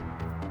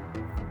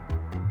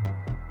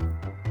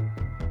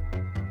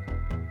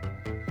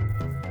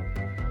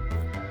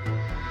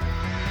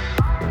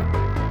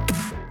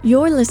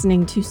You're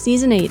listening to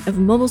Season 8 of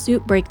Mobile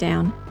Suit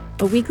Breakdown,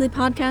 a weekly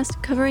podcast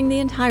covering the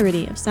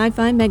entirety of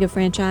sci-fi mega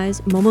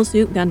franchise Mobile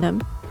Suit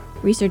Gundam,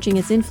 researching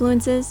its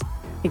influences,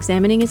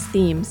 examining its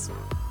themes,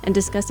 and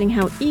discussing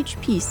how each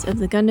piece of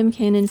the Gundam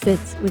canon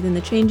fits within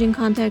the changing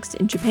context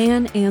in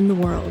Japan and the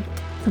world,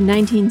 from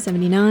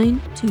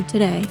 1979 to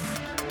today.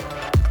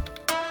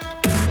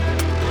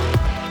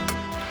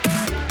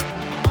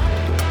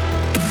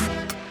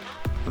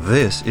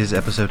 This is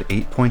episode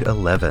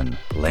 8.11,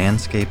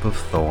 Landscape of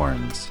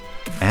Thorns,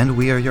 and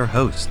we are your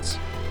hosts.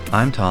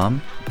 I'm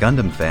Tom,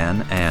 Gundam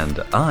fan, and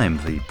I'm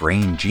the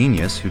brain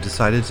genius who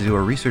decided to do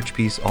a research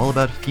piece all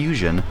about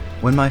fusion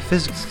when my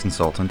physics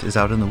consultant is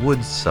out in the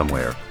woods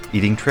somewhere,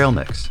 eating trail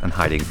mix and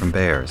hiding from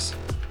bears.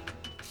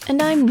 And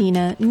I'm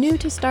Nina, new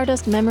to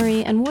Stardust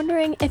Memory and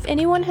wondering if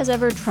anyone has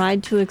ever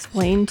tried to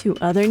explain to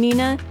other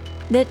Nina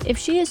that if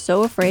she is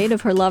so afraid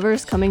of her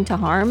lovers coming to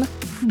harm,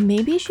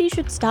 maybe she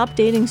should stop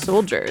dating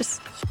soldiers.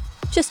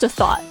 Just a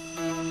thought.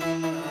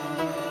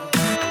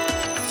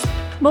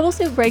 Mobile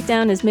Suit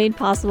Breakdown is made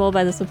possible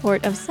by the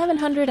support of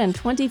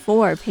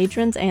 724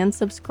 patrons and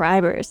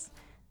subscribers.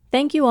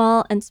 Thank you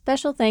all, and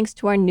special thanks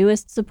to our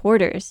newest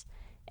supporters,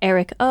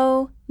 Eric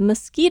O,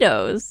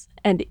 Mosquitoes,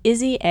 and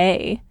Izzy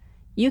A.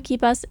 You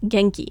keep us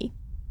Genki.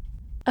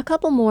 A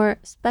couple more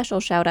special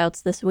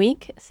shoutouts this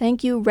week.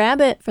 Thank you,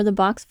 Rabbit, for the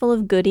box full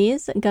of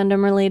goodies,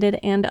 Gundam-related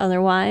and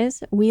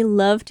otherwise. We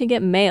love to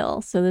get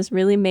mail, so this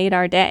really made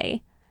our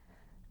day.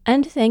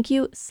 And thank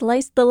you,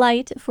 Slice the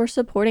Light, for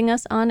supporting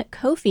us on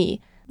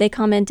Ko-fi. They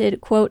commented,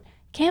 quote,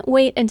 "Can't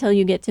wait until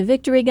you get to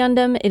Victory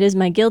Gundam. It is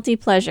my guilty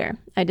pleasure.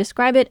 I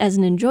describe it as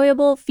an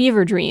enjoyable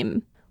fever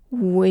dream,"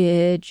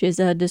 which is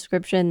a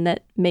description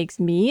that makes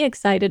me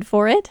excited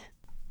for it.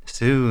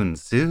 Soon.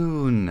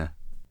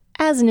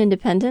 As an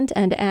independent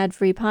and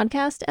ad-free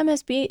podcast,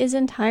 MSB is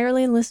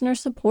entirely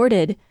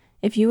listener-supported.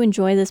 If you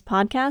enjoy this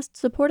podcast,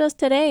 support us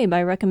today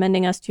by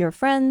recommending us to your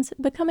friends,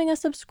 becoming a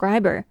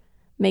subscriber,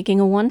 making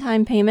a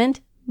one-time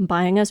payment,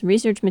 buying us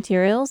research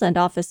materials and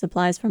office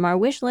supplies from our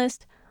wish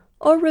list,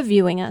 or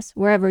reviewing us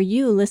wherever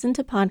you listen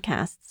to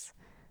podcasts.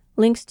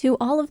 Links to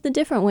all of the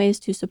different ways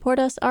to support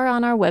us are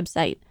on our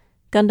website,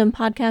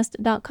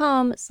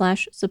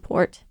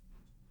 GundamPodcast.com/support.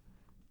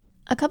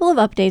 A couple of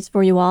updates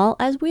for you all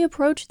as we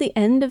approach the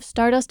end of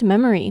Stardust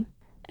Memory.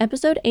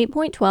 Episode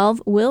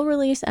 8.12 will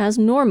release as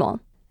normal.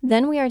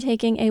 Then we are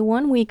taking a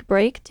 1-week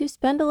break to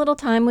spend a little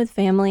time with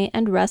family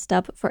and rest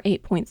up for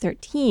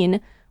 8.13,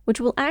 which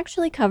will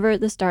actually cover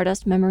the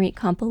Stardust Memory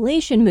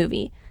compilation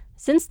movie,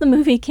 since the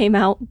movie came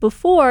out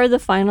before the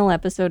final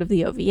episode of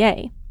the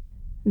OVA.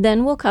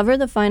 Then we'll cover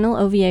the final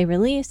OVA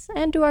release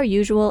and do our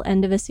usual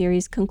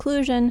end-of-a-series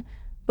conclusion,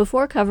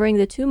 before covering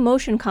the 2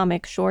 motion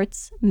comic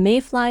shorts,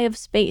 Mayfly of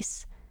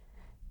Space,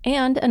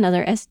 and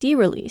another SD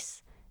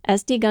release,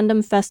 SD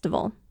Gundam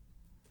Festival.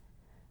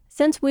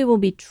 Since we will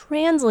be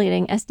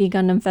translating SD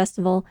Gundam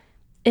Festival,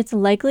 it's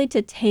likely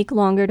to take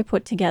longer to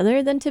put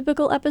together than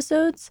typical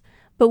episodes,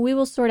 but we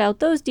will sort out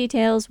those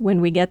details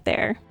when we get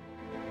there.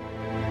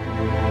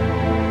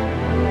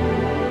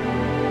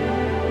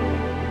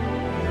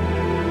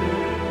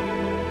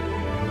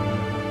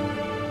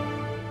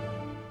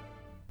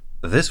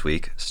 This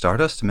week,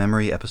 Stardust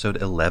Memory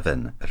Episode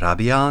 11,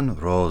 Rabian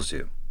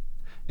Rosu.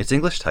 Its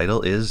English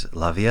title is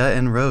La Vie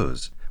en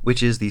Rose,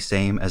 which is the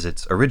same as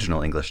its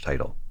original English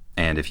title.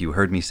 And if you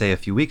heard me say a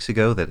few weeks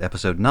ago that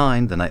Episode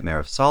 9, The Nightmare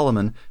of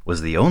Solomon,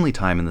 was the only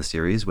time in the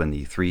series when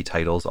the 3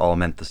 titles all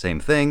meant the same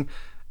thing,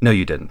 no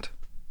you didn't.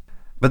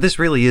 But this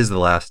really is the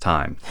last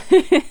time.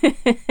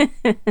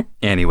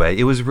 Anyway,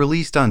 it was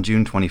released on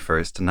June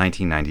 21st,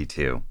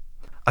 1992.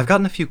 I've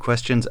gotten a few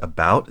questions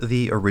about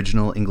the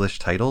original English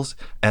titles,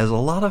 as a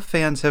lot of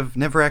fans have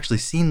never actually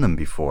seen them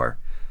before.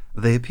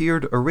 They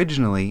appeared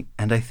originally,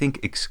 and I think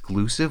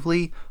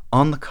exclusively,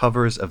 on the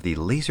covers of the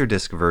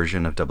Laserdisc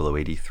version of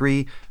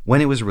 0083 when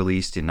it was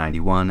released in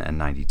 91 and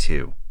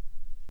 92.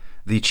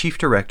 The chief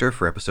director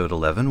for episode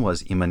 11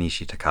 was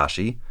Imanishi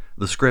Takashi.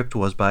 The script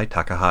was by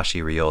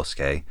Takahashi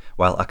Ryosuke,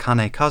 while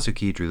Akane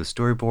Kazuki drew the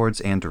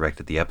storyboards and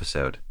directed the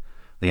episode.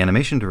 The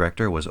animation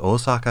director was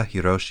Osaka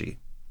Hiroshi.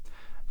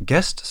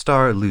 Guest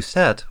star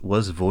Lucette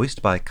was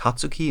voiced by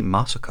Katsuki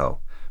Masuko,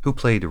 who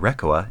played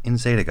Rekoa in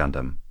Zeta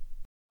Gundam.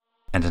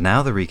 And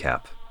now the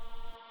recap.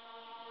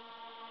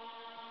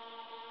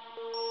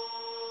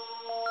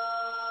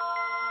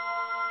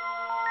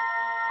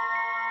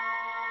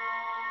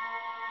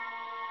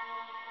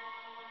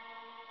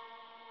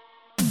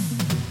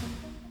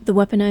 The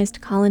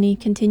weaponized colony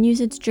continues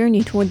its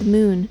journey toward the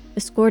moon,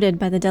 escorted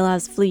by the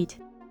Delaz fleet.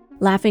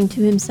 Laughing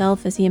to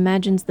himself as he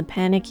imagines the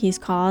panic he's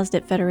caused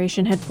at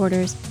Federation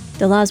headquarters,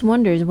 Delaz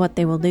wonders what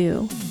they will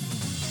do.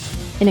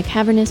 In a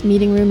cavernous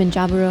meeting room in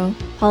Jaburo,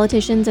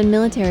 politicians and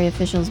military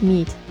officials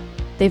meet.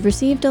 They've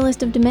received a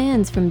list of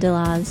demands from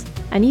Delaz,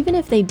 and even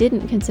if they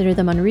didn't consider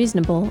them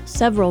unreasonable,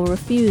 several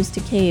refuse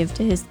to cave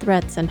to his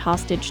threats and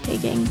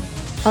hostage-taking.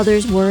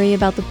 Others worry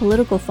about the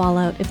political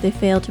fallout if they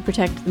fail to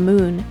protect the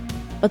moon,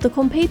 but the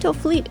Completo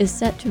fleet is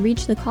set to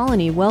reach the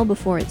colony well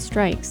before it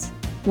strikes.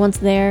 Once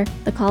there,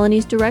 the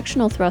colony's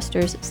directional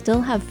thrusters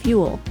still have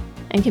fuel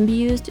and can be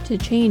used to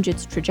change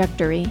its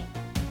trajectory.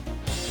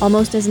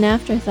 Almost as an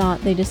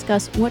afterthought, they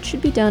discuss what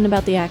should be done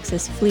about the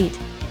Axis fleet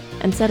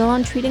and settle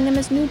on treating them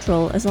as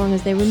neutral as long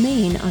as they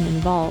remain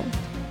uninvolved.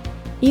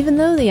 Even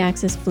though the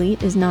Axis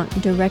fleet is not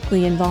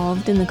directly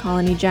involved in the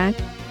colony jack,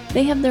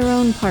 they have their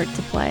own part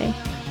to play.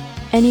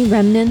 Any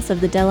remnants of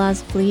the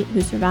Delaz fleet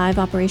who survive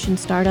Operation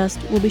Stardust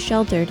will be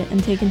sheltered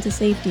and taken to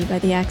safety by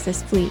the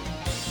Axis fleet.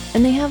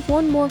 And they have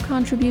one more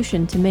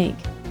contribution to make.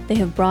 They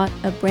have brought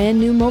a brand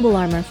new mobile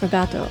armor for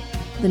Gato,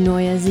 the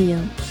Neue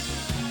Ziel.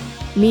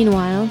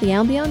 Meanwhile, the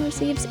Albion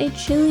receives a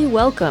chilly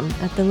welcome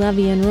at the La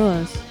Vie en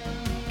Rose.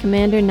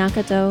 Commander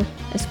Nakato,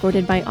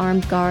 escorted by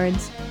armed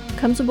guards,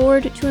 comes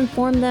aboard to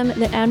inform them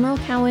that Admiral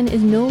Cowan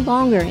is no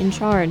longer in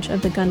charge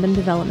of the Gundam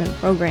development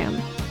program.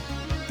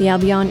 The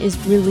Albion is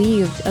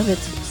relieved of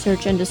its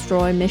search and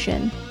destroy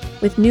mission,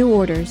 with new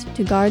orders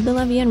to guard the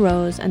La Vie en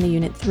Rose and the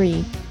Unit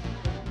 3.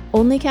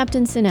 Only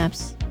Captain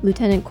Synapse,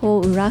 Lieutenant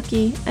Cole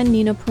Uraki, and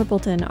Nina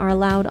Purpleton are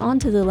allowed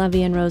onto the La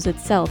Vie en Rose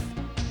itself,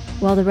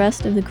 while the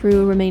rest of the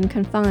crew remain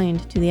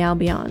confined to the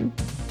Albion.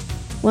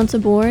 Once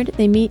aboard,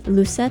 they meet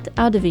Lucette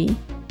Audevi,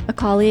 a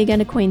colleague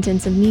and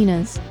acquaintance of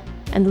Nina's,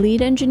 and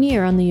lead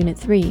engineer on the Unit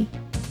 3.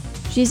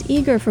 She's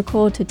eager for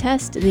Cole to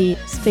test the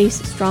Space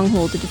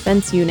Stronghold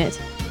Defense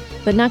Unit,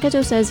 but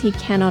Nakato says he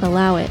cannot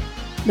allow it.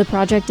 The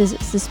project is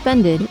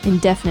suspended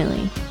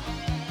indefinitely.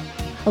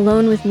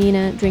 Alone with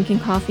Nina, drinking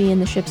coffee in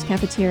the ship's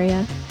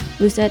cafeteria,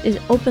 Lucette is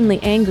openly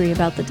angry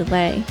about the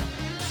delay.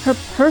 Her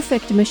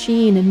perfect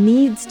machine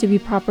needs to be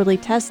properly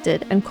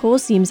tested, and Cole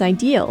seems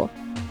ideal.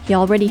 He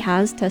already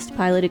has test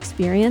pilot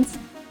experience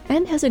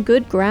and has a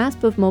good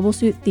grasp of mobile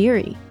suit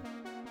theory.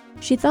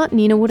 She thought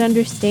Nina would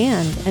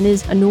understand and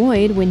is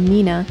annoyed when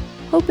Nina,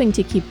 hoping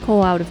to keep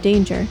Cole out of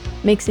danger,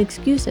 makes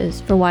excuses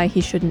for why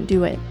he shouldn't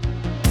do it.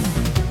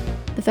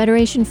 The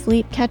Federation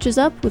fleet catches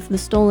up with the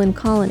stolen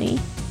colony.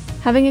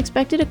 Having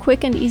expected a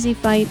quick and easy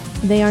fight,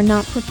 they are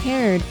not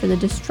prepared for the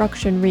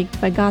destruction wreaked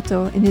by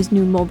Gato in his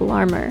new mobile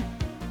armor,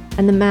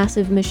 and the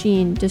massive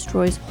machine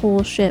destroys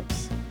whole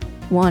ships,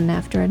 one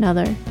after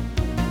another.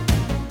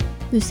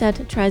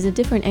 Lucette tries a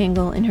different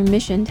angle in her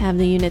mission to have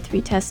the Unit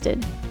 3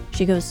 tested.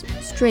 She goes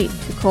straight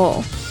to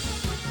Cole.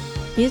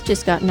 He's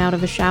just gotten out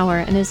of a shower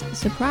and is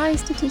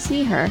surprised to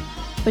see her,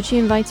 but she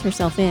invites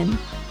herself in.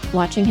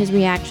 Watching his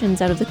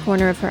reactions out of the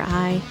corner of her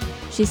eye,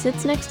 she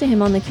sits next to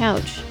him on the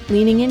couch,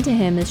 leaning into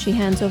him as she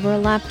hands over a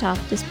laptop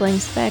displaying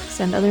specs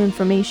and other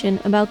information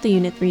about the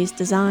Unit 3's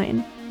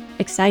design.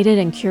 Excited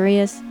and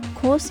curious,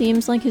 Cole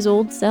seems like his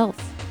old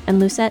self, and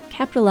Lucette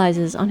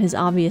capitalizes on his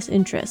obvious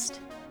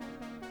interest.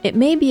 It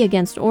may be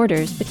against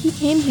orders, but he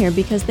came here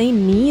because they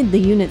need the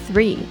Unit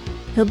 3.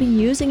 He'll be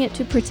using it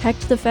to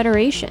protect the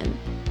Federation.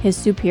 His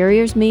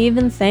superiors may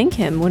even thank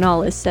him when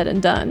all is said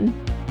and done.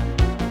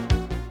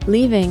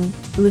 Leaving,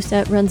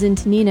 Lucette runs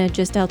into Nina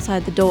just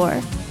outside the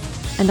door,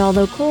 and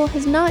although Cole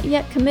has not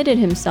yet committed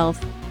himself,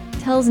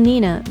 tells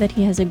Nina that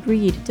he has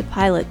agreed to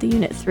pilot the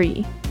Unit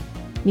 3.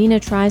 Nina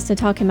tries to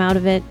talk him out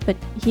of it, but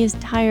he is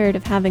tired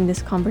of having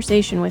this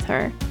conversation with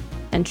her,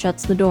 and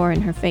shuts the door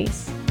in her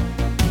face.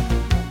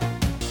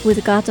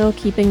 With Gato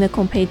keeping the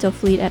Completo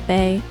fleet at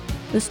bay,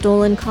 the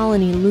stolen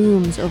colony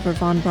looms over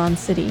Von Braun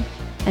City,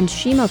 and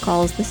Shima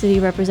calls the city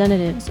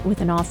representatives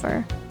with an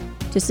offer.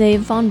 To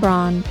save Von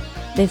Braun,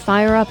 they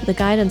fire up the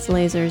guidance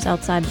lasers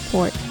outside the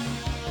port.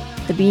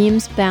 The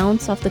beams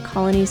bounce off the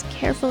colony's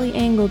carefully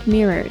angled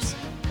mirrors,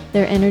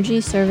 their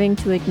energy serving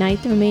to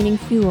ignite the remaining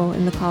fuel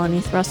in the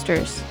colony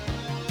thrusters.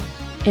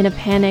 In a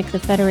panic, the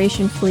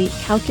Federation fleet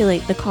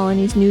calculate the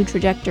colony's new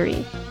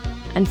trajectory,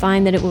 and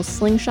find that it will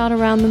slingshot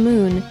around the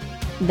moon,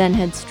 then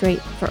head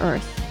straight for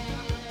Earth.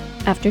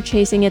 After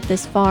chasing it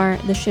this far,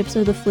 the ships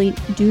of the fleet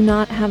do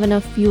not have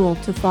enough fuel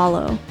to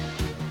follow,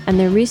 and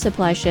their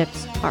resupply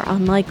ships are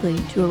unlikely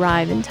to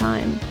arrive in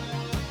time.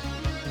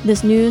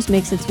 This news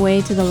makes its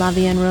way to the La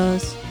Vie en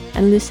Rose,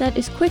 and Lucette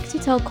is quick to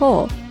tell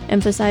Cole,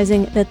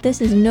 emphasizing that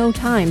this is no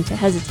time to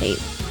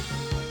hesitate.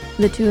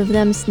 The two of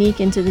them sneak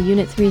into the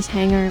Unit 3's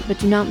hangar, but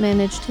do not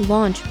manage to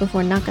launch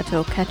before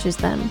Nakato catches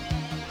them.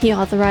 He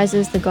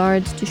authorizes the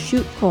guards to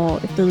shoot Cole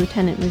if the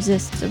lieutenant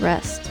resists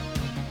arrest.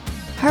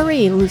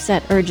 "Hurry,"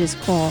 Lucette urges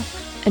Cole,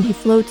 and he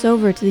floats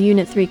over to the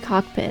Unit 3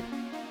 cockpit.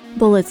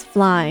 Bullets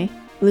fly.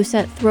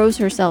 Lucette throws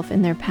herself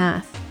in their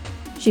path.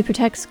 She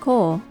protects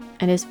Cole,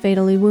 and is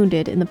fatally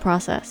wounded in the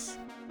process.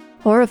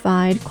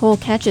 Horrified, Cole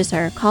catches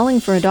her, calling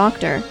for a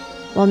doctor,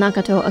 while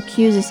Nakato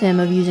accuses him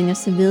of using a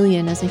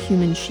civilian as a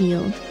human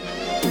shield.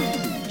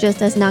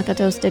 Just as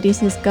Nakato steadies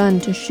his gun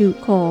to shoot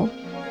Cole,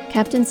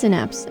 Captain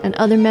Synapse and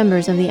other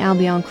members of the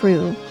Albion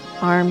crew,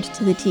 armed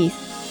to the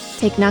teeth,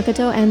 take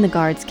Nakato and the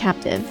guards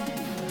captive.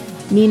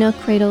 Nina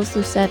cradles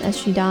Lucette as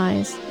she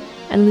dies,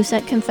 and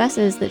Lucette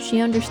confesses that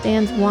she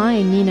understands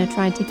why Nina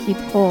tried to keep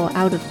Cole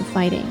out of the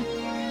fighting.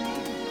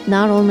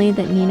 Not only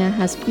that Nina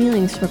has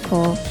feelings for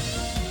Cole,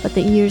 but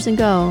that years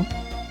ago,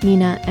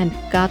 Nina and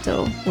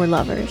Gato were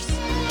lovers.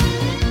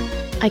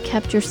 "I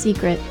kept your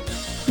secret.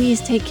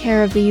 Please take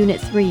care of the Unit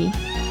 3.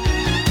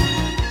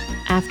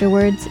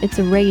 Afterwards, it's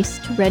a race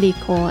to ready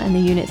Ko and the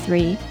Unit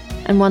 3,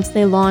 and once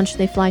they launch,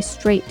 they fly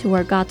straight to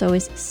where Gato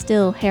is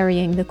still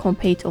harrying the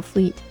Completo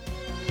fleet.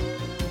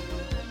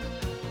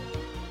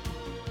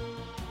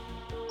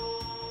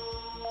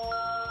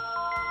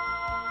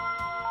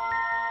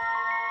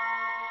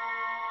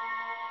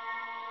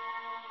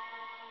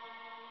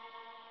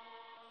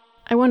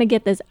 I want to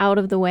get this out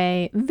of the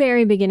way.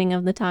 Very beginning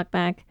of the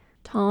talkback,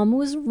 Tom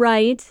was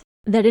right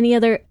that any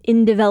other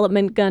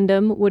in-development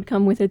Gundam would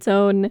come with its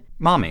own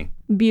mommy.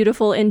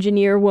 Beautiful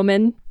engineer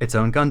woman. Its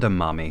own Gundam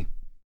mommy.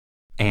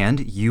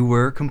 And you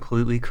were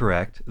completely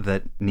correct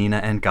that Nina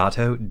and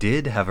Gato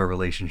did have a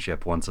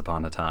relationship once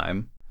upon a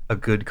time. A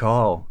good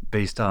call,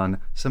 based on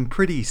some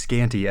pretty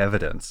scanty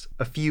evidence.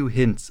 A few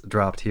hints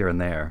dropped here and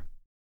there.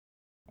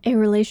 A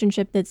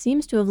relationship that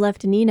seems to have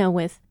left Nina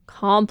with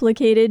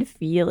complicated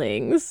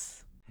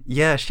feelings.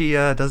 Yeah, she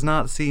does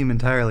not seem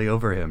entirely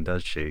over him,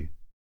 does she?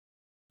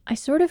 I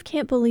sort of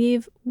can't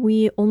believe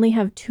we only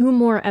have 2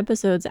 more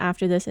episodes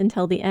after this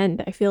until the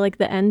end. I feel like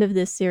the end of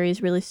this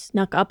series really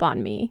snuck up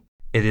on me.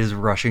 It is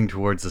rushing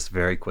towards us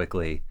very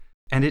quickly.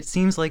 And it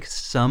seems like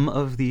some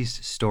of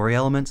these story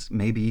elements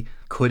maybe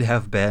could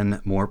have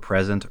been more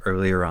present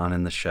earlier on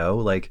in the show.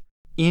 Like,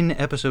 in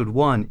episode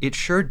 1, it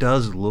sure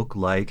does look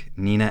like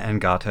Nina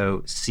and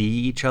Gato see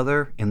each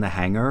other in the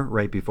hangar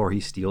right before he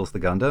steals the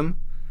Gundam.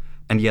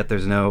 And yet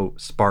there's no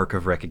spark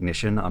of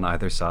recognition on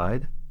either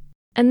side.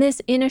 And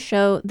this in a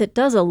show that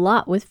does a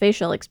lot with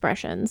facial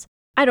expressions.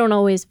 I don't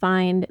always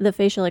find the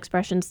facial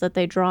expressions that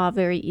they draw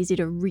very easy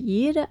to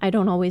read. I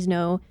don't always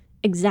know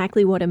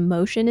exactly what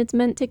emotion it's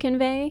meant to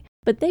convey,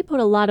 but they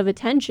put a lot of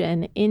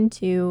attention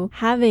into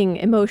having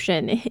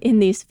emotion in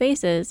these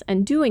faces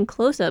and doing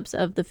close-ups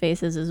of the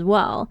faces as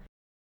well.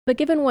 But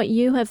given what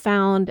you have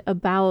found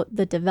about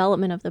the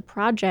development of the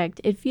project,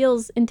 it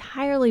feels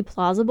entirely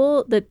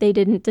plausible that they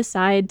didn't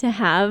decide to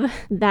have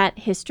that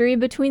history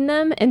between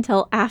them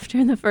until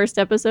after the first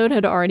episode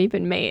had already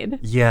been made.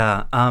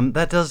 Yeah,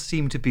 that does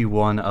seem to be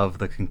one of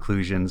the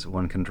conclusions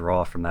one can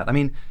draw from that. I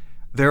mean,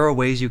 there are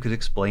ways you could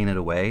explain it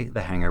away.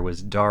 The hangar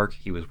was dark,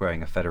 he was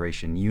wearing a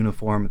Federation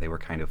uniform, they were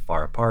kind of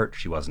far apart,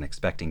 she wasn't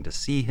expecting to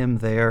see him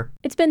there.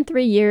 It's been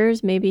 3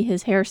 years, maybe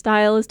his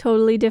hairstyle is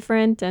totally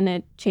different and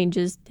it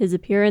changes his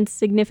appearance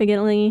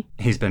significantly.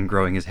 He's been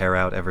growing his hair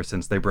out ever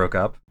since they broke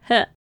up.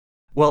 Huh.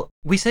 Well,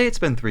 we say it's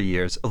been 3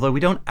 years, although we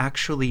don't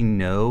actually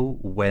know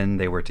when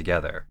they were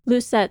together.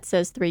 Lucette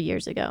says 3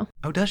 years ago.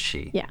 Oh, does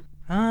she? Yeah.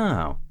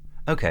 Oh.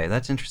 Okay,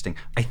 that's interesting.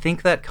 I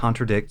think that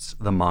contradicts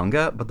the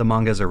manga, but the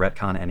manga's a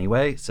retcon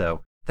anyway,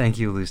 so thank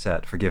you,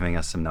 Lucette, for giving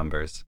us some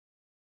numbers.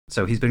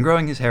 So he's been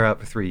growing his hair out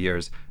for 3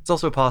 years. It's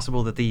also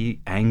possible that the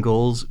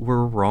angles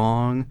were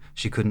wrong.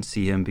 She couldn't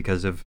see him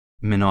because of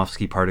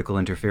Minovsky particle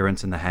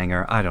interference in the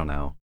hangar. I don't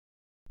know.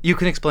 You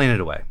can explain it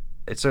away.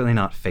 It's certainly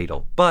not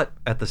fatal, but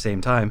at the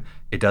same time,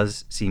 it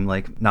does seem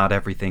like not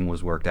everything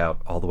was worked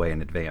out all the way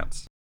in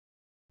advance.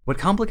 What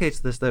complicates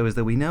this, though, is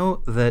that we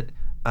know that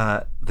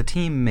the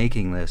team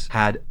making this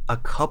had a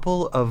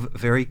couple of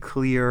very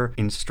clear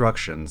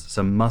instructions,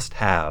 some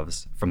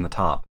must-haves from the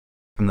top,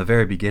 from the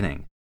very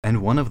beginning.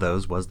 And one of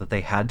those was that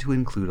they had to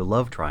include a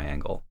love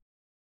triangle.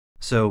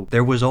 So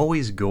there was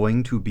always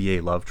going to be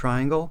a love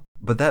triangle,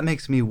 but that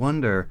makes me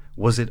wonder,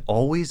 was it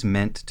always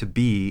meant to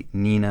be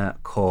Nina,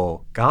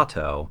 Ko,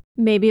 Gato?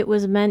 Maybe it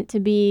was meant to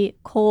be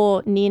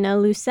Ko, Nina,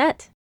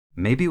 Lucette.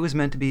 Maybe it was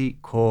meant to be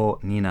Ko,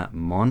 Nina,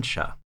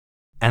 Moncha.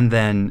 And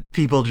then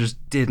people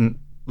just didn't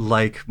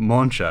like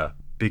Moncha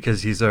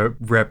because he's a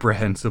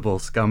reprehensible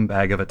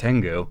scumbag of a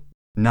Tengu,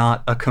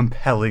 not a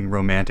compelling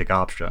romantic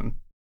option.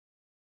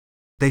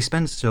 They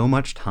spend so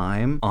much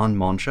time on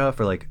Moncha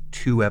for like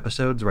 2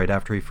 episodes right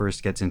after he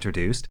first gets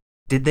introduced.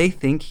 Did they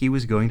think he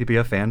was going to be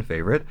a fan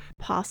favorite?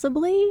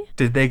 Possibly.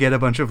 Did they get a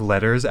bunch of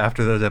letters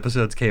after those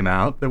episodes came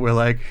out that were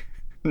like,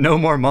 no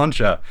more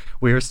Moncha,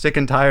 we are sick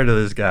and tired of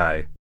this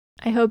guy?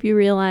 I hope you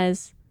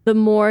realize the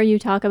more you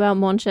talk about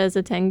Moncha as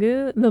a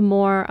Tengu, the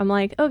more I'm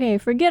like, okay,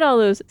 forget all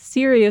those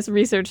serious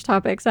research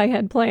topics I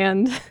had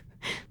planned.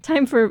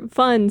 Time for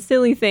fun,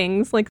 silly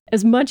things, like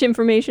as much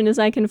information as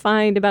I can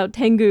find about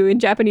Tengu in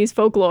Japanese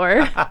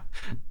folklore.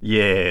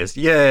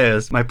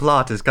 Yes, my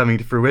plot is coming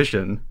to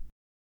fruition.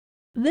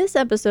 This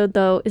episode,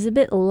 though, is a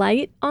bit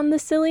light on the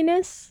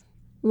silliness.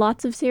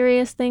 Lots of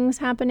serious things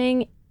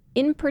happening,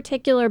 in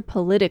particular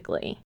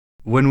politically.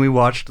 When we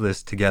watched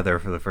this together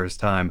for the first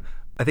time,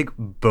 I think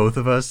both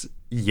of us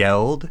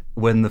yelled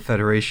when the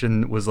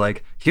Federation was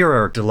like, here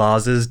are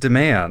Delaz's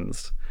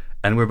demands.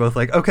 And we're both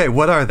like, okay,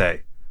 what are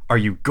they? Are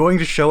you going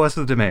to show us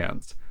the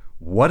demands?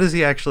 What does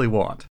he actually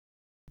want?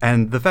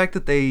 And the fact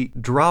that they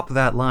drop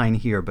that line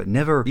here but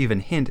never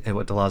even hint at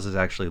what Delaz is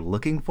actually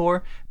looking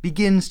for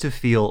begins to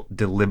feel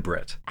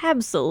deliberate.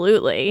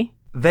 Absolutely.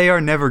 They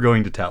are never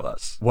going to tell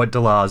us what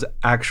Delaz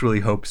actually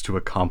hopes to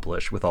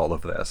accomplish with all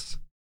of this.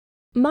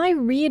 My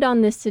read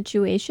on this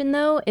situation,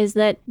 though, is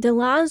that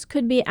Delaz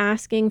could be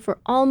asking for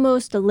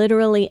almost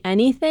literally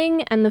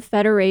anything and the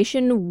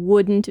Federation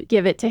wouldn't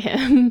give it to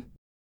him.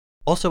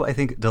 Also, I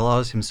think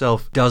Delaz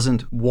himself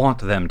doesn't want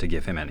them to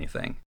give him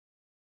anything.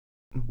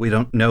 We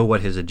don't know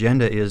what his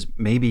agenda is.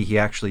 Maybe he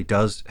actually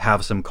does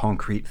have some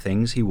concrete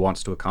things he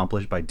wants to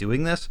accomplish by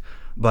doing this,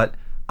 but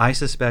I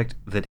suspect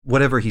that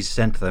whatever he's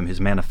sent them, his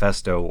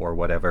manifesto or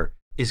whatever,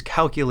 is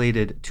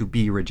calculated to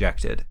be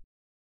rejected.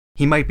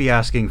 He might be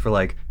asking for,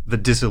 like, the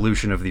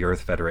dissolution of the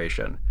Earth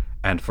Federation,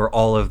 and for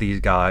all of these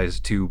guys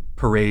to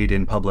parade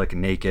in public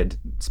naked,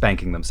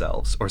 spanking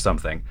themselves, or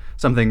something.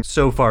 Something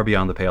so far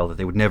beyond the pale that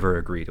they would never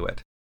agree to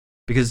it.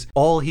 Because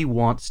all he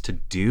wants to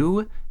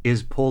do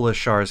is pull a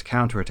Char's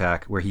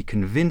counterattack where he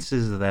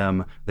convinces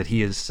them that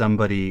he is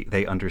somebody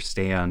they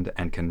understand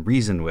and can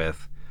reason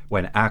with,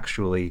 when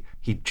actually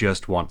he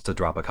just wants to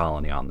drop a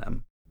colony on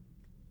them.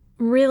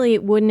 Really,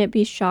 wouldn't it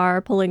be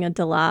Char pulling a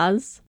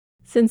Delaz?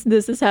 Since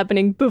this is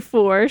happening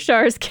before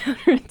Char's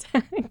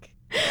counterattack.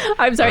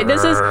 I'm sorry,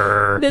 this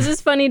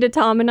is funny to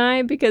Tom and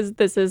I because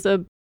this is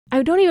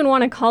I don't even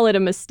want to call it a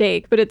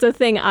mistake, but it's a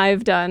thing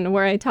I've done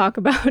where I talk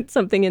about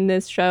something in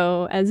this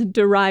show as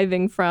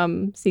deriving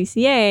from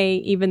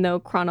CCA, even though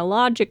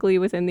chronologically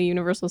within the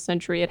Universal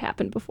Century it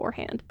happened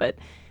beforehand. But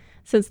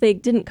since they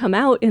didn't come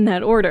out in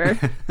that order.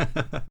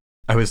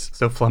 I was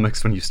so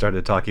flummoxed when you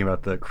started talking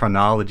about the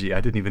chronology,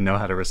 I didn't even know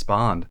how to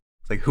respond.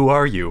 It's like, who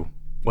are you?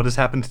 What has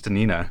happened to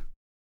Nina?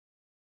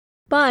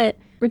 But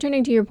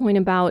returning to your point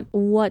about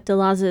what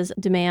Delaz's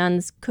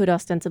demands could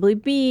ostensibly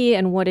be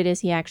and what it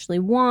is he actually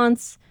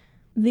wants,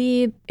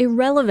 the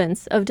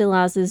irrelevance of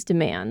Delaz's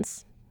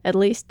demands, at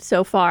least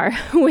so far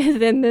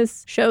within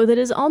this show that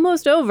is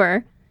almost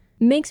over,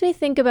 makes me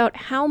think about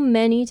how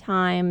many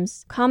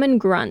times common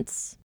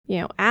grunts,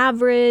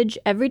 average,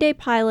 everyday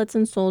pilots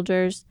and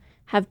soldiers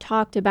have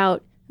talked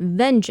about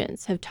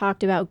vengeance, have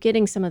talked about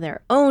getting some of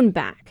their own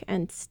back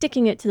and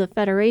sticking it to the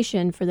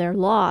Federation for their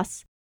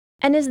loss.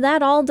 And is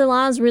that all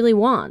Delaz really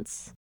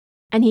wants?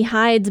 And he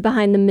hides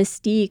behind the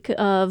mystique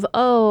of,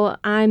 oh,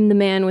 I'm the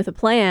man with a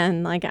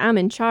plan, like I'm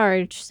in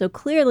charge, so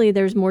clearly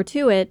there's more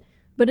to it.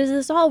 But is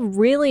this all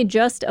really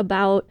just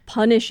about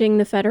punishing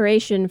the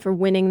Federation for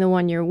winning the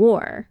one-year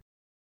war?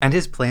 And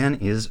his plan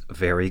is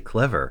very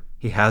clever.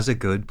 He has a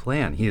good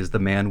plan. He is the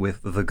man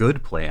with the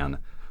good plan.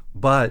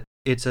 But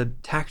it's a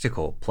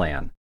tactical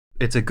plan.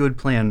 It's a good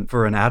plan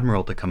for an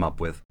admiral to come up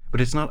with, but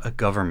it's not a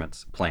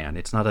government's plan.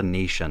 It's not a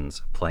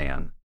nation's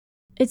plan.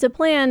 It's a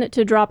plan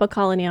to drop a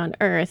colony on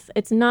Earth.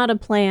 It's not a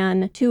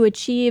plan to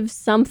achieve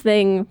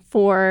something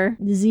for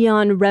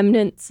Xeon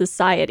remnant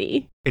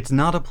society. It's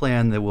not a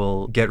plan that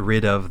will get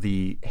rid of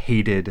the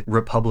hated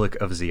Republic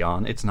of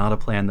Xeon. It's not a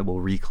plan that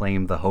will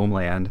reclaim the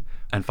homeland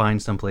and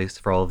find some place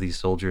for all of these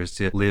soldiers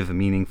to live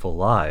meaningful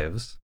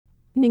lives.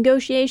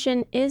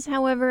 Negotiation is,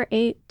 however,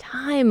 a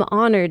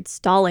time-honored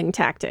stalling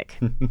tactic.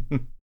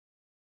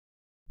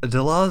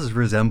 Delaz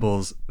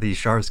resembles the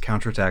Char's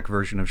counterattack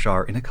version of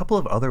Char in a couple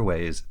of other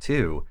ways,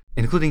 too,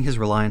 including his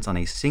reliance on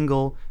a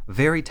single,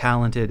 very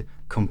talented,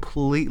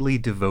 completely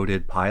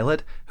devoted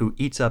pilot who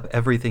eats up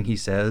everything he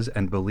says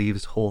and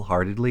believes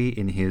wholeheartedly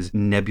in his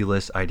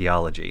nebulous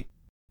ideology.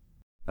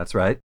 That's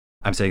right,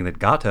 I'm saying that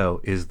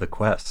Gato is the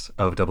Quest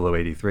of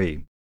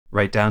 0083,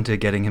 right down to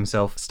getting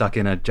himself stuck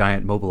in a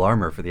giant mobile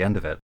armor for the end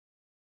of it.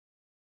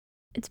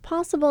 It's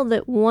possible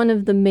that one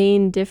of the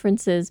main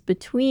differences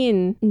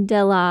between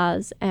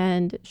Delaz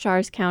and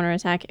Char's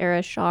counterattack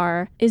era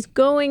Char is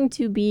going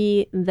to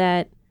be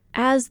that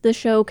as the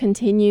show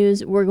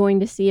continues, we're going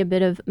to see a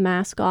bit of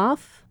mask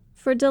off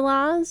for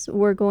Delaz.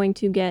 We're going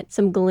to get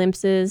some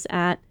glimpses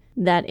at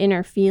that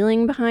inner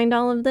feeling behind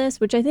all of this,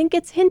 which I think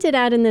gets hinted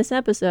at in this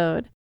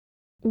episode.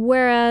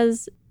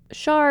 Whereas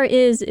Char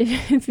is,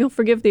 if you'll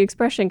forgive the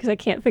expression because I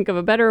can't think of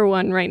a better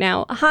one right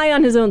now, high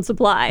on his own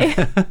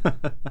supply.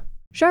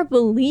 Char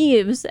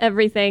believes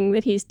everything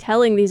that he's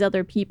telling these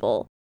other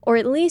people, or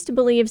at least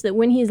believes that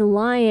when he's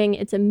lying,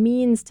 it's a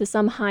means to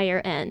some higher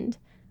end.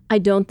 I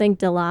don't think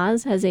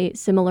Delaz has a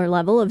similar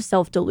level of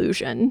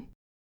self-delusion.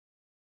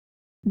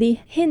 The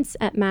hints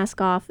at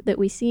mask-off that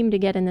we seem to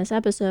get in this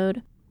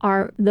episode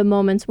are the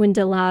moments when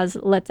Delaz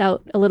lets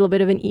out a little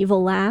bit of an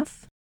evil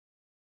laugh.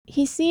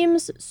 He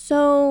seems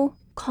so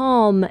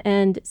calm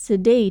and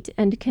sedate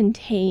and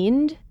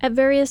contained at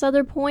various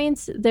other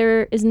points.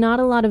 There is not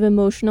a lot of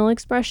emotional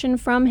expression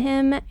from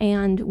him,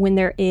 and when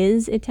there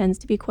is, it tends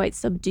to be quite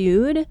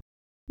subdued.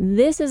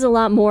 This is a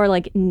lot more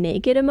like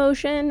naked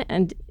emotion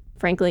and,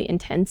 frankly,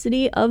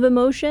 intensity of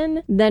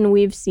emotion than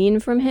we've seen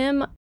from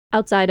him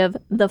outside of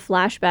the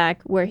flashback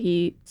where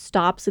he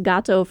stops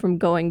Gato from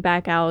going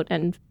back out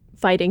and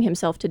fighting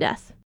himself to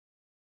death.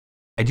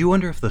 I do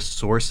wonder if the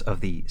source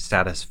of the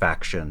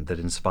satisfaction that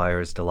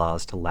inspires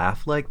Delaz to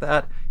laugh like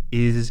that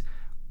is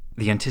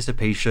the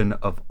anticipation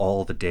of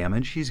all the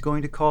damage he's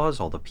going to cause,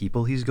 all the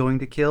people he's going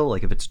to kill.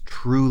 Like if it's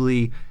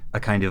truly a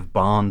kind of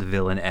Bond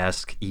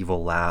villain-esque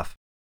evil laugh,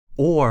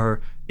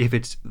 or if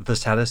it's the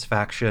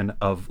satisfaction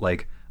of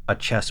like a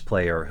chess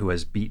player who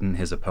has beaten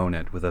his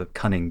opponent with a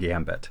cunning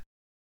gambit.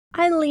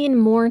 I lean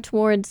more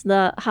towards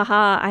the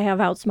haha, I have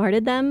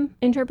outsmarted them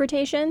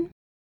interpretation.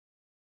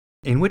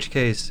 In which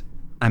case,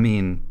 I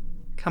mean,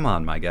 come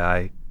on, my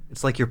guy.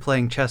 It's like you're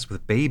playing chess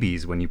with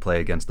babies when you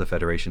play against the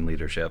Federation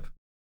leadership.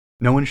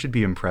 No one should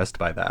be impressed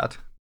by that.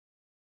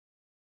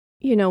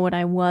 You know what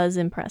I was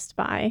impressed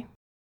by?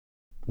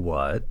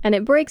 What? And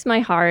it breaks my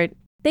heart.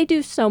 They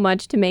do so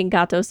much to make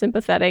Gato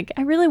sympathetic.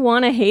 I really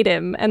want to hate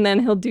him, and then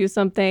he'll do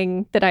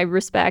something that I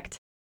respect.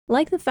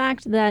 Like the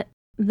fact that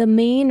the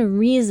main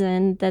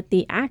reason that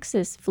the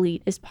Axis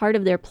fleet is part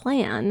of their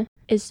plan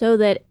is so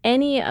that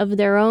any of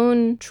their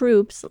own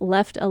troops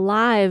left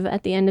alive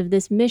at the end of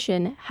this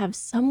mission have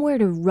somewhere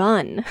to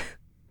run.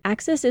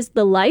 Axis is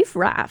the life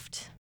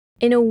raft.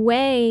 In a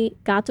way,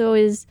 Gato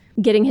is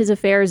getting his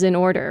affairs in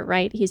order,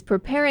 right? He's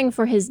preparing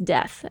for his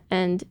death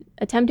and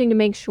attempting to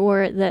make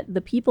sure that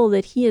the people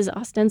that he is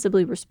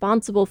ostensibly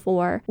responsible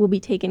for will be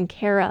taken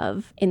care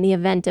of in the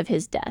event of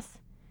his death.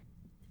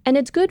 And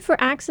it's good for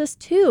Axis,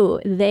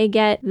 too. They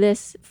get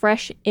this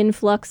fresh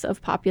influx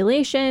of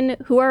population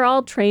who are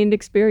all trained,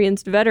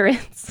 experienced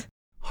veterans.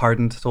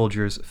 Hardened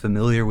soldiers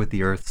familiar with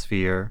the Earth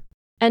sphere.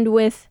 And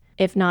with,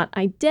 if not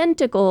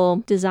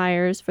identical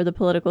desires for the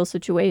political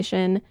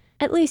situation,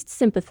 at least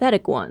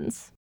sympathetic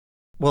ones.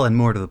 Well, and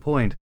more to the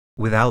point,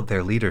 without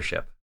their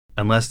leadership.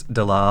 Unless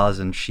Delaz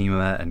and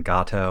Shima and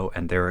Gato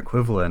and their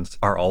equivalents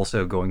are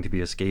also going to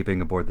be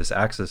escaping aboard this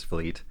Axis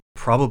fleet,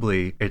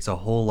 probably it's a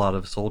whole lot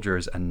of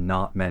soldiers and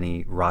not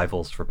many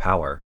rivals for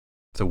power.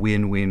 It's a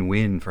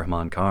win-win-win for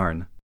Haman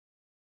Karn.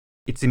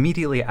 It's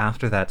immediately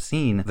after that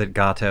scene that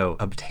Gato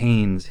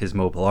obtains his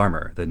mobile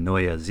armor, the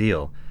Neue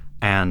Ziel,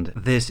 and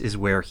this is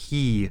where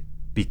he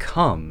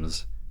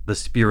becomes the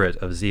spirit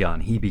of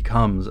Xi'an. He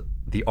becomes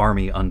the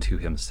army unto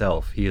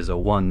himself. He is a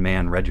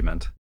one-man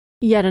regiment.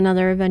 Yet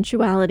another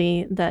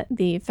eventuality that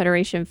the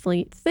Federation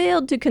fleet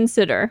failed to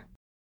consider.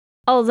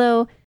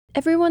 Although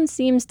everyone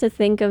seems to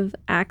think of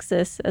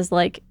Axis as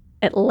like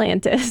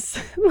Atlantis.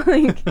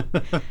 Like,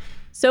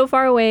 so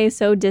far away,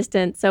 so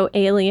distant, so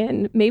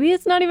alien. Maybe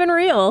it's not even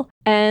real.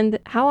 And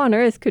how on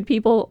earth could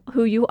people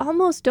who you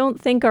almost don't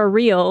think are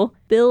real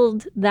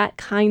build that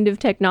kind of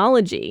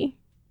technology?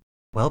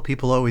 Well,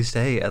 people always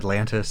say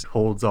Atlantis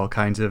holds all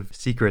kinds of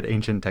secret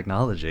ancient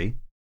technology.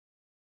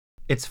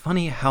 It's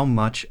funny how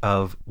much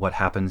of what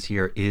happens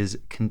here is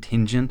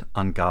contingent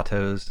on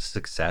Gato's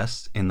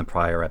success in the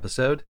prior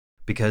episode,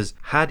 because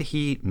had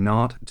he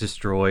not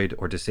destroyed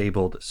or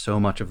disabled so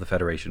much of the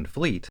Federation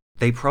fleet,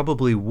 they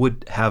probably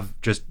would have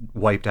just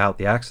wiped out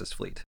the Axis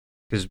fleet.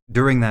 Because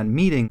during that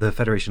meeting, the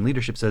Federation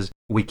leadership says,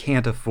 we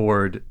can't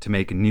afford to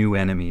make new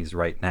enemies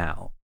right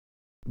now.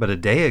 But a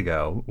day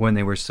ago, when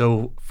they were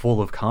so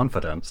full of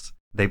confidence,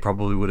 they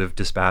probably would have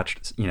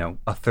dispatched,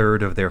 a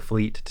third of their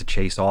fleet to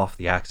chase off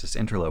the Axis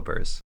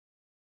interlopers.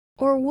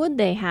 Or would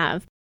they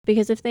have?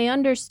 Because if they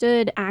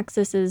understood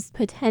Axis's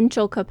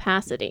potential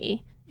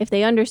capacity, if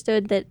they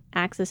understood that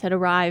Axis had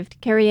arrived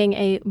carrying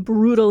a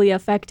brutally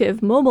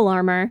effective mobile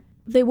armor,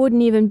 they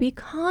wouldn't even be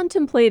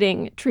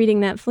contemplating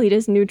treating that fleet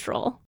as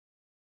neutral.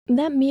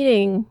 That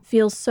meeting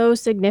feels so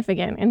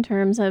significant in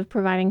terms of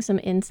providing some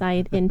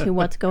insight into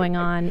what's going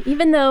on,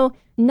 even though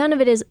none of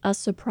it is a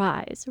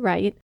surprise,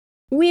 right?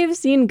 We've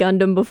seen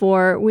Gundam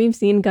before. We've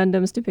seen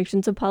Gundam's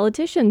depictions of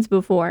politicians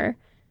before.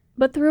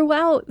 But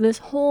throughout this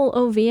whole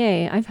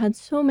OVA, I've had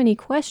so many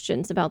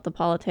questions about the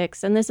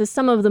politics, and this is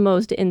some of the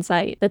most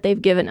insight that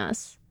they've given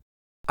us.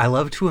 I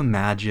love to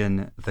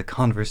imagine the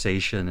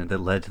conversation that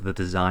led to the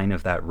design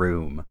of that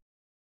room.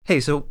 Hey,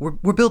 so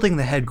we're building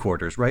the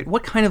headquarters, right?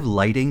 What kind of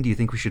lighting do you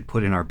think we should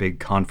put in our big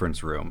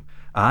conference room?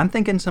 I'm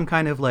thinking some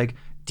kind of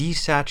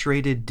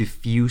desaturated,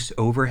 diffuse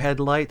overhead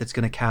light that's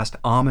going to cast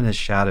ominous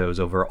shadows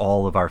over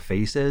all of our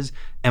faces,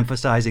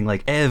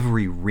 emphasizing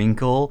every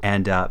wrinkle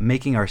and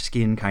making our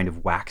skin kind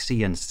of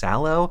waxy and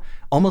sallow,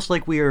 almost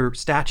like we are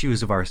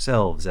statues of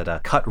ourselves at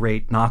a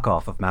cut-rate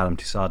knockoff of Madame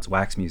Tussauds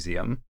Wax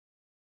Museum.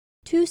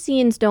 2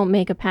 scenes don't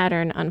make a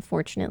pattern,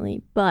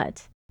 unfortunately,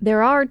 but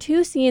there are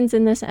 2 scenes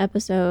in this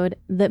episode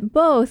that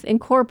both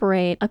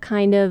incorporate a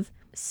kind of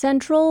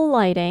central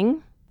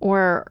lighting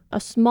or a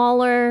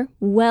smaller,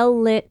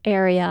 well-lit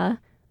area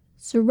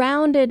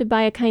surrounded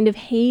by a kind of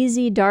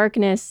hazy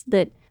darkness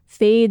that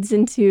fades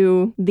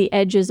into the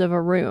edges of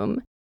a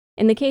room.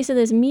 In the case of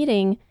this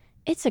meeting,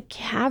 it's a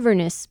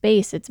cavernous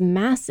space. It's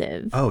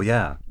massive. Oh,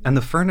 yeah. And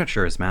the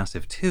furniture is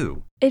massive,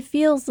 too. It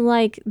feels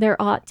like there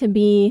ought to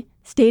be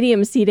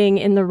stadium seating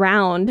in the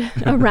round,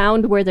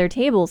 around where their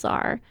tables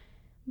are.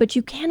 But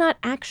you cannot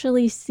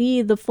actually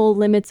see the full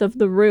limits of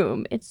the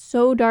room. It's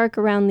so dark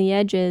around the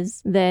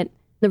edges that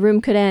the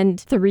room could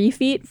end 3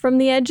 feet from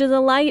the edge of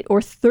the light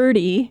or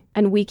 30,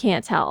 and we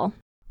can't tell.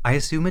 I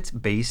assume it's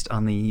based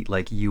on the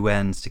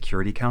UN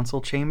Security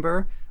Council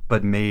chamber,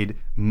 but made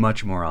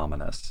much more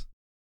ominous.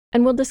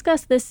 And we'll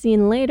discuss this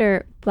scene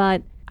later,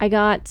 but I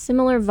got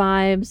similar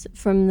vibes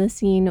from the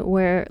scene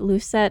where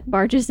Lucette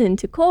barges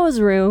into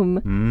Ko's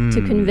room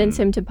to convince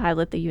him to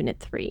pilot the Unit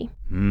 3.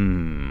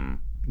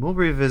 We'll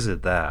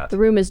revisit that. The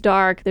room is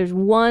dark. There's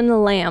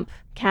one lamp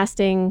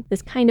casting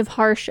this kind of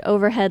harsh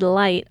overhead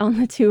light on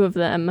the 2 of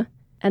them,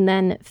 and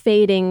then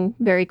fading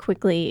very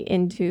quickly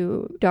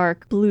into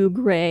dark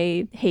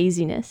blue-gray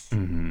haziness.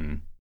 Mm-hmm.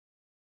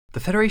 The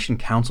Federation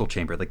Council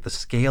chamber, the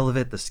scale of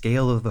it, the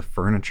scale of the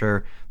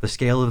furniture, the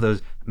scale of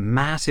those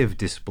massive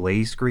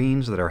display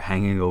screens that are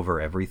hanging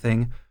over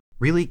everything,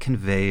 really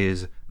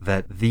conveys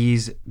that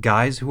these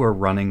guys who are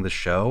running the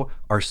show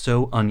are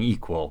so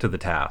unequal to the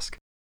task,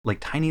 like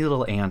tiny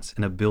little ants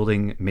in a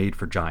building made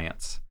for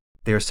giants.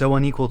 They are so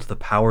unequal to the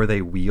power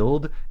they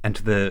wield and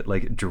to the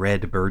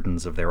dread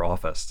burdens of their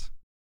office.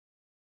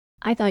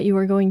 I thought you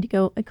were going to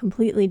go a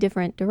completely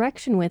different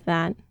direction with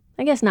that.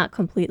 I guess not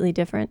completely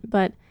different,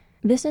 but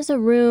this is a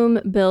room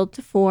built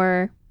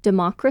for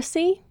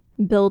democracy,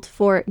 built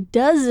for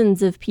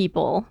dozens of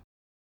people,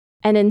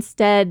 and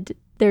instead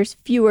there's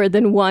fewer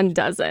than 1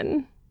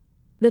 dozen.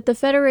 That the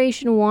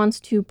Federation wants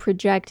to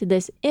project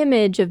this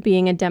image of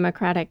being a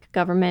democratic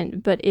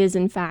government, but is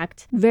in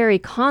fact very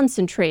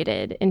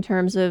concentrated in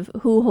terms of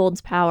who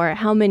holds power,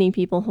 how many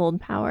people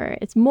hold power.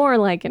 It's more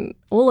like an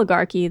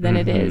oligarchy than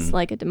it is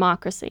like a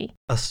democracy.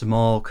 A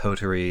small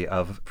coterie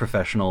of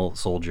professional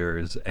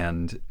soldiers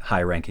and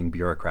high-ranking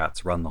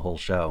bureaucrats run the whole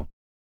show.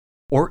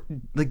 Or,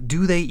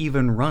 do they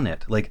even run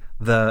it?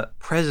 The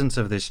presence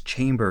of this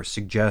chamber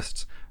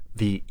suggests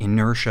the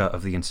inertia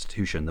of the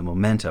institution, the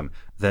momentum,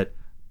 that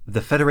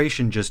the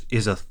Federation just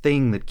is a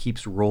thing that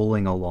keeps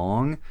rolling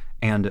along,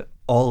 and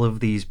all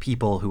of these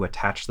people who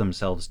attach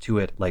themselves to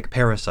it like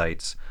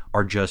parasites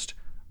are just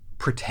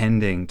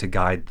pretending to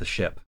guide the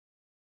ship.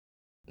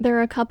 There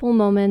are a couple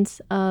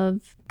moments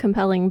of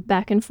compelling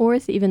back and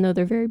forth, even though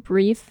they're very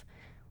brief.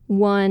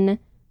 One,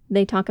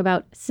 they talk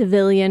about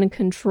civilian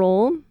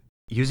control.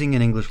 Using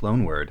an English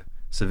loanword,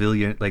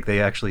 civilian,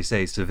 they actually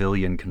say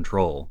civilian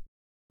control.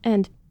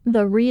 And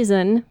the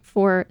reason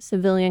for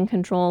civilian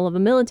control of a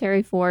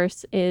military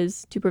force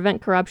is to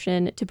prevent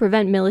corruption, to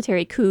prevent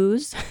military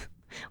coups,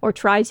 or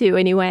try to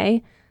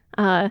anyway,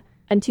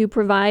 and to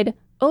provide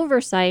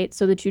oversight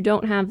so that you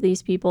don't have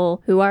these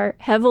people who are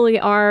heavily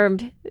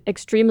armed,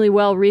 extremely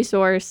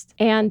well-resourced,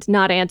 and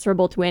not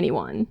answerable to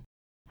anyone.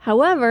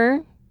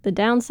 However, the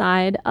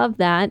downside of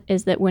that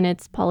is that when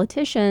it's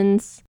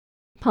politicians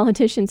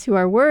who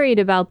are worried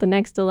about the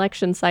next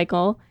election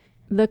cycle,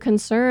 the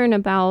concern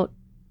about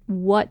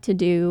what to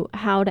do,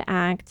 how to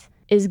act,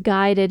 is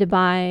guided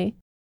by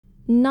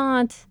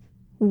not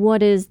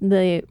what is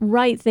the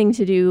right thing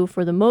to do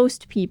for the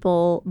most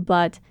people,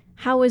 but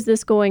how is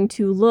this going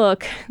to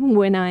look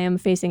when I am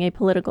facing a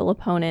political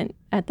opponent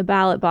at the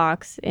ballot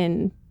box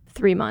in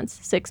 3 months,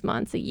 6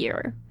 months, a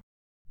year.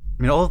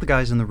 I mean, all of the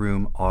guys in the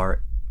room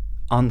are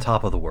on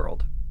top of the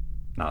world.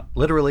 Not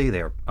literally,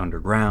 they are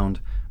underground,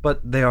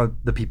 but they are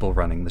the people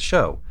running the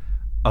show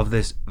of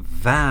this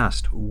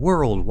vast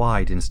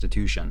worldwide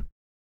institution.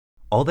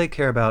 All they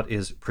care about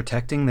is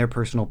protecting their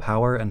personal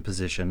power and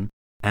position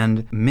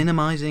and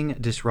minimizing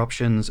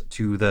disruptions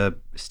to the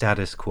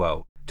status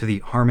quo, to the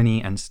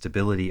harmony and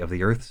stability of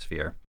the Earth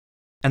sphere.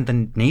 And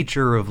the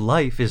nature of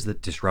life is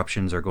that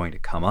disruptions are going to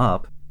come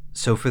up.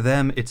 So for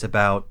them, it's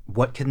about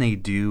what can they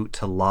do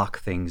to lock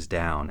things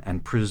down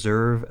and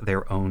preserve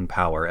their own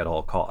power at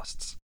all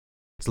costs.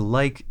 It's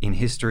like in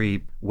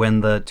history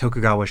when the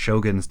Tokugawa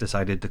shoguns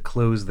decided to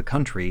close the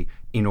country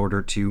in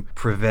order to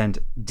prevent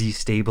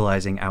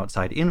destabilizing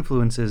outside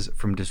influences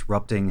from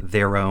disrupting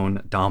their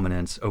own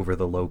dominance over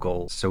the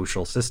local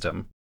social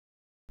system.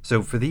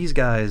 So for these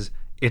guys,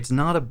 it's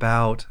not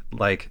about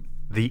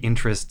the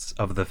interests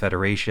of the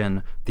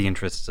Federation, the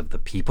interests of the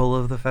people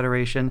of the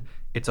Federation.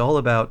 It's all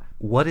about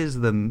what is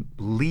the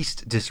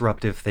least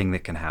disruptive thing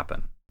that can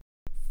happen.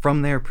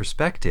 From their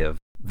perspective,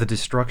 the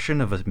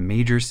destruction of a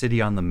major city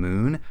on the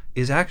moon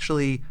is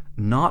actually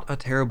not a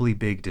terribly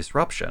big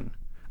disruption.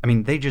 I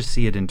mean, they just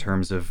see it in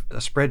terms of a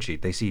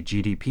spreadsheet. They see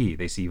GDP,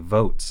 they see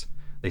votes,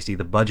 they see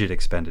the budget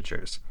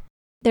expenditures.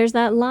 There's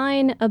that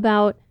line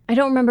about, I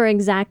don't remember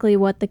exactly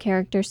what the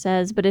character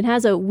says, but it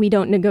has a "we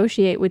don't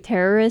negotiate with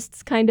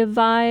terrorists" kind of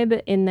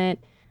vibe, in that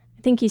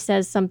I think he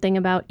says something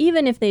about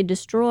even if they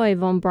destroy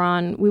Von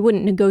Braun, we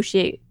wouldn't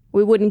negotiate,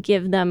 we wouldn't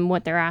give them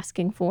what they're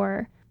asking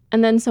for.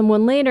 And then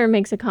someone later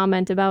makes a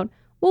comment about,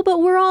 well,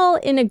 but we're all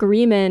in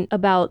agreement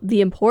about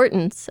the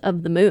importance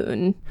of the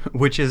moon.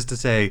 Which is to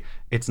say,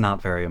 it's not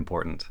very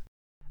important.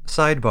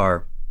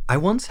 Sidebar, I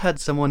once had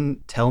someone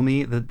tell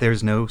me that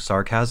there's no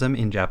sarcasm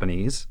in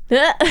Japanese.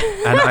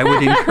 And I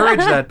would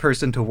encourage that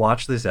person to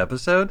watch this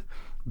episode,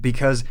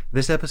 because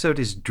this episode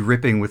is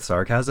dripping with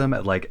sarcasm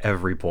at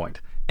every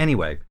point.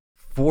 Anyway,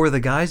 for the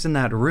guys in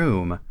that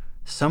room,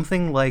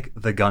 something like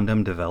the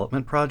Gundam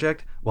development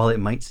project, while it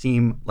might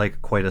seem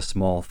like quite a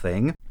small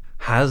thing,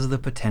 has the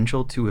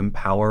potential to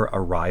empower a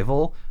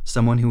rival,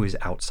 someone who is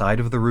outside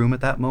of the room at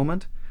that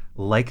moment,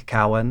 like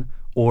Cowan,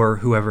 or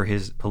whoever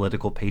his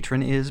political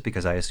patron is,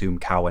 because I assume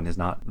Cowan is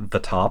not the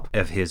top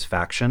of his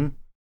faction.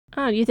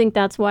 Oh, you think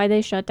that's why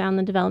they shut down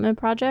the development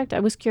project? I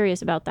was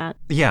curious about that.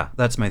 Yeah,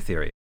 that's my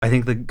theory. I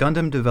think the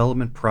Gundam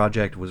development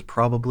project was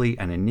probably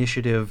an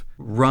initiative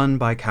run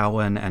by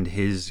Cowan and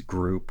his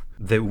group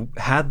that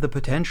had the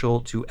potential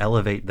to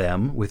elevate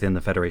them within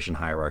the Federation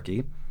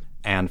hierarchy.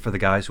 And for the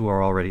guys who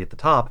are already at the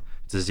top,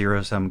 it's a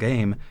zero-sum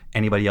game.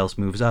 Anybody else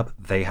moves up,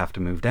 they have to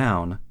move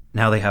down.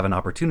 Now they have an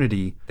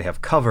opportunity, they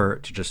have cover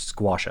to just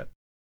squash it.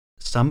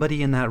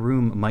 Somebody in that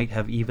room might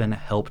have even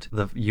helped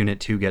the Unit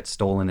 2 get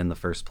stolen in the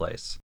first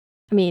place.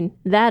 I mean,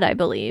 that I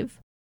believe.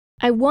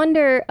 I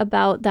wonder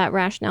about that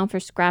rationale for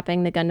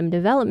scrapping the Gundam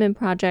development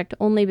project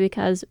only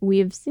because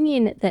we've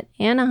seen that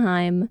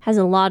Anaheim has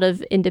a lot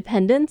of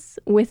independence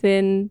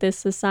within this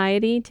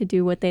society to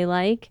do what they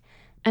like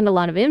and a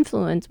lot of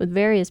influence with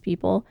various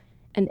people.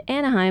 And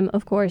Anaheim,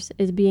 of course,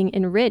 is being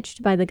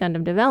enriched by the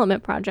Gundam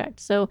development project.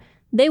 So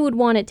they would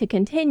want it to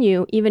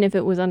continue even if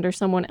it was under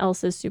someone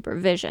else's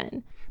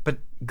supervision. But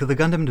the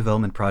Gundam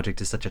development project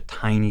is such a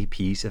tiny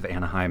piece of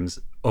Anaheim's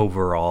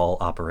overall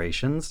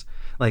operations.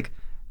 Like,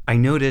 I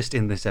noticed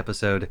in this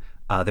episode,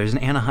 there's an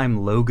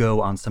Anaheim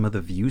logo on some of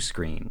the view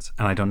screens.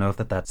 And I don't know if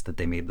that's that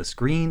they made the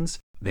screens,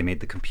 they made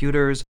the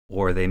computers,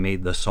 or they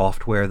made the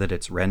software that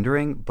it's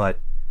rendering. But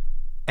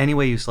any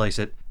way you slice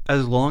it,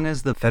 as long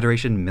as the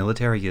Federation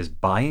military is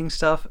buying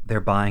stuff, they're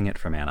buying it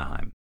from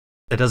Anaheim.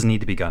 It doesn't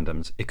need to be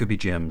Gundams. It could be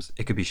gyms.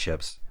 It could be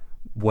ships.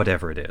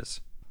 Whatever it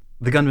is.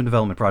 The Gundam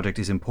development project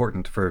is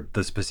important for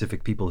the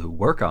specific people who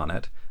work on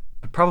it,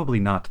 but probably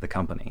not to the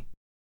company.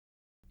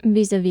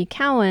 Vis-a-vis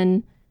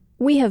Cowan,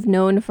 we have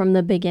known from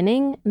the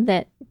beginning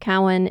that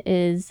Cowan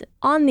is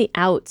on the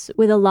outs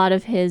with a lot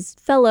of his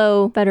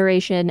fellow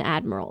Federation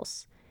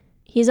admirals.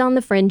 He's on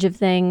the fringe of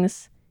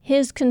things.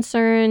 His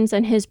concerns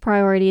and his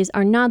priorities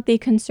are not the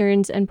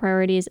concerns and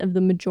priorities of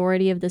the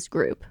majority of this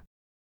group.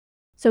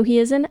 So he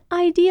is an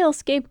ideal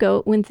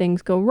scapegoat when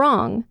things go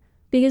wrong,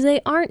 because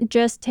they aren't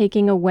just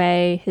taking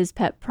away his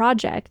pet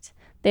project.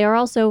 They are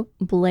also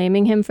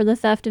blaming him for the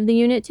theft of the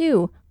unit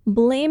too,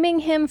 blaming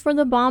him for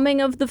the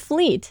bombing of the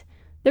fleet.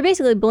 They're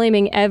basically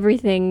blaming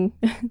everything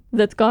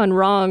that's gone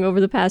wrong over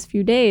the past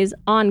few days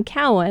on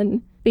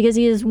Cowan because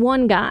he is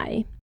one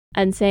guy.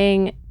 And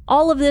saying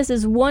all of this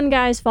is one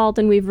guy's fault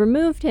and we've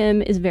removed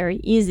him is very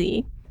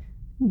easy.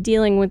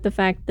 Dealing with the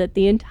fact that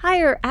the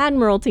entire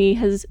Admiralty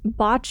has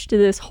botched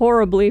this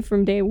horribly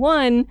from day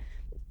one,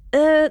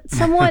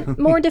 somewhat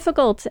more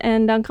difficult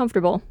and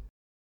uncomfortable.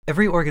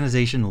 Every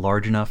organization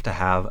large enough to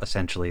have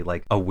essentially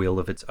like a will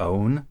of its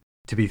own,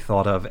 to be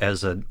thought of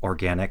as an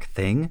organic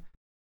thing,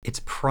 its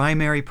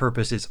primary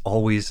purpose is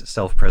always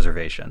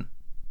self-preservation.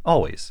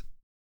 Always.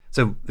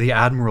 So the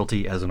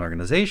Admiralty as an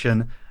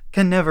organization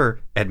can never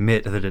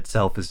admit that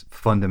itself is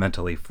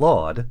fundamentally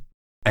flawed.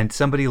 And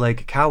somebody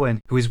like Cowan,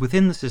 who is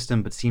within the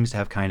system but seems to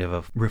have kind of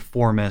a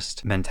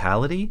reformist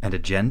mentality and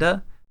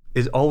agenda,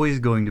 is always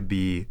going to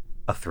be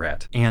a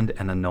threat and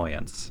an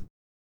annoyance.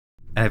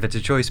 And if it's a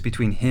choice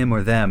between him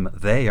or them,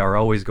 they are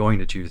always going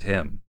to choose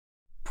him.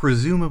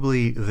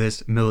 Presumably,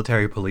 this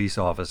military police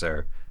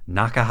officer,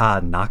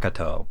 Nakaha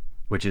Nakato,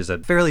 which is a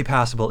fairly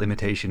passable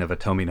imitation of a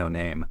Tomino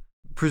name,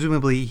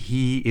 presumably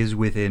he is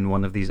within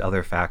one of these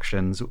other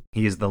factions.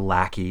 He is the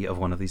lackey of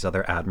one of these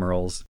other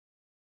admirals.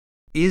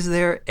 Is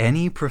there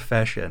any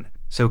profession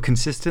so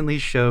consistently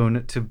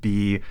shown to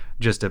be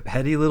just a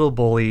petty little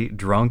bully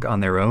drunk on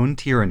their own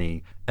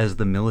tyranny as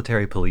the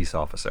military police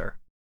officer?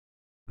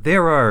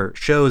 There are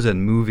shows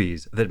and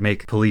movies that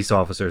make police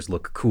officers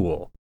look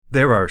cool.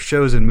 There are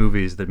shows and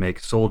movies that make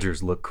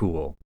soldiers look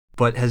cool.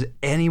 But has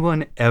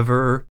anyone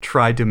ever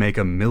tried to make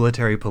a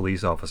military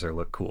police officer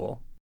look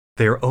cool?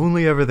 They're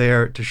only ever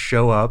there to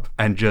show up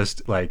and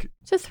just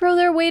to throw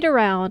their weight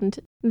around.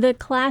 The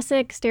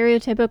classic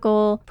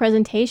stereotypical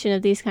presentation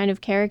of these kind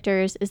of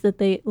characters is that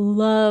they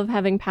love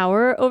having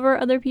power over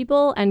other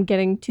people and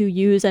getting to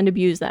use and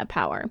abuse that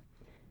power.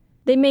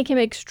 They make him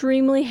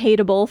extremely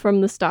hateable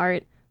from the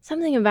start.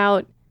 Something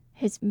about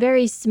his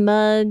very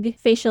smug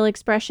facial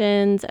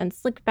expressions and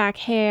slicked back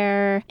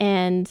hair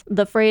and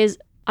the phrase,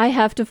 "I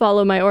have to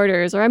follow my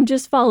orders," or "I'm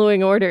just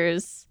following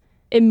orders,"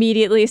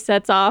 immediately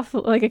sets off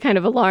like a kind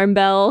of alarm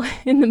bell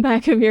in the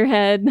back of your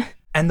head.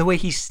 And the way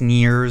he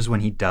sneers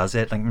when he does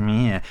it, like,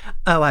 meh,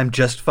 "Oh, I'm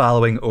just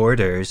following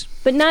orders."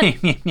 But not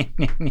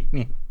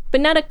but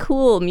not a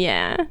cool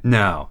meh.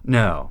 No.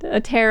 A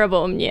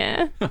terrible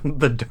meh.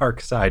 The dark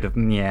side of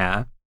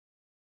meh.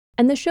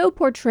 And the show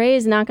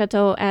portrays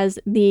Nakato as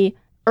the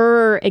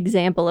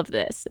example of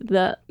this,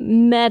 the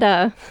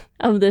meta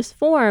of this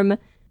form,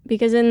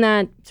 because in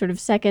that sort of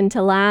second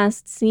to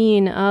last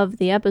scene of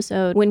the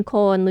episode, when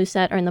Cole and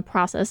Lucette are in the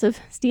process of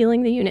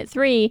stealing the Unit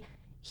 3,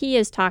 he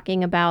is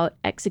talking about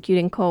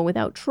executing Cole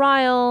without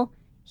trial.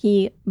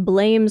 He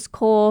blames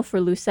Cole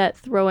for Lucette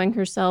throwing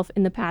herself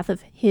in the path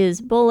of his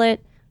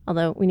bullet,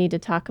 although we need to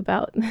talk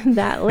about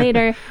that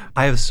later.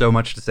 I have so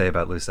much to say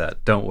about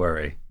Lucette, don't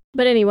worry.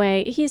 But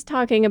anyway, he's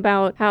talking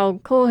about how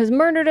Cole has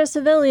murdered a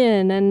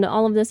civilian and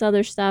all of this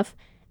other stuff.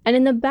 And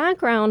in the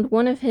background,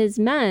 one of his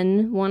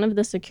men, one of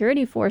the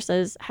security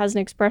forces, has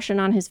an expression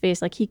on his face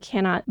like he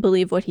cannot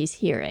believe what he's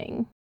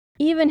hearing.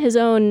 Even his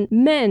own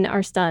men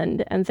are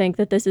stunned and think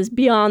that this is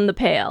beyond the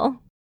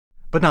pale.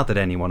 But not that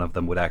any one of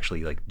them would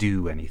actually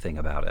do anything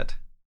about it.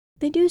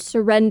 They do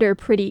surrender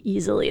pretty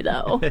easily,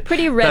 though.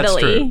 Pretty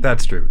readily.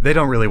 That's true. They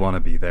don't really want to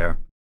be there.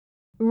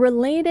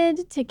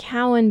 Related to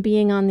Cowan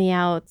being on the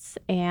outs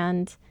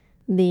and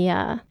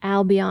the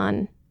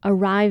Albion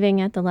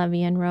arriving at the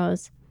Levian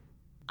Rose,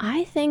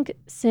 I think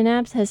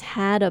Synapse has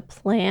had a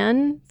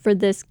plan for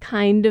this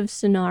kind of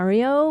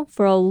scenario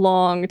for a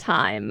long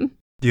time.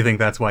 Do you think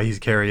that's why he's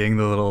carrying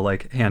the little,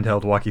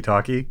 handheld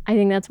walkie-talkie? I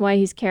think that's why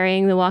he's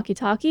carrying the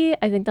walkie-talkie.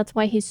 I think that's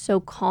why he's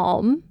so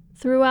calm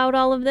throughout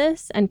all of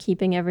this and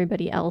keeping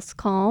everybody else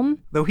calm.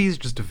 Though he's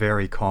just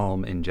very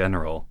calm in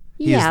general.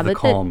 He Yeah, is the but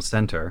calm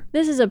center.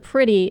 This is a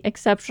pretty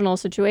exceptional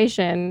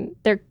situation.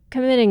 They're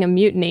committing a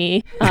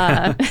mutiny,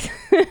 and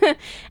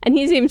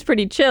he seems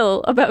pretty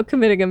chill about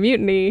committing a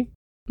mutiny.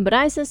 But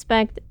I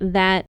suspect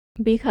that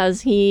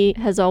because he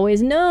has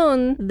always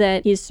known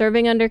that he's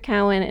serving under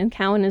Cowan and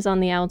Cowan is on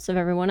the outs of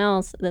everyone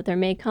else, that there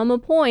may come a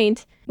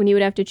point when he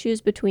would have to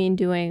choose between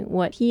doing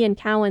what he and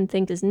Cowan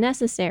think is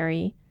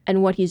necessary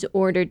and what he's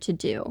ordered to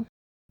do.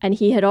 And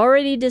he had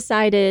already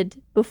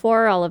decided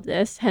before all of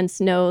this, hence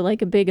no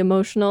a big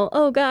emotional,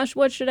 oh gosh,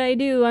 what should I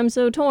do? I'm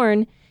so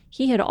torn.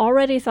 He had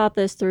already thought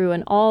this through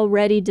and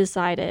already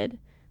decided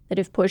that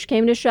if push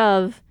came to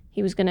shove,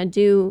 he was going to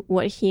do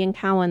what he and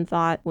Cowan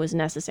thought was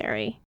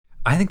necessary.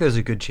 I think there's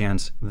a good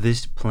chance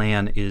this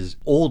plan is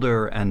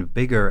older and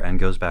bigger and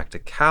goes back to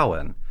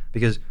Cowan,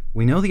 because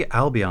we know the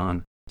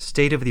Albion,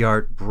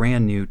 state-of-the-art,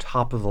 brand new,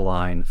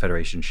 top-of-the-line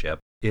Federation ship.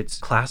 It's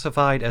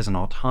classified as an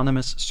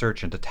autonomous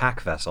search and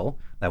attack vessel,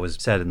 that was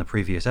said in the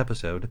previous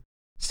episode.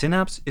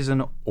 Synapse is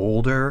an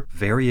older,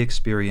 very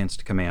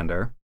experienced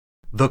commander.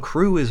 The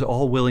crew is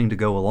all willing to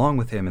go along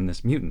with him in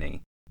this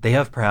mutiny. They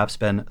have perhaps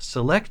been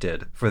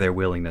selected for their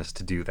willingness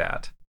to do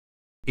that.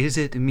 Is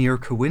it mere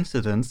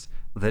coincidence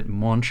that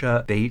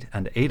Monsha, Bate,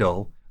 and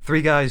Adel,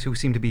 three guys who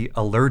seem to be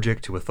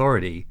allergic to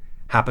authority,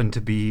 happen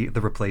to be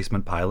the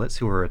replacement pilots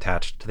who were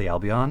attached to the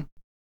Albion?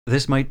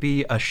 This might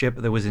be a ship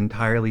that was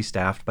entirely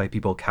staffed by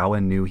people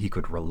Cowan knew he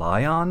could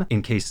rely on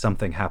in case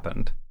something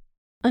happened.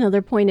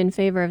 Another point in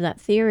favor of that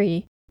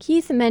theory,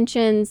 Keith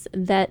mentions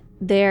that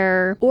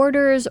their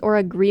orders or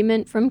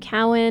agreement from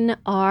Cowan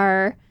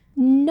are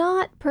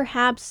not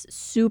perhaps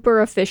super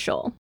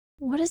official.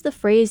 What is the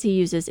phrase he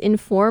uses?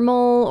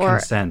 Informal or...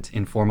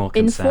 Informal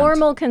consent.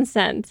 Informal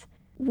consent,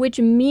 which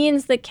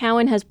means that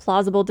Cowan has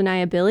plausible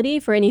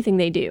deniability for anything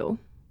they do.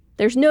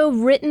 There's no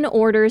written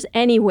orders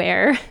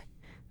anywhere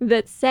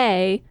that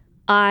say,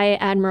 I,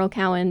 Admiral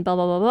Cowan, blah,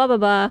 blah, blah, blah, blah,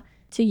 blah,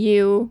 to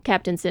you,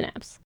 Captain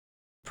Synapse.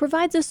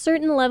 Provides a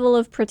certain level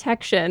of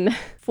protection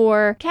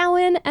for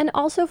Cowan and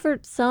also for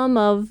some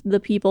of the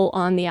people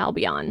on the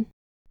Albion.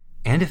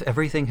 And if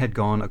everything had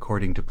gone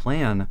according to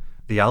plan,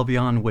 the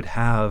Albion would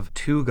have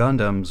 2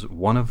 Gundams,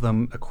 one of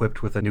them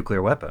equipped with a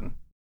nuclear weapon.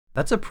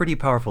 That's a pretty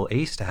powerful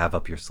ace to have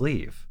up your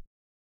sleeve.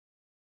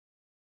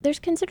 There's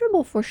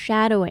considerable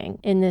foreshadowing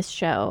in this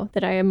show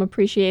that I am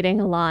appreciating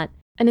a lot.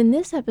 And in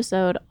this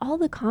episode, all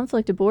the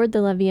conflict aboard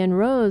the La Vie en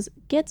Rose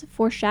gets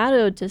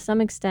foreshadowed to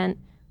some extent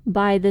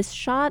by this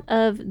shot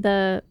of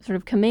the sort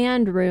of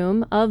command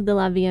room of the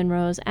La Vie en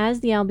Rose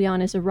as the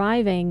Albion is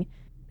arriving,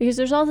 because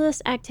there's all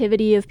this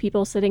activity of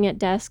people sitting at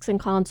desks and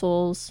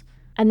consoles.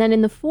 And then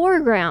in the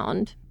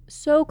foreground,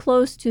 so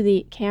close to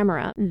the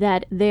camera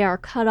that they are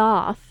cut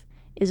off,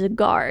 is a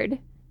guard.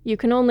 You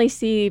can only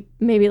see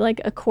maybe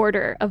a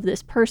quarter of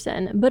this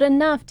person, but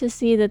enough to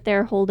see that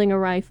they're holding a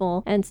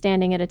rifle and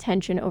standing at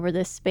attention over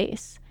this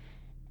space.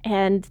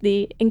 And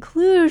the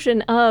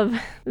inclusion of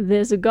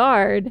this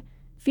guard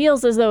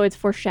feels as though it's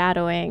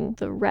foreshadowing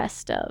the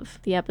rest of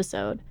the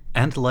episode.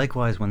 And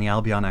likewise, when the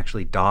Albion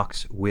actually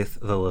docks with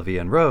the La Vie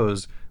en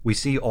Rose, we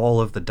see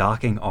all of the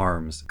docking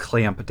arms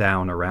clamp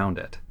down around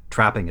it,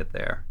 trapping it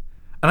there.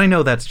 And I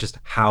know that's just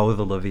how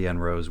the La Vie en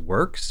Rose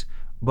works,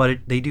 but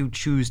they do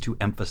choose to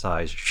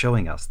emphasize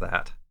showing us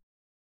that.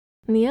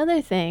 And the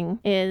other thing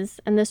is,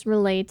 and this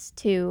relates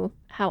to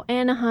how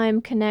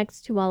Anaheim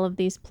connects to all of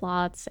these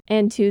plots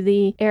and to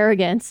the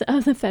arrogance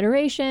of the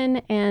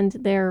Federation and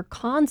their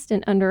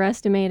constant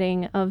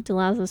underestimating of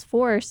Delaz's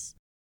force.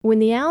 When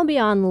the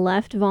Albion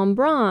left Von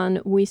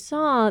Braun, we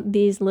saw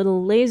these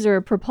little laser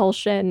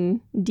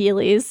propulsion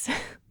dealies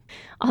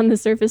on the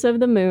surface of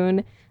the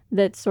moon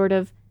that sort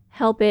of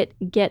help it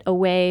get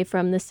away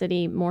from the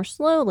city more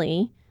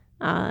slowly.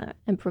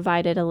 And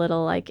provided a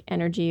little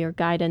energy or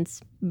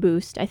guidance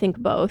boost, I think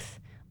both,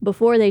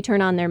 before they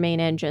turn on their main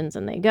engines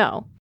and they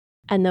go.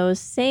 And those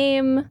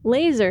same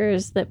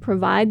lasers that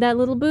provide that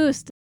little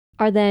boost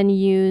are then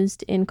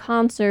used in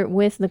concert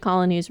with the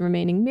colony's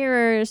remaining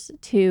mirrors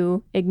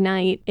to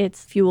ignite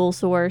its fuel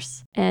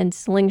source and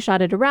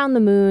slingshot it around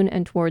the moon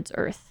and towards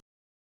Earth.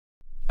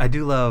 I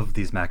do love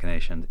these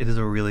machinations. It is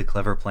a really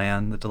clever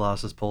plan that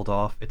Delaz has pulled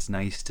off. It's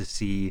nice to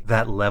see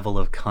that level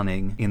of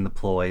cunning in the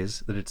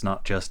ploys, that it's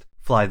not just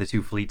fly the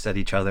 2 fleets at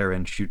each other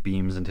and shoot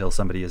beams until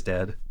somebody is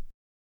dead.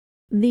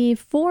 The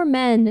 4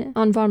 men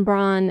on Von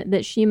Braun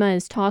that Shima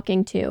is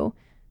talking to,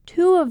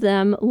 2 of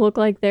them look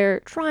like they're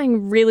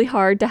trying really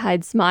hard to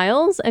hide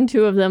smiles, and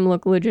 2 of them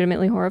look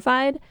legitimately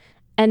horrified.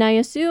 And I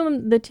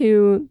assume the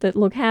 2 that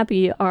look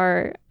happy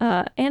are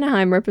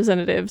Anaheim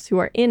representatives who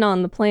are in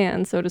on the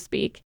plan, so to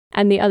speak.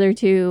 And the other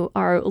 2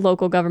 are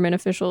local government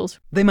officials.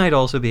 They might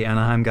also be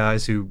Anaheim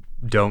guys who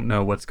don't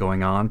know what's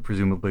going on.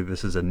 Presumably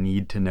this is a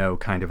need-to-know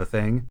kind of a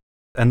thing.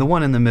 And the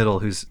one in the middle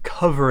who's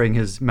covering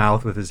his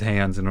mouth with his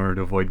hands in order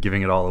to avoid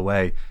giving it all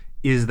away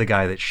is the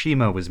guy that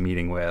Shima was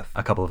meeting with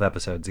a couple of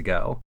episodes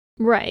ago.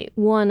 Right,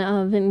 one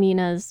of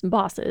Nina's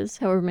bosses,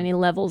 however many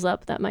levels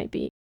up that might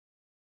be.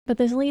 But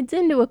this leads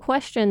into a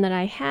question that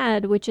I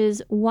had, which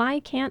is why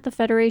can't the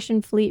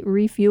Federation fleet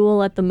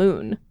refuel at the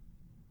moon?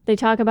 They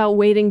talk about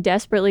waiting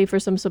desperately for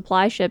some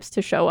supply ships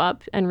to show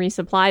up and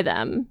resupply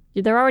them.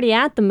 They're already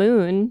at the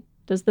moon.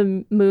 Does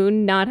the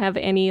moon not have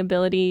any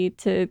ability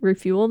to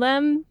refuel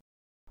them?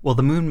 Well,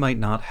 the moon might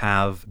not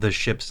have the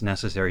ships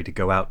necessary to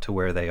go out to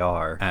where they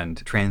are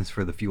and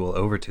transfer the fuel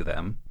over to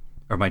them,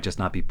 or might just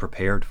not be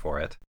prepared for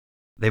it.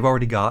 They've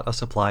already got a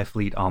supply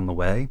fleet on the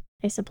way.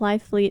 A supply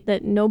fleet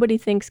that nobody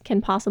thinks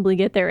can possibly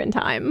get there in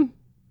time.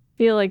 I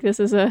feel like this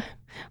is a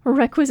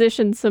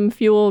requisition some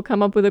fuel,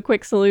 come up with a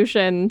quick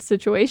solution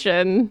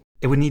situation.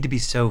 It would need to be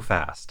so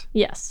fast.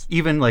 Yes.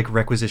 Even like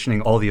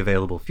requisitioning all the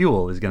available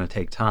fuel is going to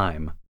take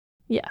time.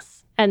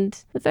 Yes.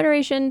 And the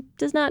Federation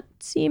does not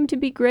seem to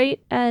be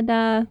great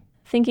at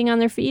thinking on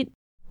their feet.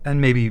 And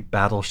maybe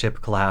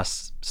battleship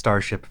class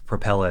starship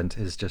propellant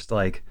is just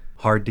like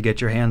hard to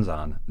get your hands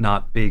on,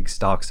 not big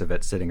stocks of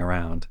it sitting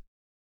around.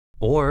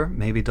 Or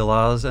maybe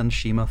Delaz and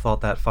Shima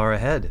thought that far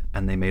ahead,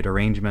 and they made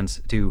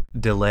arrangements to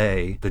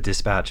delay the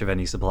dispatch of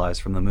any supplies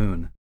from the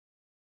moon.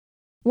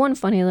 One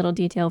funny little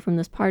detail from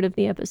this part of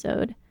the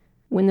episode.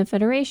 When the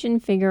Federation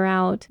figure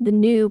out the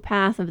new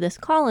path of this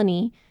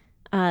colony,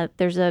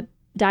 there's a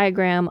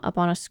diagram up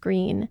on a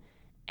screen,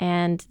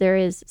 and there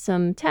is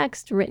some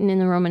text written in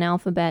the Roman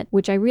alphabet,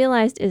 which I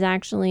realized is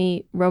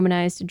actually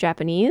Romanized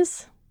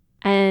Japanese.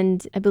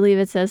 And I believe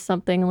it says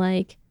something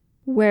like,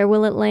 "Where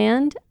will it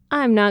land?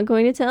 I'm not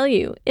going to tell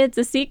you. It's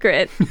a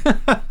secret."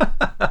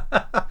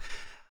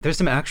 There's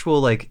some actual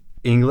like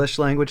English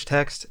language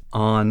text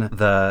on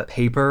the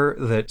paper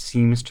that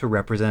seems to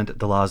represent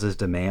Delaz's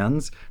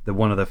demands that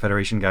one of the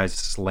Federation guys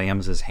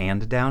slams his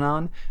hand down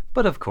on.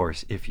 But of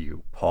course, if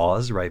you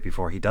pause right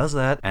before he does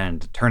that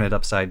and turn it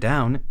upside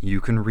down,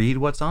 you can read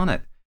what's on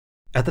it.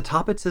 At the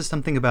top it says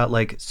something about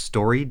like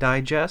story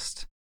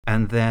digest.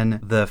 And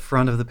then the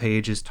front of the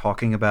page is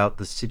talking about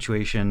the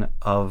situation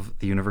of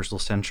the Universal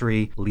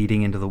Century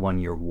leading into the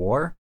 1-year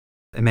war.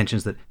 It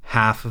mentions that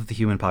half of the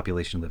human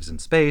population lives in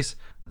space,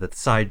 that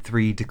Side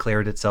 3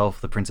 declared itself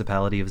the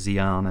Principality of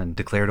Zeon and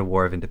declared a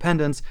war of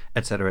independence,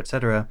 etc.,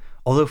 etc.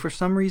 Although for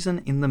some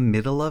reason in the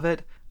middle of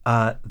it,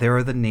 there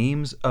are the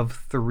names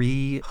of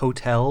 3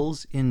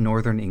 hotels in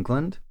northern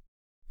England.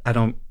 I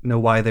don't know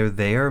why they're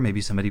there. Maybe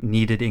somebody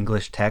needed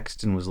English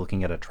text and was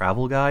looking at a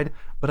travel guide.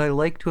 But I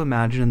like to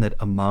imagine that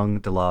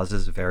among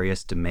Delaz's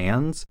various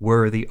demands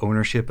were the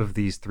ownership of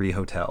these 3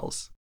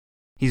 hotels.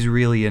 He's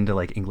really into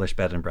like English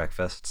bed and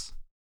breakfasts.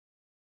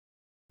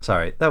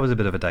 Sorry, that was a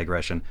bit of a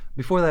digression.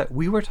 Before that,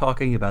 we were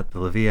talking about the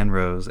Levian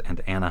Rose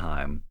and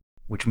Anaheim,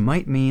 which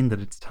might mean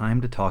that it's time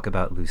to talk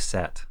about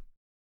Lucette.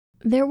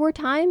 There were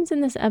times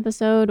in this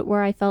episode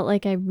where I felt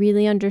like I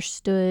really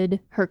understood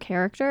her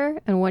character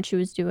and what she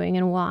was doing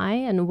and why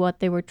and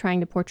what they were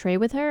trying to portray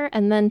with her.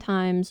 And then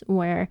times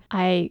where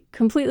I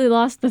completely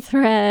lost the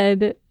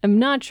thread. I'm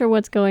not sure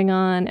what's going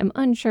on. I'm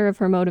unsure of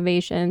her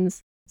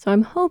motivations. So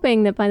I'm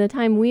hoping that by the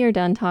time we are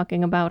done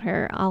talking about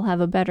her, I'll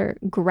have a better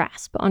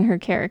grasp on her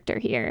character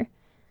here.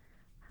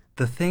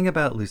 The thing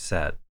about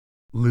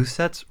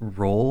Lucette's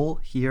role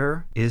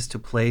here is to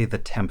play the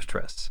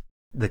temptress,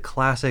 the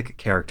classic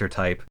character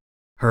type.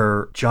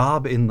 Her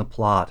job in the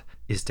plot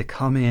is to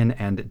come in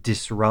and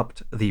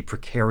disrupt the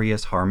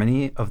precarious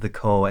harmony of the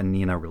Ko and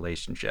Nina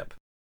relationship.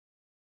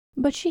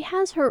 But she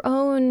has her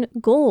own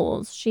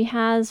goals. She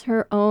has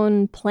her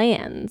own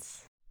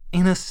plans.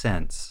 In a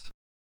sense,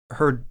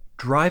 her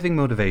driving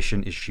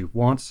motivation is she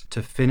wants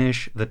to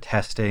finish the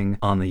testing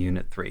on the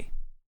Unit 3.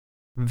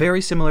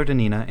 Very similar to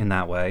Nina in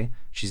that way.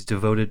 She's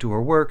devoted to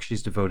her work,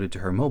 she's devoted to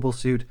her mobile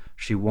suit,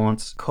 she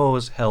wants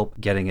Ko's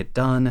help getting it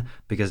done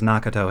because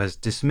Nakato has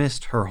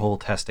dismissed her whole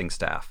testing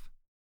staff.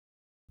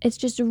 It's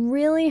just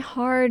really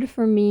hard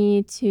for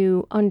me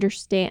to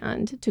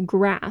understand, to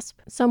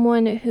grasp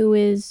someone who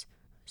is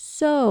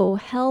so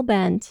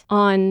hell-bent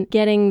on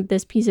getting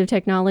this piece of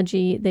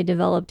technology they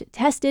developed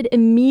tested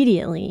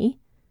immediately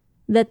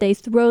that they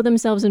throw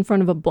themselves in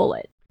front of a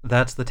bullet.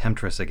 That's the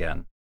temptress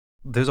again.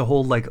 There's a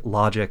whole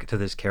logic to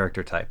this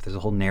character type. There's a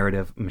whole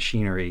narrative,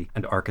 machinery,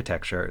 and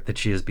architecture that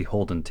she is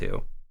beholden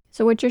to.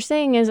 So what you're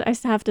saying is I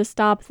have to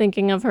stop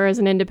thinking of her as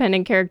an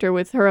independent character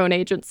with her own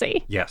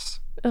agency.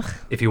 Yes. Ugh.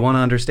 If you want to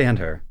understand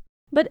her.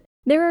 But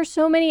there are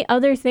so many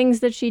other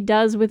things that she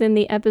does within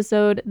the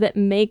episode that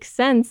make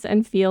sense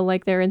and feel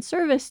like they're in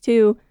service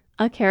to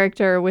a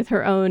character with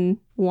her own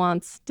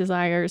wants,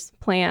 desires,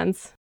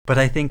 plans. But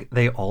I think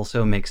they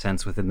also make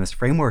sense within this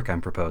framework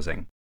I'm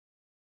proposing.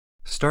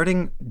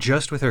 Starting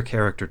just with her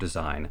character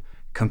design,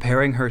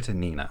 comparing her to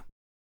Nina,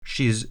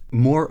 she's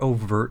more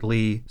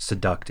overtly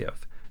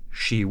seductive.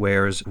 She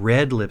wears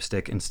red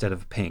lipstick instead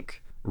of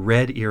pink,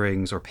 red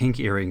earrings or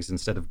pink earrings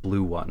instead of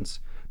blue ones.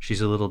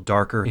 She's a little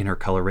darker in her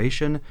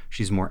coloration.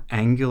 She's more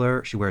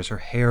angular. She wears her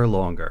hair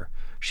longer.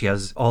 She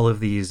has all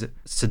of these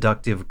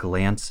seductive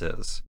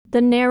glances.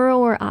 The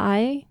narrower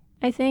eye,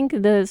 I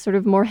think, the sort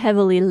of more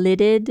heavily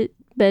lidded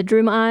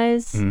bedroom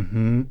eyes.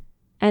 Mm-hmm.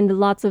 and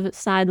lots of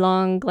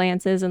sidelong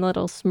glances and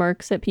little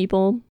smirks at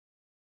people.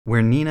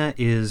 Where Nina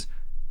is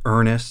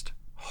earnest,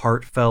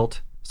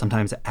 heartfelt,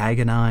 sometimes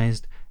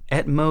agonized,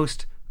 at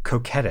most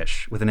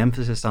coquettish, with an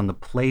emphasis on the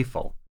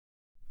playful.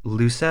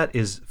 Lucette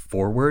is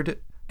forward,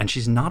 and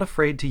she's not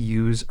afraid to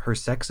use her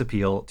sex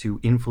appeal to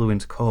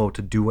influence Ko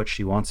to do what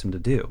she wants him to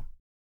do.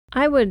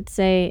 I would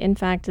say, in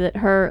fact, that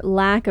her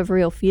lack of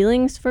real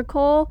feelings for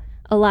Cole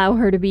allow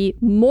her to be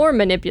more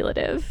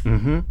manipulative.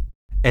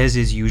 As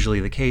is usually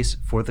the case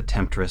for the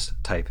temptress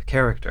type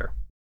character.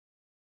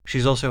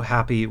 She's also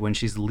happy when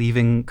she's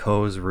leaving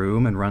Ko's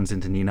room and runs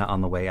into Nina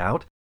on the way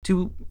out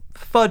to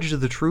fudge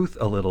the truth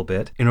a little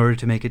bit in order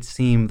to make it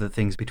seem that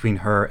things between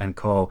her and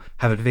Ko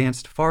have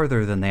advanced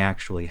farther than they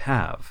actually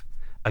have.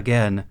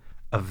 Again,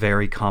 a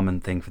very common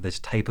thing for this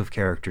type of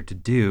character to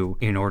do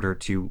in order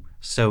to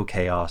sow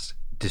chaos,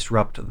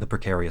 disrupt the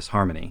precarious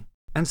harmony.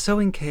 And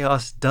sowing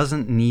chaos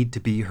doesn't need to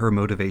be her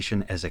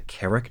motivation as a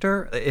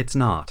character. It's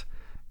not.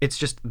 It's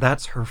just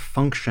that's her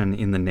function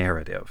in the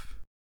narrative.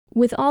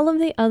 With all of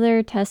the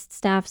other test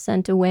staff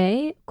sent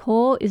away,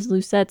 Cole is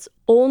Lucette's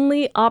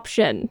only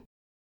option.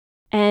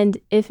 And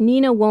if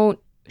Nina won't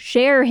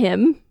share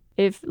him,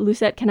 if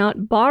Lucette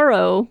cannot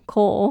borrow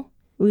Cole,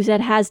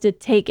 Lucette has to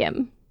take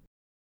him.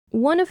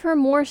 One of her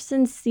more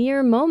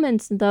sincere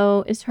moments,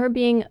 though, is her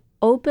being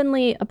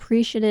openly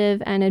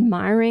appreciative and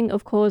admiring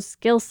of Cole's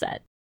skill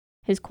set,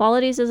 his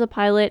qualities as a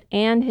pilot,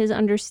 and his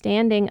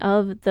understanding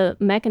of the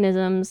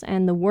mechanisms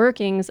and the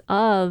workings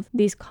of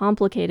these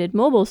complicated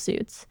mobile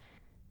suits.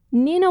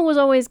 Nina was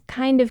always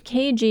kind of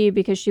cagey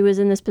because she was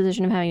in this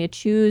position of having to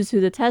choose who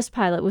the test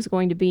pilot was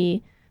going to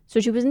be, so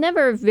she was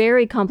never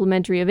very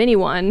complimentary of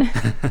anyone.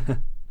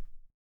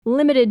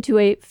 Limited to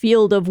a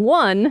field of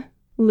one,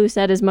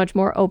 Lucette is much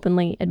more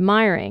openly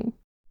admiring.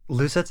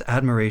 Lucette's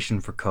admiration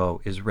for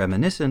Ko is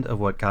reminiscent of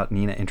what got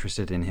Nina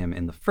interested in him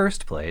in the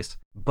first place,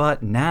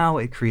 but now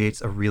it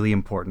creates a really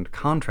important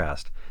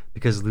contrast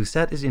because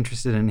Lucette is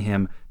interested in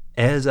him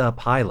as a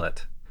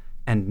pilot,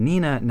 and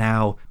Nina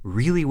now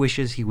really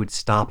wishes he would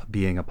stop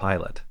being a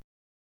pilot.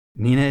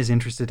 Nina is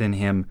interested in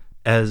him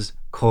as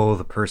Ko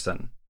the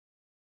person.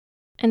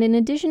 And in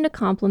addition to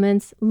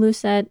compliments,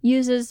 Lucette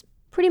uses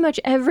pretty much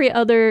every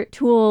other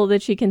tool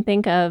that she can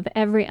think of,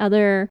 every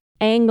other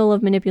angle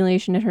of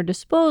manipulation at her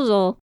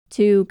disposal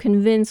to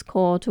convince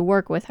Cole to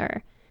work with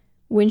her.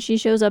 When she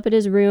shows up at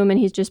his room and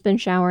he's just been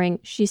showering,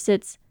 she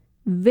sits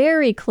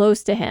very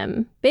close to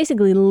him,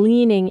 basically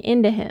leaning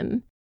into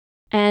him.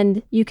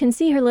 And you can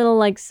see her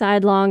little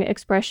sidelong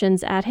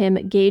expressions at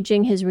him,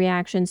 gauging his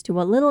reactions to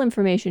what little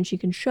information she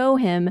can show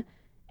him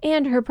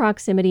and her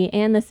proximity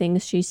and the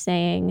things she's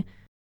saying.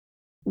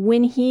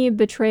 When he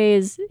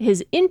betrays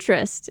his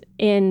interest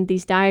in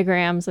these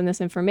diagrams and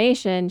this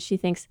information, she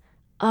thinks,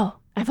 oh,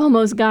 I've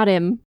almost got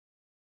him.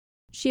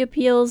 She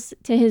appeals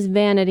to his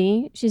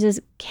vanity. She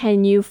says,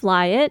 can you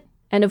fly it?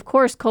 And of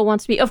course, Cole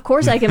wants to be, of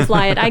course I can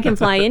fly it. I can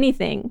fly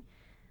anything.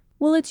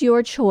 Well, it's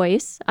your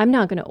choice. I'm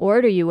not going to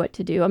order you what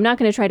to do. I'm not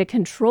going to try to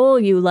control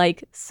you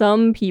like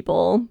some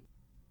people.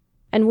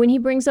 And when he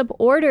brings up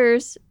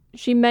orders,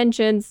 she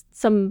mentions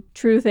some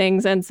true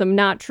things and some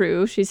not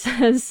true. She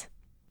says,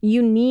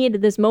 you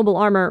need this mobile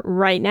armor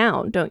right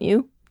now, don't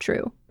you?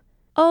 True.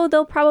 Oh,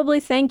 they'll probably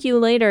thank you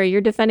later.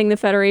 You're defending the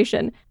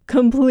Federation.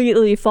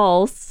 Completely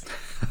false.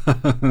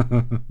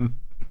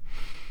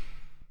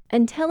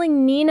 And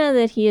telling Nina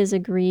that he has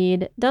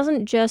agreed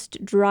doesn't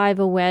just drive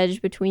a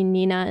wedge between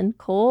Nina and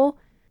Cole,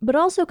 but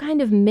also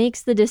kind of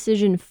makes the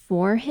decision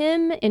for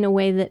him in a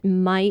way that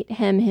might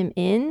hem him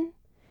in.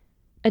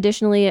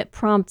 Additionally, it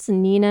prompts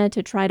Nina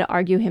to try to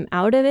argue him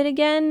out of it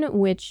again,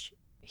 which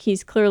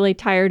he's clearly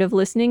tired of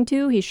listening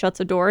to. He shuts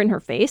a door in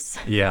her face.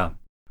 Yeah.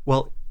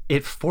 Well,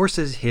 it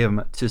forces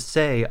him to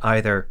say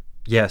either,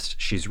 yes,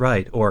 she's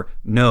right, or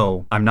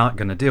no, I'm not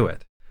going to do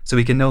it. So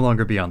he can no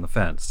longer be on the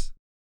fence.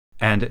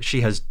 And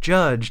she has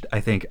judged,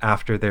 I think,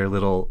 after their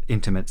little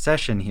intimate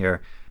session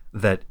here,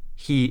 that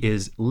he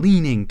is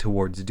leaning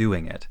towards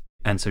doing it.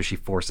 And so she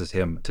forces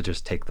him to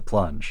just take the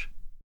plunge.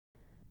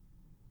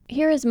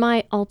 Here is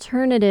my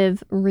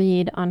alternative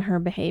read on her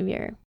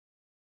behavior.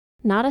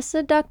 Not a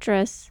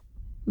seductress,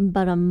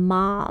 but a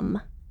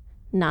mom.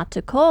 Not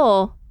to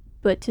Cole,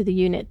 but to the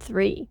Unit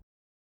 3.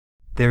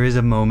 There is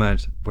a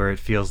moment where it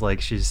feels like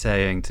she's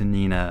saying to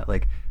Nina,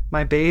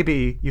 my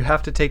baby, you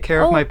have to take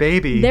care of my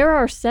baby. There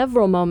are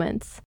several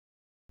moments.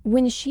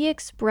 When she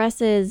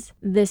expresses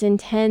this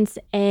intense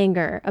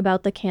anger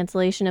about the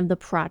cancellation of the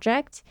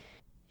project,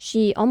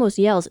 she almost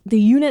yells, the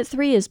Unit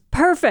 3 is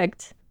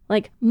perfect!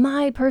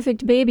 My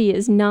perfect baby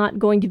is not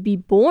going to be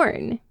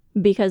born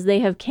because they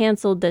have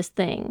canceled this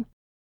thing.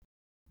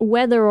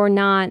 Whether or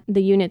not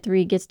the Unit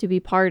 3 gets to be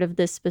part of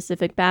this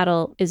specific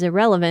battle is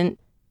irrelevant.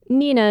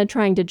 Nina,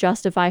 trying to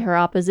justify her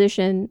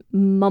opposition,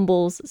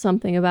 mumbles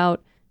something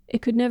about,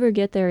 it could never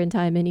get there in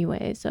time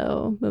anyway,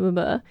 so blah, blah,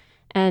 blah.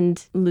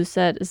 And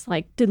Lucette is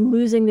like, did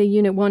losing the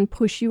Unit 1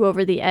 push you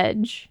over the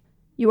edge?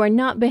 You are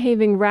not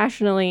behaving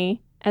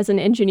rationally as an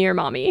engineer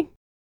mommy.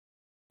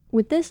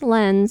 With this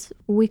lens,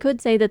 we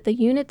could say that the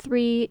Unit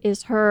 3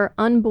 is her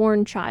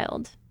unborn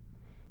child.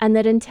 and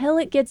that until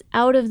it gets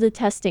out of the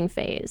testing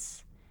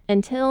phase,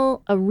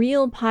 until a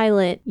real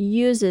pilot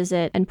uses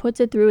it and puts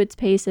it through its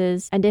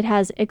paces and it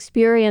has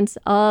experience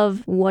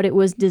of what it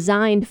was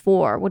designed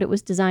for, what it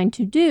was designed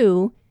to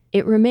do,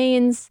 it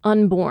remains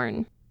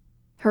unborn.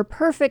 Her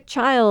perfect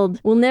child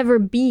will never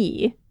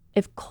be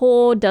if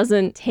Cole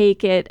doesn't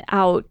take it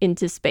out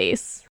into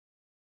space.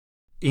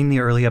 In the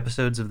early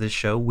episodes of this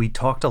show, we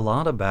talked a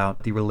lot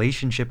about the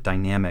relationship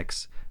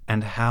dynamics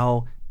and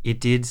how it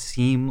did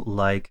seem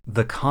like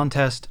the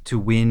contest to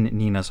win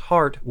Nina's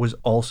heart was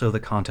also the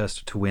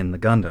contest to win the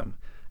Gundam,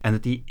 and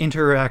that the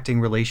interacting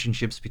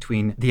relationships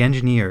between the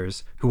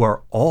engineers, who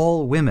are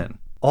all women,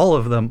 all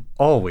of them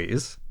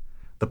always,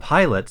 the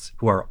pilots,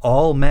 who are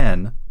all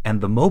men, and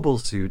the mobile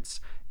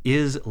suits,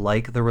 is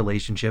like the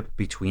relationship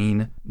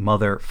between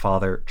mother,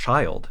 father,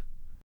 child.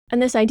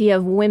 And this idea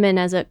of women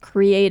as a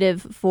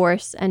creative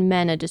force and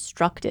men a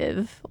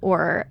destructive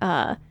or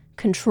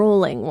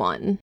controlling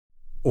one.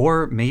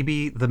 Or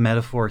maybe the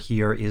metaphor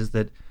here is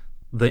that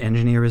the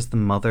engineer is the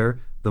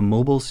mother, the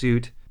mobile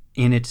suit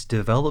in its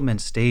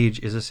development stage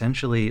is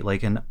essentially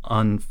like an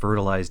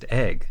unfertilized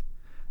egg.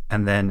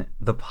 And then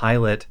the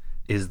pilot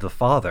is the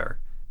father.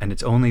 And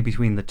it's only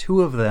between the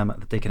two of them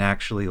that they can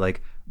actually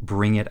like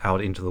bring it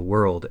out into the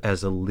world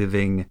as a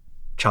living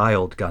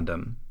child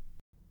Gundam.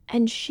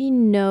 And she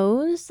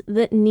knows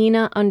that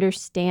Nina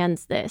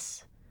understands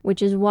this,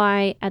 which is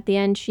why at the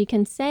end she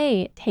can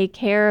say, "Take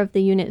care of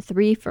the Unit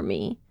 3 for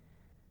me."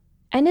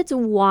 And it's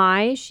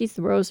why she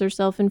throws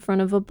herself in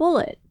front of a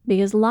bullet,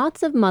 because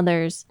lots of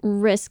mothers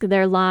risk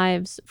their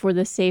lives for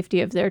the safety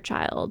of their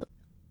child.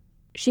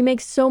 She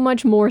makes so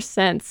much more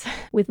sense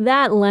with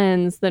that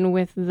lens than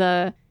with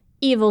the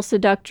evil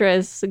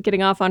seductress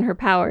getting off on her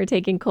power,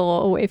 taking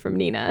Cole away from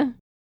Nina.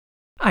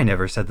 I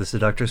never said the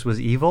seductress was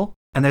evil,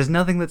 and there's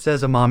nothing that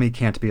says a mommy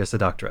can't be a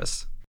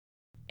seductress.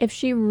 If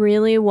she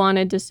really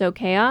wanted to sow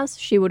chaos,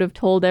 she would have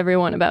told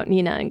everyone about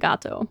Nina and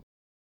Gato.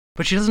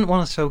 But she doesn't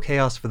want to sow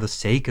chaos for the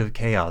sake of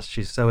chaos.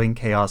 She's sowing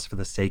chaos for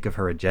the sake of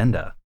her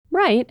agenda.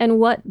 Right, and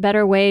what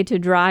better way to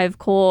drive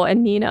Cole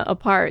and Nina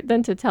apart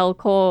than to tell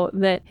Cole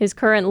that his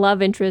current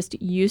love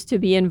interest used to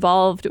be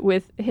involved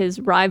with his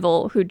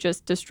rival who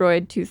just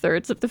destroyed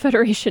 2/3 of the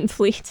Federation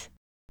fleet.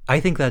 I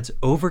think that's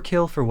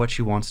overkill for what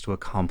she wants to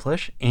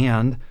accomplish,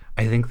 and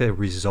I think the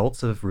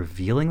results of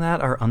revealing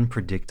that are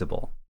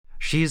unpredictable.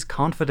 She's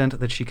confident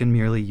that she can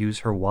merely use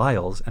her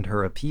wiles and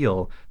her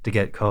appeal to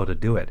get Ko to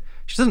do it.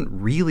 She doesn't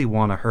really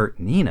want to hurt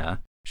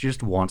Nina, she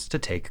just wants to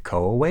take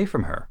Ko away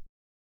from her.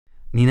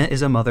 Nina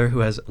is a mother who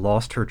has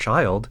lost her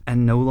child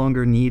and no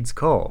longer needs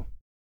Ko.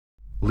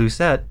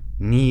 Lucette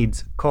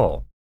needs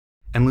Ko.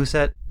 And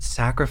Lucette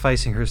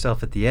sacrificing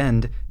herself at the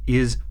end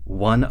is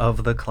one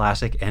of the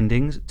classic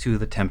endings to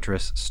the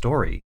Temptress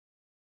story.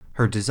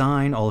 Her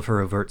design, all of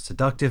her overt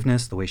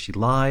seductiveness, the way she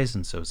lies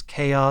and sows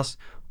chaos,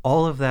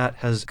 all of that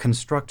has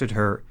constructed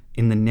her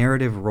in the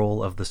narrative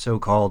role of the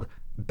so-called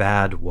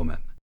bad woman.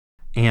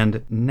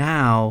 And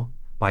now,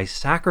 by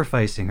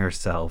sacrificing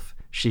herself,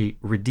 she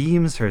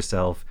redeems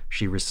herself,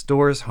 she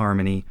restores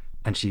harmony,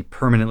 and she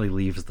permanently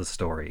leaves the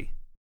story.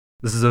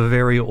 This is a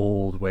very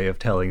old way of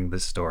telling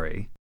this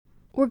story.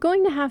 We're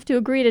going to have to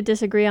agree to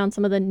disagree on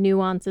some of the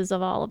nuances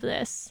of all of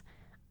this.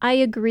 I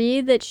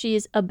agree that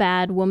she's a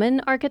bad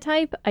woman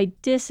archetype. I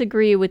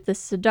disagree with the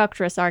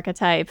seductress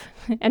archetype.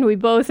 And we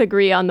both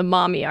agree on the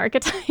mommy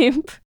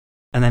archetype.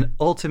 And then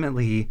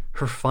ultimately,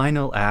 her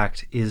final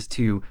act is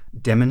to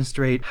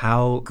demonstrate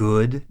how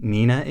good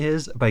Nina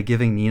is by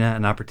giving Nina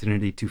an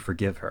opportunity to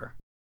forgive her.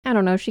 I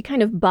don't know, she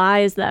kind of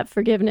buys that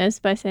forgiveness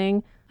by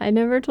saying, "I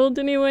never told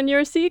anyone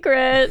your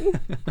secret."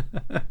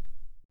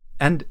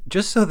 And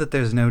just so that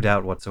there's no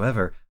doubt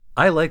whatsoever,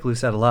 I like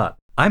Lucette a lot.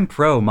 I'm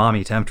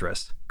pro-mommy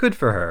Temptress. Good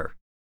for her.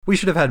 We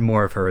should have had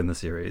more of her in the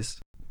series.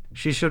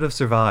 She should have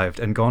survived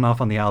and gone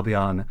off on the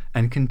Albion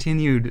and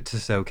continued to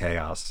sow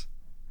chaos.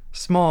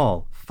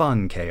 Small,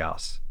 fun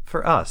chaos.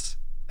 For us,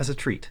 as a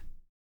treat.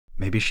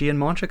 Maybe she and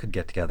Mancha could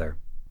get together.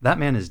 That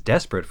man is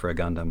desperate for a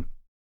Gundam.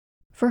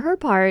 For her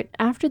part,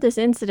 after this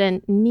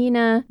incident,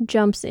 Nina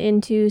jumps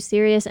into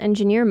serious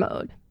engineer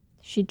mode.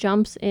 She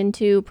jumps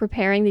into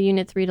preparing the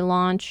Unit 3 to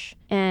launch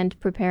and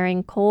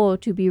preparing Cole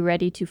to be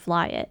ready to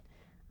fly it.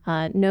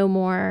 No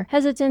more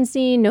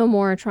hesitancy, no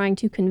more trying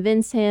to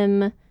convince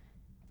him.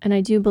 And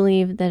I do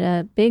believe that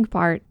a big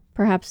part,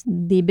 perhaps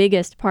the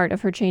biggest part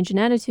of her change in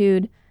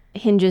attitude,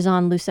 hinges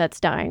on Lucette's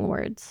dying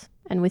words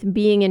and with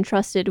being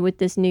entrusted with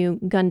this new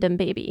Gundam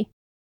baby.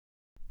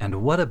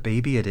 And what a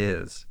baby it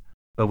is.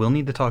 But we'll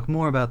need to talk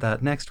more about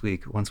that next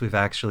week once we've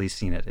actually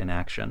seen it in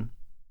action.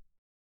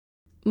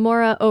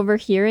 Mora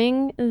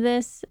overhearing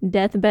this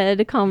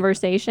deathbed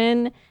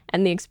conversation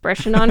and the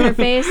expression on her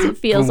face, it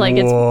feels like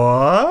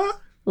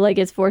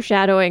it's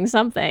foreshadowing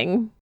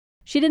something.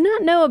 She did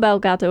not know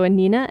about Gato and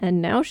Nina,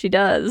 and now she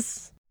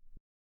does.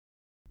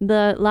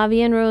 The La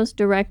Vie en Rose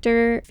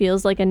director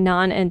feels like a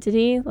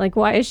non-entity. Like,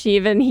 why is she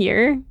even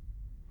here?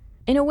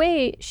 In a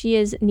way, she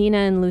is Nina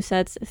and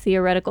Lucette's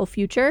theoretical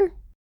future,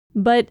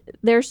 but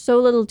there's so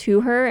little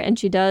to her, and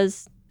she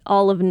does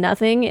all of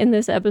nothing in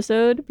this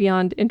episode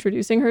beyond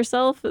introducing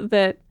herself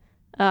that,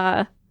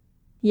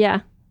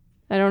 yeah,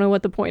 I don't know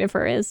what the point of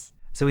her is.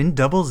 So in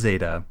Double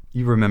Zeta,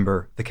 you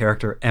remember the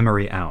character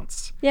Emery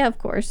Ounce. Yeah, of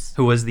course.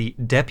 Who was the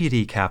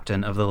deputy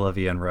captain of the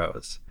Levian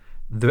Rose.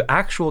 The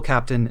actual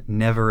captain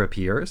never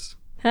appears.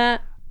 Huh.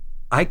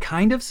 I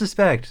kind of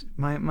suspect,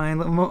 my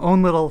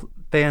own little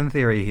fan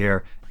theory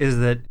here, is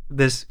that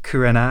this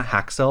Kurena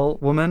Haxel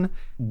woman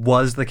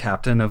was the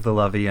captain of the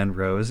Levian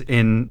Rose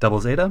in Double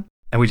Zeta,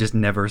 and we just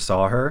never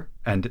saw her,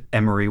 and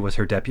Emery was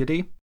her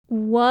deputy.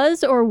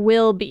 Was or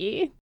will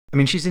be. I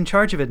mean, she's in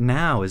charge of it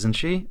now, isn't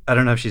she? I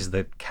don't know if she's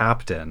the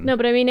captain. No,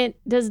 but I mean,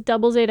 does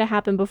Double Zeta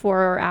happen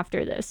before or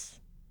after this?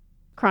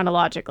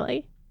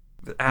 Chronologically.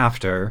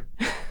 After.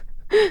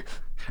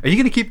 Are you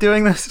going to keep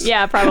doing this?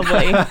 Yeah,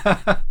 probably.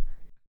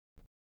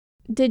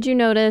 Did you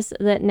notice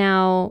that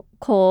now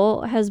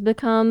Cole has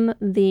become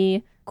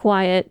the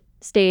quiet,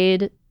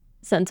 staid,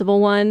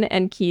 sensible one,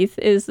 and Keith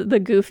is the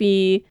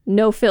goofy,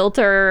 no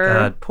filter?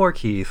 God, poor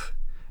Keith.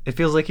 It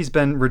feels like he's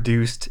been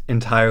reduced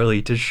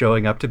entirely to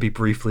showing up to be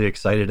briefly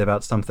excited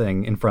about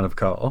something in front of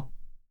Cole.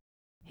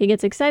 He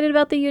gets excited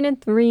about the Unit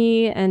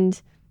 3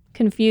 and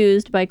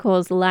confused by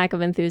Cole's lack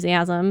of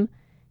enthusiasm.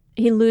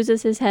 He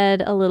loses his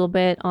head a little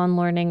bit on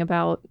learning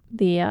about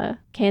the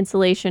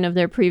cancellation of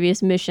their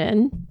previous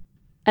mission.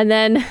 And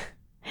then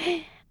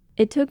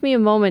it took me a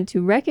moment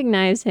to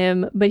recognize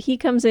him, but he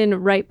comes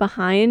in right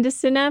behind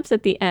Synapse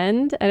at the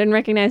end. I didn't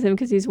recognize him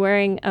because he's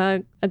wearing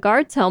a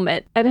guard's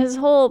helmet, and his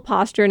whole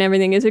posture and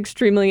everything is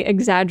extremely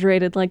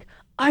exaggerated. Like,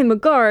 I'm a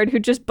guard who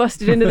just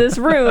busted into this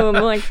room.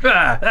 Like,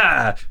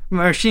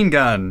 machine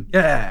gun.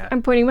 Yeah.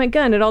 I'm pointing my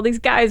gun at all these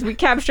guys we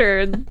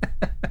captured.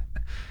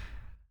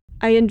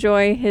 I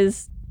enjoy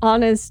his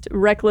honest,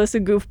 reckless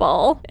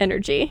goofball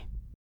energy.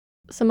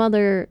 Some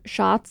other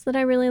shots that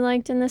I really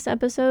liked in this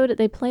episode,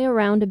 they play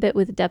around a bit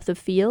with depth of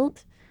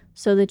field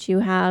so that you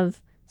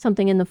have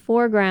something in the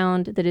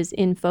foreground that is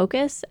in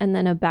focus and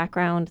then a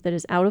background that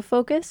is out of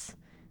focus.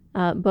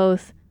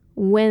 Both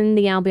when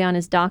the Albion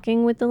is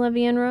docking with the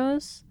Levian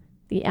Rose,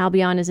 the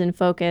Albion is in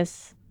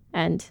focus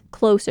and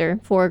closer,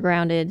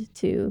 foregrounded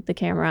to the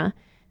camera.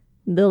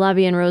 The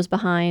Levian Rose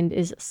behind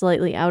is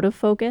slightly out of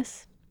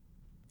focus.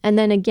 And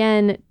then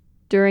again,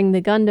 during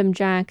the Gundam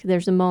Jack,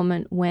 there's a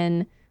moment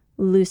when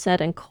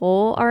Lucette and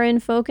Cole are in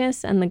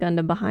focus and the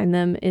Gundam behind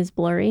them is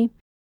blurry.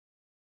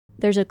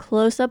 There's a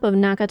close-up of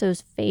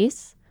Nakato's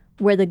face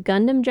where the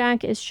Gundam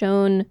Jack is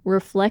shown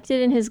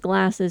reflected in his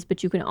glasses,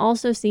 but you can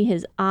also see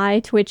his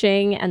eye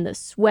twitching and the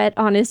sweat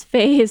on his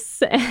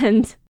face,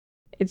 and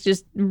it's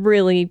just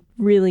really,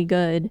 really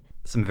good.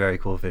 Some very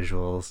cool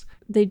visuals.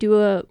 They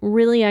do a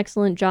really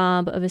excellent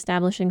job of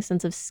establishing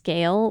sense of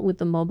scale with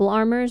the mobile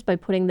armors by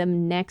putting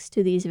them next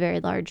to these very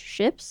large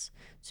ships,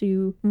 so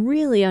you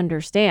really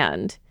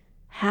understand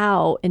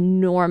how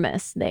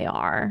enormous they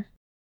are.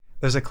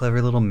 There's a clever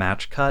little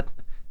match cut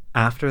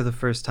after the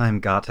first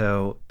time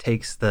Gato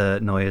takes the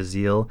Neue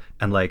Ziel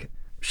and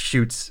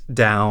shoots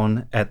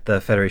down at the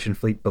Federation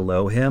fleet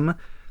below him.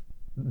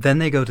 Then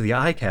they go to the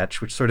eye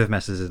catch, which sort of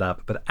messes it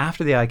up. But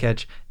after the eye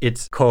catch,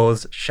 it's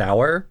Cole's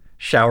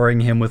showering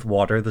him with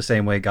water the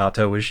same way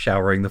Gato was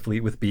showering the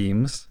fleet with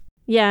beams.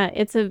 Yeah,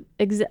 it's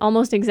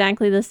almost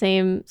exactly the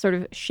same sort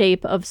of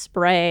shape of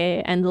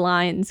spray and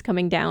lines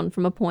coming down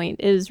from a point.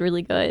 It is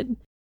really good.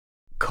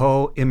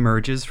 Ko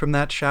emerges from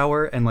that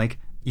shower and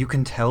you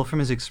can tell from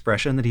his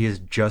expression that he has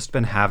just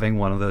been having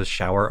one of those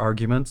shower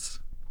arguments.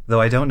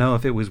 Though I don't know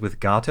if it was with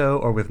Gato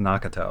or with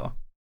Nakato.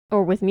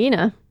 Or with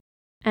Mina.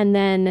 And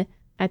then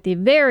at the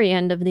very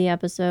end of the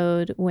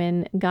episode,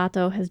 when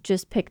Gato has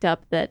just picked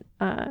up that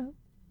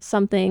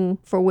something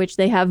for which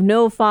they have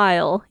no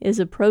file is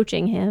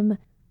approaching him,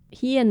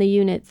 he and the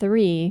Unit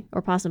 3,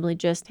 or possibly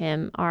just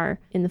him, are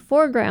in the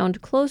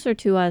foreground closer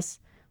to us,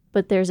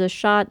 but there's a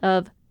shot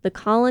of the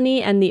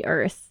colony and the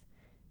Earth.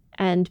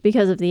 And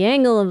because of the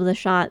angle of the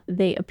shot,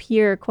 they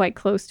appear quite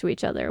close to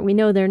each other. We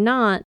know they're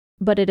not,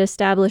 but it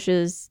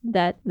establishes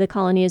that the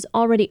colony is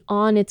already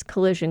on its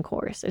collision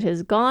course. It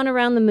has gone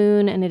around the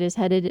moon and it is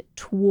headed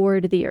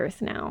toward the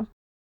Earth now.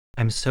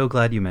 I'm so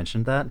glad you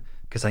mentioned that,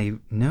 because I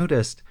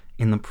noticed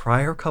in the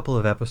prior couple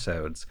of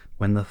episodes,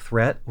 when the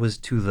threat was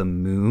to the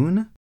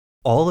moon,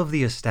 all of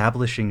the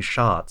establishing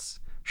shots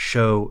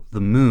show the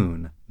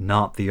moon,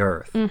 not the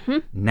Earth. Mm-hmm.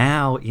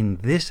 Now, in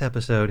this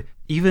episode,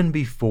 even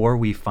before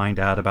we find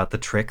out about the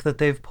trick that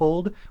they've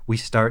pulled, we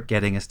start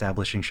getting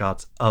establishing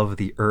shots of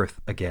the Earth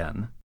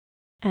again.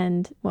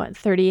 And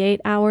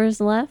 38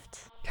 hours left?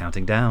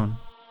 Counting down.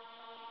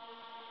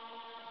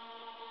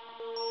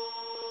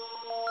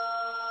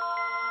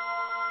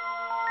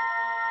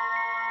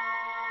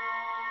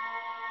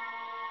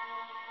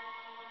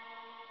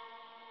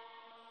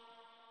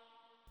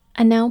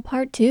 And now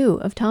part 2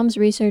 of Tom's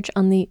research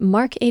on the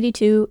Mark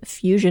 82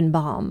 fusion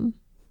bomb.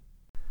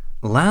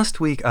 Last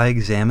week I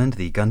examined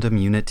the Gundam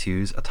Unit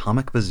 2's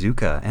atomic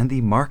bazooka and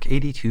the Mark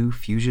 82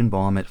 fusion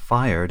bomb it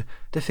fired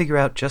to figure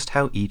out just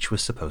how each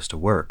was supposed to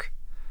work.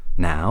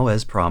 Now,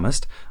 as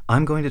promised,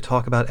 I'm going to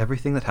talk about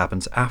everything that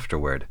happens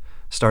afterward,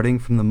 starting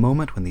from the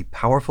moment when the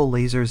powerful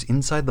lasers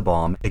inside the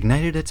bomb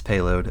ignited its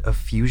payload of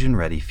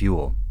fusion-ready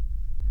fuel.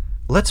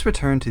 Let's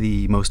return to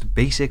the most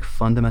basic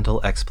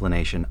fundamental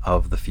explanation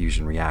of the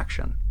fusion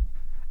reaction.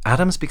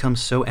 Atoms become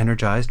so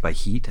energized by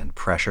heat and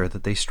pressure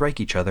that they strike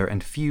each other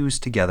and fuse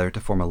together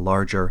to form a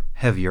larger,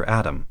 heavier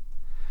atom.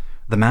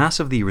 The mass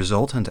of the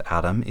resultant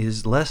atom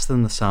is less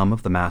than the sum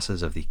of the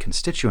masses of the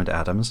constituent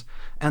atoms,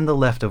 and the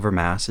leftover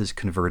mass is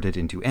converted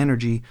into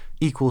energy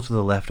equal to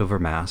the leftover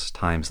mass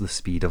times the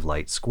speed of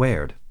light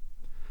squared.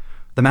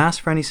 The mass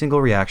for any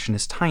single reaction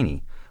is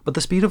tiny, but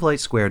the speed of light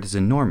squared is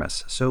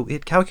enormous, so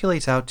it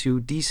calculates out to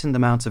decent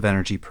amounts of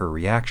energy per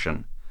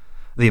reaction.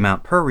 The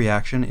amount per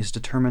reaction is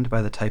determined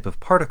by the type of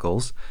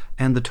particles,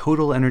 and the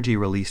total energy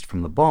released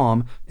from the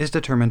bomb is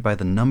determined by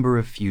the number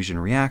of fusion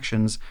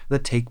reactions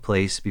that take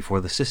place before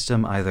the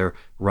system either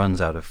runs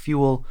out of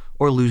fuel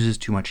or loses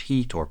too much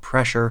heat or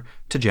pressure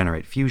to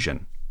generate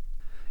fusion.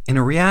 In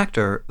a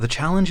reactor, the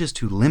challenge is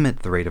to limit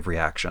the rate of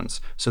reactions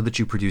so that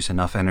you produce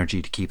enough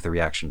energy to keep the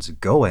reactions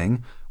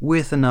going,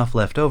 with enough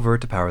left over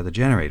to power the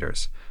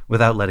generators,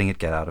 without letting it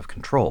get out of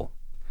control.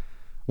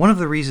 One of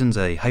the reasons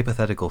a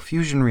hypothetical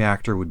fusion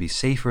reactor would be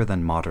safer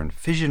than modern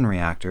fission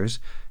reactors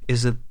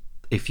is that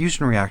a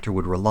fusion reactor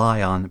would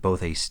rely on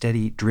both a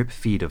steady drip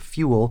feed of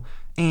fuel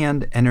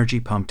and energy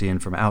pumped in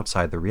from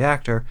outside the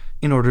reactor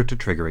in order to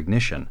trigger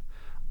ignition,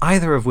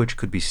 either of which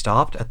could be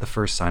stopped at the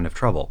first sign of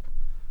trouble.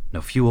 No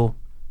fuel,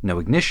 no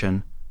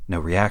ignition, no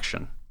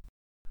reaction.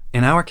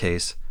 In our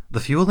case,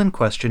 the fuel in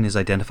question is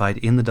identified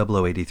in the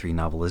 0083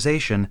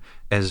 novelization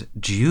as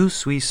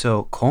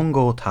Jiu-Suiso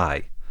Kongo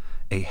Tai,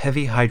 a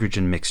heavy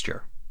hydrogen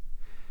mixture.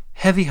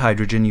 Heavy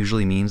hydrogen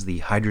usually means the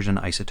hydrogen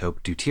isotope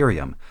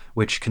deuterium,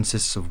 which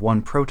consists of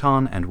one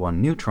proton and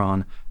one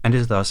neutron, and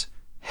is thus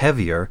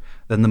heavier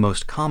than the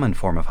most common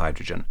form of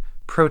hydrogen,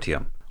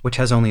 protium, which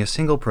has only a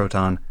single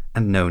proton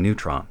and no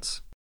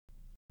neutrons.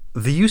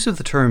 The use of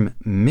the term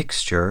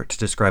mixture to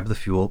describe the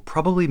fuel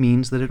probably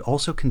means that it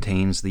also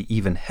contains the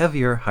even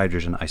heavier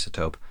hydrogen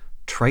isotope,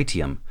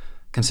 tritium,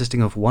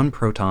 consisting of one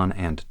proton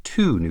and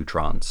two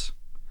neutrons.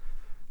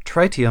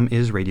 Tritium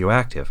is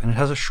radioactive, and it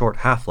has a short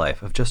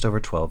half-life of just over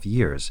 12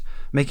 years,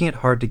 making it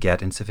hard to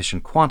get in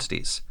sufficient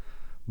quantities.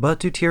 But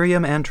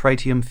deuterium and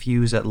tritium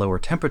fuse at lower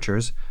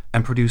temperatures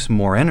and produce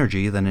more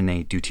energy than in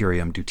a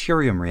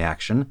deuterium-deuterium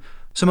reaction,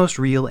 so most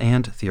real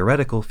and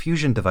theoretical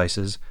fusion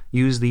devices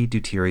use the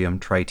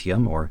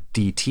deuterium-tritium, or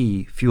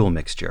DT, fuel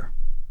mixture.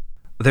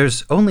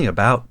 There's only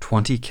about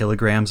 20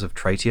 kilograms of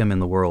tritium in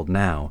the world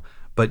now,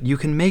 but you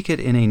can make it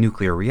in a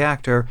nuclear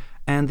reactor,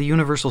 and the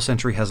Universal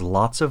Century has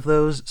lots of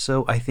those,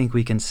 so I think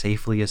we can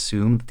safely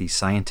assume that the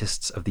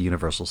scientists of the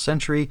Universal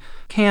Century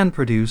can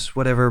produce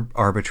whatever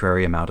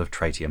arbitrary amount of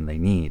tritium they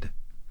need.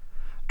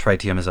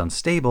 Tritium is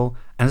unstable,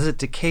 and as it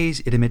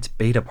decays, it emits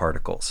beta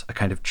particles, a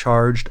kind of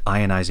charged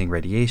ionizing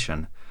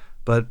radiation,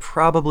 but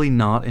probably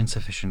not in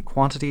sufficient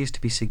quantities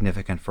to be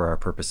significant for our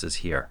purposes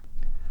here.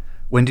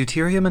 When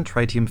deuterium and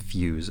tritium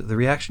fuse, the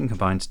reaction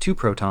combines 2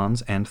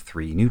 protons and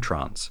 3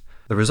 neutrons.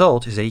 The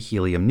result is a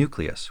helium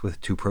nucleus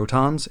with 2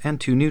 protons and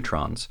 2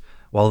 neutrons,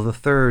 while the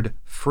third,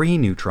 free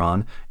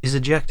neutron, is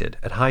ejected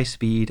at high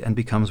speed and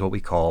becomes what we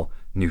call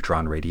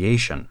neutron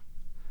radiation.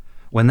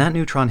 When that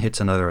neutron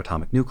hits another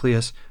atomic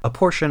nucleus, a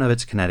portion of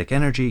its kinetic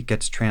energy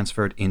gets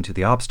transferred into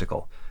the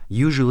obstacle,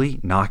 usually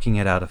knocking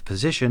it out of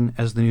position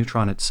as the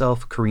neutron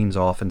itself careens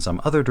off in some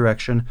other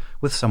direction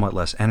with somewhat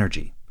less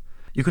energy.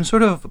 You can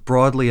sort of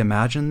broadly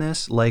imagine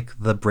this like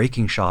the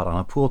breaking shot on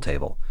a pool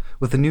table,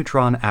 with the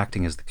neutron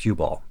acting as the cue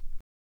ball.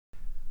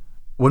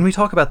 When we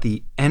talk about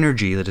the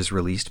energy that is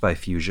released by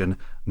fusion,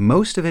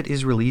 most of it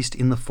is released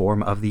in the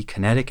form of the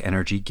kinetic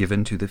energy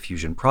given to the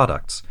fusion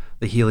products,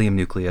 the helium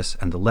nucleus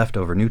and the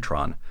leftover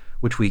neutron,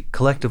 which we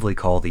collectively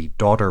call the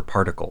daughter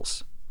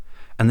particles.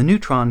 And the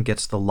neutron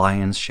gets the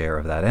lion's share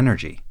of that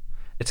energy.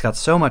 It's got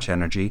so much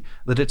energy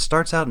that it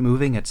starts out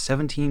moving at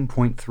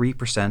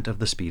 17.3% of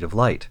the speed of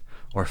light,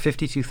 or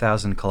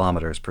 52,000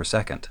 kilometers per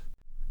second.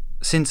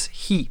 Since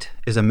heat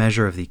is a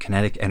measure of the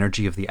kinetic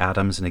energy of the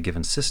atoms in a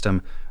given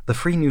system, the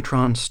free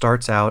neutron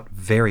starts out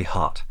very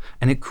hot,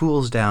 and it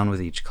cools down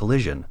with each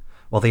collision,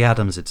 while the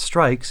atoms it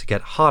strikes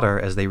get hotter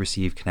as they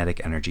receive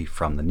kinetic energy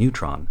from the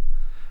neutron.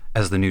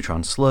 As the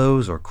neutron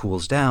slows or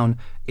cools down,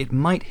 it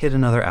might hit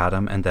another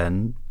atom and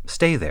then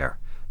stay there,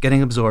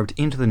 getting absorbed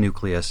into the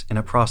nucleus in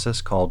a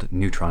process called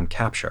neutron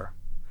capture.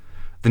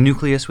 The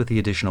nucleus with the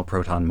additional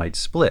proton might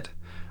split,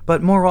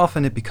 but more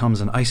often it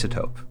becomes an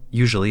isotope,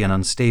 usually an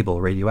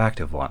unstable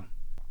radioactive one.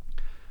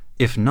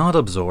 If not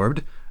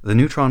absorbed, the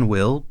neutron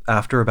will,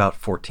 after about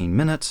 14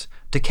 minutes,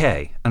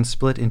 decay and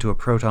split into a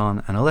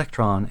proton, an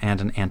electron, and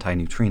an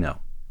antineutrino.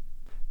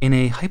 In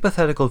a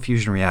hypothetical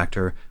fusion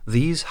reactor,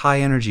 these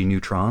high-energy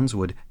neutrons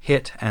would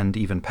hit and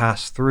even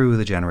pass through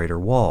the generator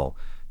wall,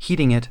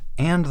 heating it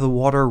and the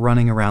water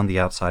running around the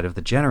outside of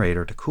the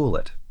generator to cool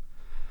it.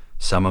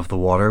 Some of the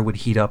water would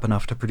heat up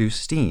enough to produce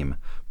steam,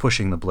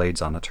 pushing the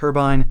blades on a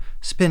turbine,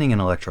 spinning an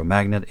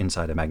electromagnet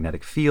inside a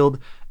magnetic field,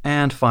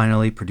 and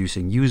finally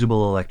producing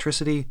usable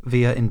electricity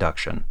via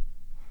induction.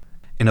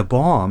 In a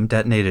bomb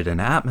detonated in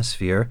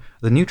atmosphere,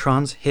 the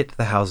neutrons hit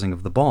the housing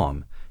of the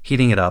bomb,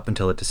 heating it up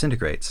until it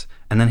disintegrates,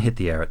 and then hit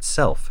the air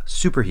itself,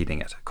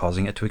 superheating it,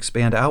 causing it to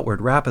expand outward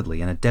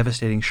rapidly in a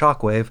devastating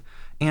shockwave,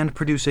 and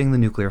producing the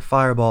nuclear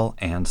fireball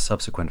and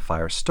subsequent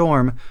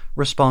firestorm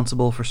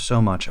responsible for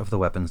so much of the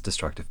weapon's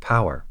destructive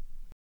power.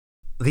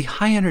 The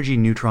high-energy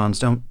neutrons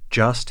don't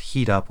just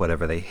heat up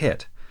whatever they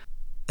hit.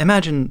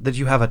 Imagine that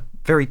you have a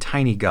very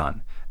tiny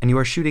gun, and you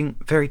are shooting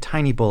very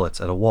tiny bullets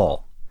at a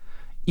wall.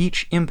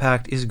 Each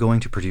impact is going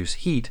to produce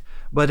heat,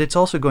 but it's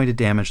also going to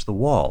damage the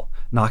wall,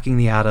 knocking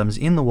the atoms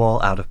in the wall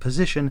out of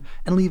position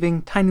and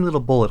leaving tiny little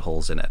bullet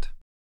holes in it.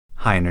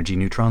 High-energy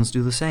neutrons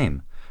do the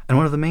same, and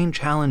one of the main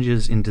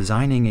challenges in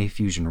designing a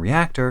fusion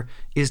reactor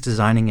is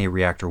designing a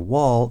reactor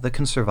wall that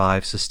can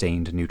survive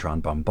sustained neutron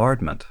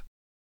bombardment.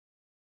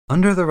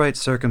 Under the right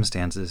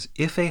circumstances,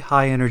 if a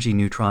high-energy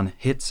neutron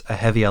hits a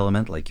heavy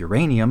element like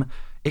uranium,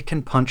 it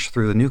can punch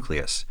through the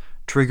nucleus,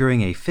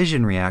 triggering a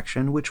fission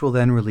reaction which will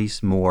then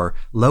release more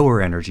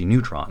lower-energy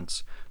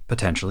neutrons,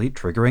 potentially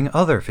triggering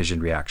other fission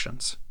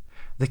reactions.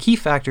 The key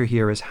factor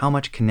here is how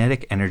much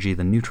kinetic energy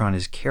the neutron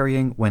is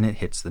carrying when it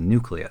hits the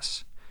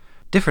nucleus.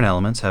 Different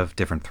elements have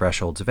different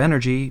thresholds of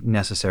energy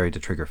necessary to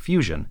trigger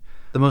fusion.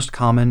 The most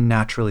common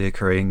naturally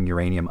occurring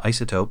uranium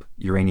isotope,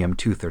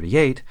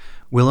 uranium-238,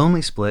 will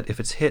only split if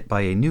it's hit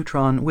by a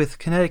neutron with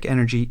kinetic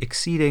energy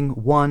exceeding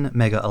 1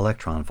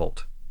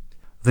 megaelectronvolt.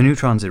 The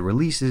neutrons it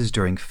releases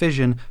during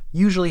fission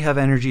usually have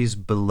energies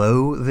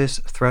below this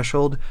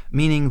threshold,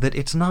 meaning that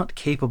it's not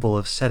capable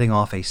of setting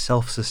off a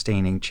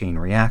self-sustaining chain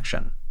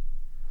reaction.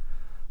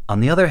 On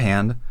the other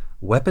hand,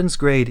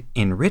 weapons-grade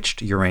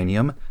enriched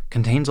uranium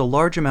contains a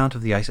large amount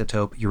of the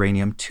isotope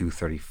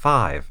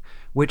uranium-235,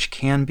 which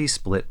can be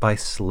split by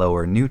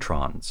slower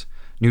neutrons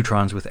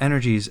with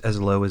energies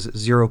as low as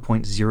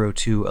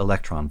 0.02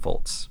 electron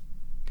volts.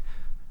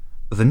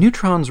 The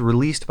neutrons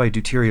released by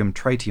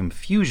deuterium-tritium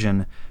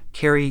fusion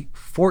carry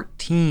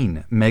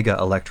 14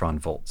 mega-electron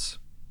volts.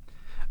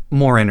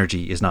 More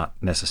energy is not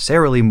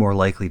necessarily more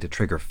likely to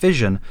trigger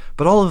fission,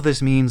 but all of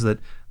this means that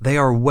they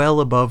are well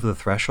above the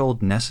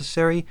threshold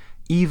necessary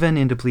even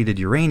in depleted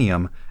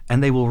uranium,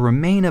 and they will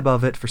remain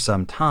above it for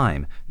some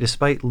time,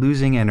 despite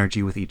losing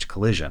energy with each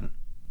collision.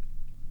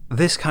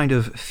 This kind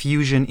of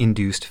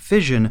fusion-induced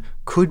fission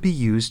could be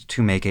used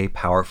to make a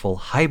powerful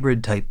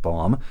hybrid-type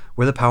bomb,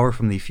 where the power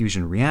from the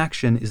fusion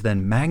reaction is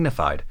then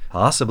magnified,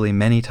 possibly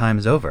many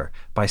times over,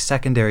 by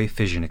secondary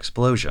fission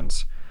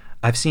explosions.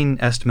 I've seen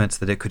estimates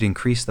that it could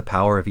increase the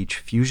power of each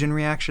fusion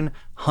reaction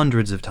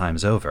hundreds of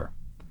times over.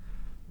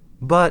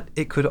 But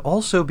it could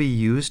also be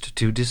used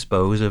to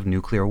dispose of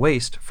nuclear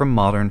waste from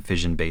modern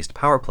fission-based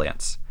power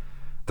plants.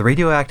 The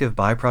radioactive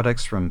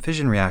byproducts from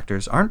fission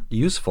reactors aren't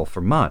useful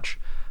for much,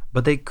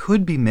 but they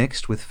could be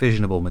mixed with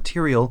fissionable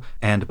material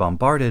and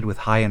bombarded with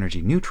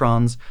high-energy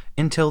neutrons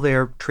until they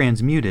are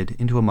transmuted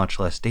into a much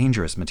less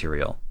dangerous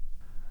material.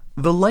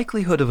 The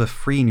likelihood of a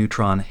free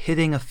neutron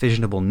hitting a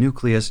fissionable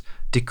nucleus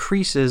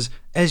decreases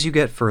as you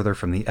get further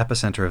from the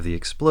epicenter of the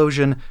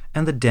explosion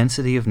and the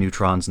density of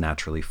neutrons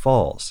naturally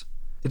falls.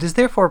 It is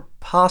therefore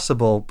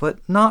possible, but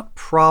not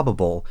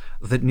probable,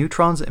 that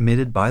neutrons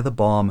emitted by the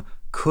bomb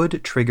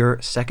could trigger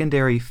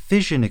secondary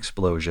fission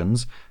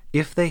explosions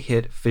if they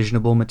hit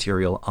fissionable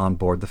material on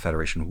board the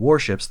Federation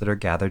warships that are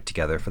gathered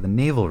together for the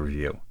naval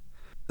review.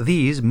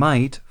 These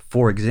might,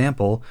 for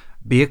example,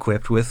 be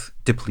equipped with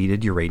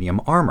depleted uranium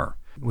armor,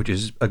 which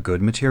is a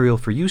good material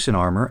for use in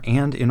armor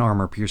and in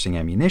armor-piercing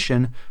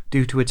ammunition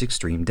due to its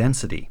extreme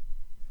density.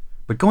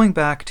 But going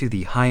back to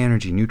the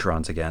high-energy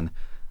neutrons again,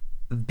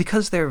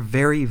 because they're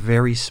very,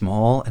 very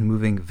small and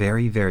moving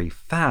very, very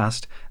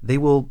fast, they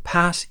will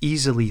pass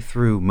easily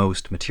through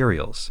most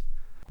materials.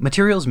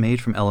 Materials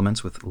made from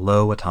elements with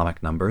low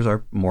atomic numbers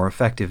are more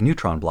effective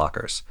neutron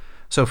blockers.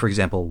 So, for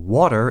example,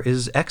 water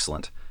is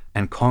excellent,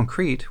 and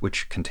concrete,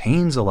 which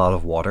contains a lot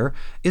of water,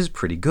 is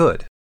pretty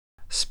good.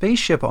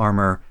 Spaceship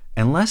armor,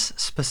 unless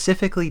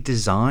specifically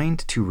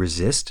designed to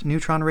resist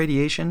neutron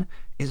radiation,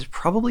 is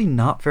probably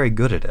not very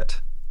good at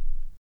it.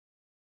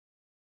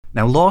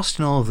 Now, lost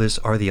in all of this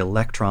are the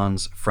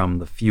electrons from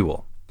the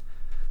fuel.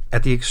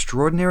 At the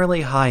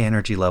extraordinarily high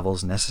energy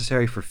levels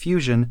necessary for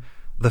fusion,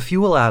 the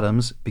fuel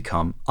atoms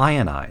become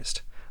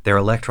ionized. Their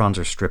electrons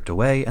are stripped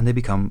away and they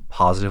become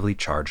positively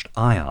charged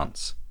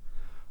ions.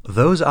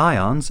 Those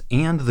ions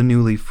and the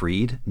newly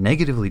freed,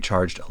 negatively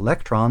charged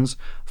electrons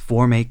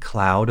form a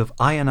cloud of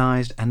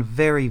ionized and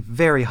very,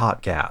 very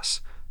hot gas,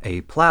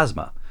 a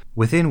plasma,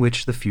 within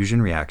which the fusion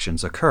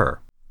reactions occur.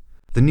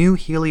 The new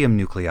helium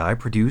nuclei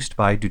produced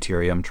by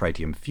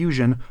deuterium-tritium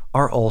fusion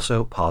are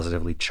also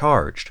positively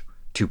charged.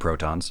 2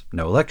 protons,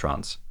 no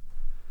electrons.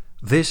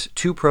 This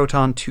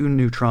 2-proton,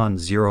 2-neutron,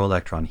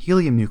 0-electron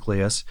helium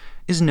nucleus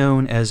is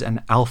known as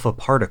an alpha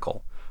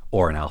particle,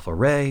 or an alpha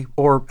ray,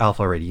 or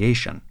alpha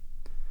radiation.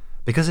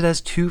 Because it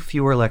has 2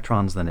 fewer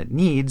electrons than it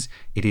needs,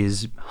 it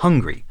is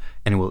hungry,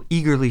 and it will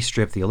eagerly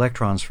strip the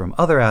electrons from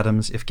other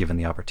atoms if given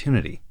the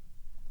opportunity.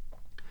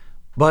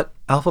 But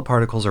alpha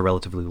particles are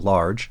relatively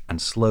large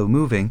and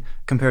slow-moving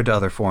compared to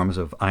other forms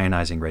of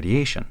ionizing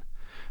radiation.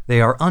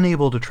 They are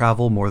unable to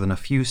travel more than a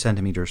few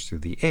centimeters through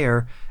the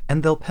air,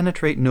 and they'll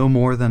penetrate no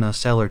more than a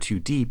cell or two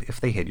deep if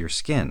they hit your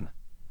skin.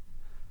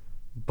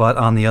 But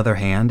on the other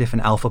hand, if an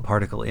alpha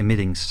particle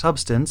emitting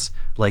substance,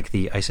 like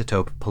the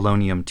isotope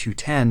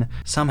polonium-210,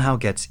 somehow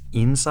gets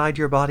inside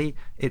your body,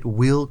 it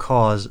will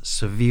cause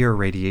severe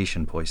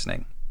radiation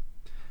poisoning.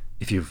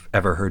 If you've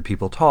ever heard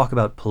people talk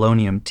about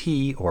polonium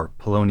T or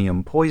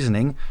polonium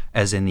poisoning,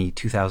 as in the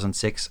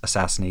 2006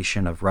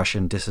 assassination of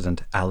Russian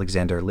dissident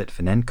Alexander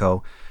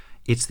Litvinenko,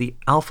 it's the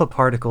alpha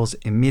particles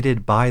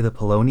emitted by the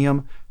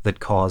polonium that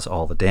cause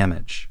all the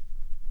damage.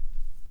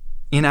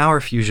 In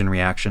our fusion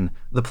reaction,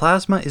 the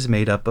plasma is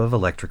made up of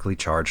electrically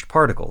charged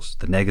particles,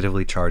 the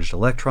negatively charged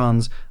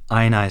electrons,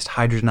 ionized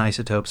hydrogen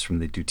isotopes from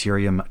the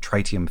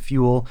deuterium-tritium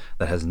fuel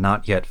that has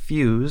not yet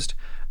fused,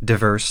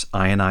 diverse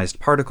ionized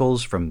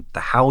particles from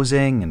the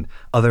housing and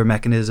other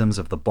mechanisms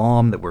of the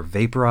bomb that were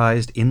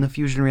vaporized in the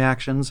fusion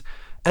reactions,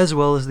 as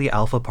well as the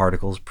alpha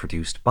particles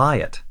produced by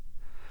it.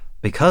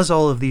 Because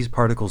all of these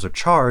particles are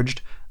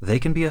charged, they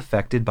can be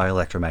affected by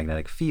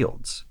electromagnetic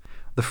fields.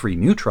 The free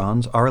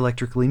neutrons are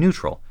electrically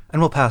neutral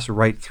and will pass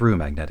right through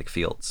magnetic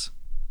fields.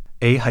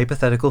 A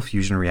hypothetical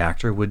fusion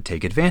reactor would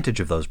take advantage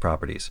of those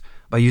properties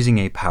by using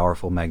a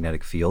powerful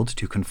magnetic field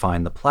to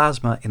confine the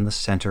plasma in the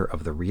center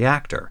of the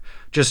reactor,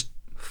 just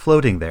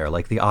floating there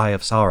like the Eye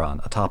of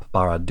Sauron atop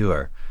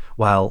Barad-dûr,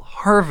 while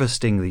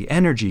harvesting the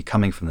energy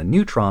coming from the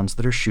neutrons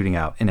that are shooting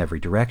out in every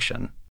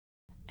direction.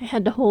 I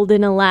had to hold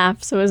in a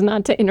laugh so as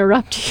not to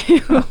interrupt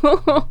you.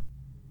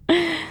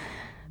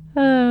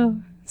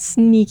 Oh,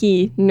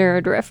 sneaky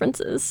nerd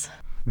references.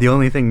 The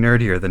only thing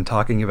nerdier than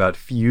talking about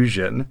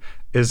fusion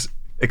is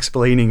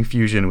explaining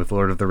fusion with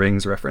Lord of the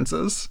Rings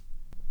references.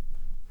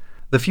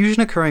 The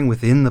fusion occurring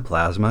within the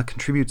plasma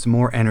contributes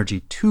more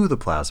energy to the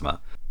plasma,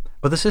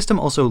 but the system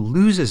also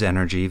loses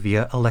energy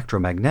via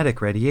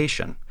electromagnetic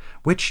radiation,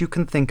 which you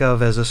can think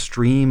of as a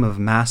stream of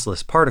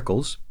massless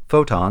particles,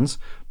 photons,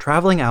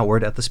 traveling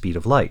outward at the speed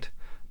of light,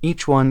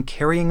 each one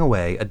carrying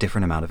away a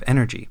different amount of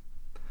energy.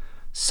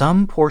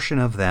 Some portion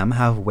of them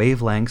have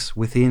wavelengths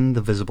within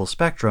the visible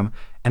spectrum,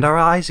 and our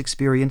eyes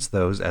experience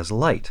those as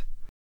light.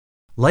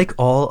 Like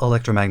all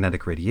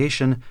electromagnetic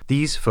radiation,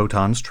 these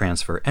photons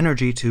transfer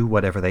energy to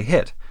whatever they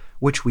hit,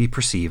 which we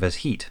perceive as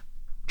heat,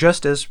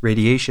 just as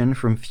radiation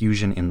from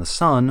fusion in the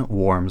sun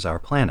warms our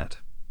planet.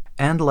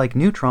 And like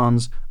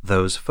neutrons,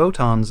 those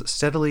photons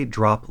steadily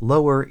drop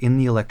lower in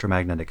the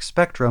electromagnetic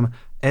spectrum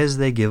as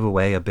they give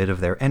away a bit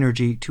of their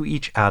energy to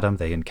each atom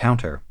they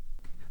encounter.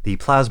 The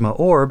plasma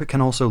orb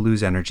can also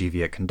lose energy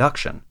via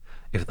conduction.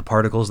 If the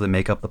particles that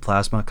make up the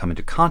plasma come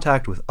into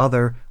contact with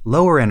other,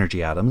 lower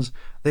energy atoms,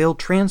 they'll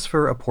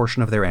transfer a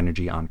portion of their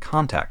energy on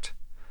contact.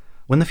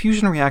 When the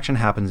fusion reaction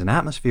happens in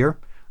atmosphere,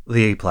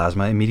 the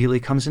plasma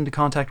immediately comes into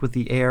contact with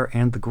the air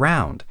and the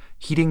ground,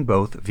 heating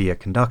both via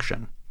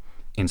conduction.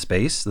 In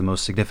space, the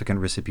most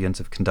significant recipients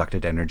of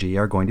conducted energy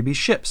are going to be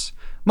ships,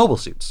 mobile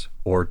suits,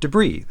 or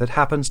debris that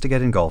happens to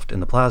get engulfed in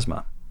the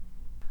plasma.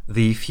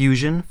 The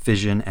fusion,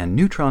 fission, and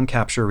neutron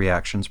capture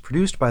reactions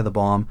produced by the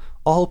bomb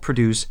all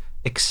produce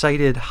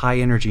excited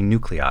high-energy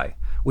nuclei,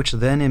 which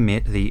then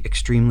emit the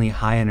extremely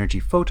high-energy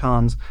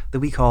photons that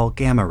we call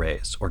gamma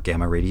rays, or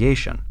gamma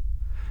radiation.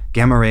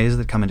 Gamma rays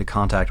that come into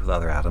contact with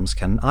other atoms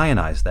can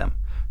ionize them,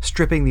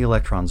 stripping the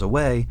electrons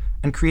away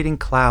and creating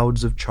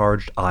clouds of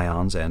charged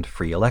ions and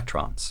free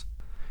electrons.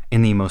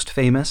 In the most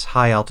famous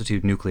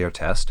high-altitude nuclear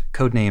test,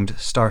 codenamed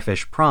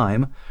Starfish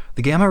Prime,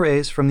 the gamma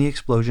rays from the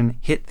explosion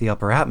hit the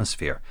upper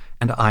atmosphere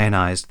and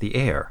ionized the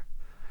air.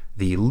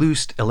 The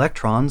loosed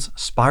electrons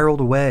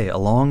spiraled away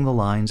along the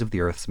lines of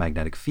the Earth's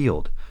magnetic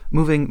field,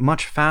 moving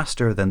much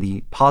faster than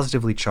the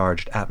positively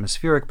charged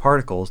atmospheric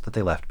particles that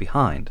they left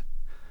behind.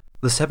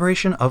 The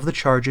separation of the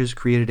charges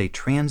created a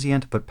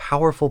transient but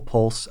powerful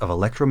pulse of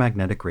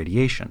electromagnetic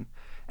radiation,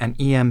 an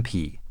EMP,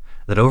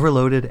 that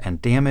overloaded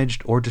and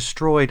damaged or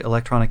destroyed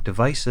electronic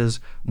devices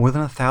more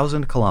than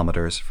 1,000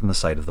 kilometers from the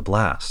site of the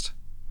blast.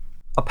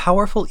 A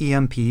powerful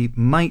EMP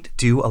might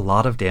do a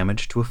lot of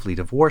damage to a fleet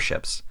of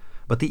warships,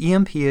 but the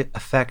EMP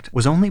effect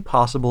was only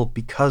possible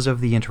because of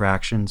the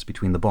interactions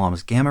between the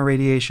bomb's gamma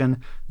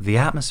radiation, the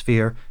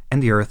atmosphere,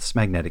 and the Earth's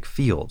magnetic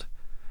field.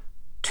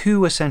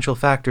 Two essential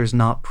factors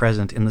not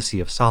present in the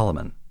Sea of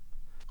Solomon.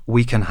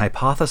 We can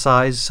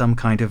hypothesize some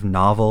kind of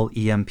novel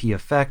EMP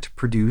effect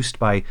produced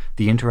by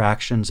the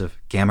interactions of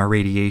gamma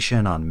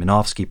radiation on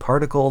Minovsky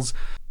particles,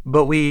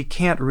 but we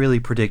can't really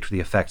predict the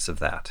effects of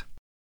that.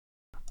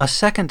 A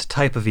second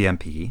type of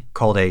EMP,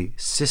 called a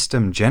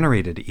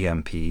system-generated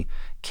EMP,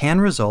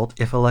 can result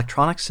if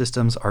electronic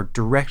systems are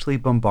directly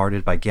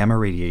bombarded by gamma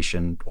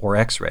radiation or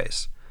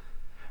X-rays.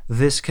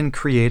 This can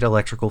create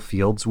electrical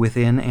fields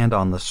within and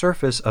on the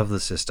surface of the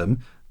system,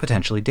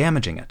 potentially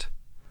damaging it.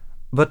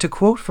 But to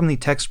quote from the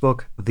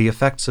textbook The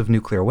Effects of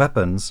Nuclear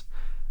Weapons,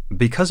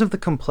 because of the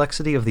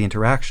complexity of the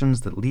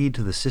interactions that lead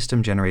to the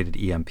system-generated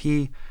EMP,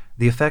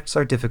 the effects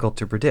are difficult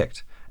to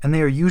predict, and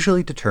they are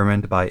usually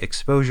determined by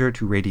exposure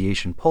to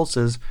radiation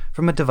pulses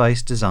from a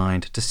device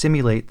designed to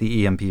simulate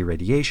the EMP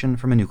radiation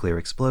from a nuclear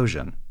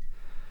explosion.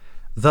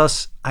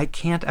 Thus, I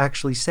can't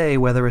actually say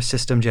whether a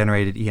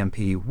system-generated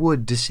EMP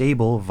would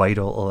disable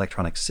vital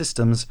electronic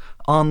systems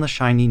on the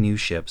shiny new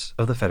ships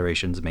of the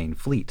Federation's main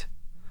fleet.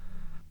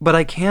 But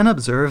I can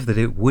observe that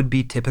it would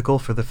be typical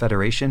for the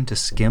Federation to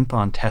skimp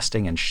on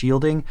testing and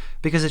shielding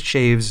because it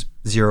shaves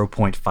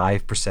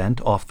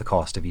 0.5% off the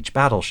cost of each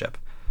battleship.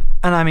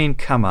 And I mean,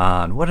 come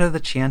on, what are the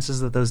chances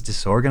that those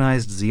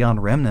disorganized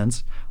Xeon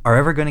remnants are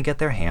ever going to get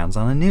their hands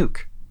on a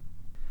nuke?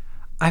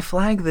 I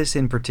flag this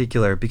in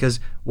particular because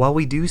while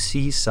we do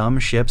see some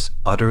ships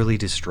utterly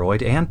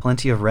destroyed and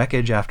plenty of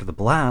wreckage after the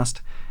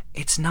blast,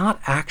 it's not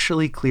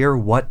actually clear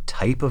what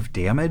type of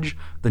damage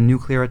the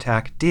nuclear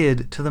attack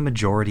did to the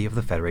majority of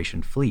the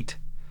Federation fleet.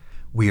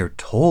 We are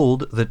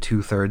told that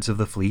 2/3 of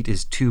the fleet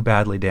is too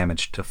badly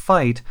damaged to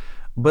fight,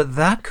 but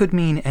that could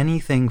mean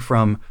anything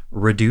from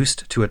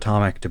reduced to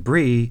atomic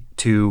debris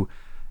to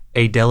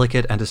a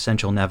delicate and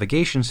essential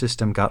navigation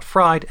system got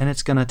fried and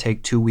it's going to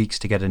take 2 weeks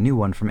to get a new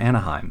one from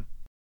Anaheim.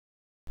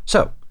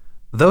 So,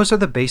 those are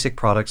the basic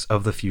products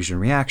of the fusion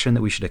reaction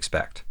that we should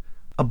expect.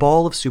 A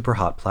ball of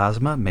superhot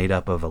plasma made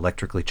up of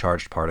electrically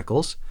charged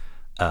particles,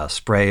 a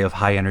spray of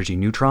high-energy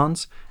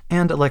neutrons,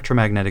 and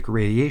electromagnetic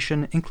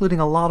radiation, including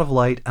a lot of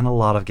light and a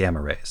lot of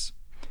gamma rays.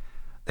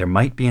 There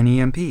might be an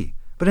EMP,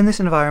 but in this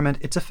environment,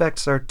 its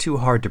effects are too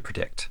hard to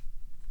predict.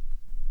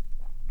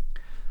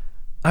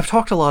 I've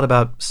talked a lot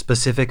about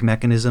specific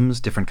mechanisms,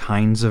 different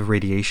kinds of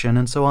radiation,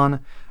 and so on,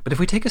 but if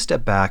we take a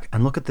step back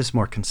and look at this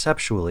more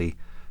conceptually,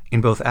 in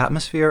both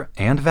atmosphere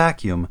and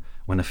vacuum,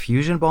 when a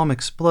fusion bomb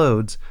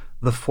explodes,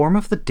 the form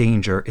of the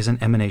danger is an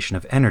emanation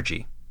of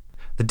energy.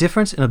 The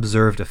difference in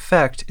observed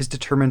effect is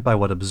determined by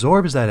what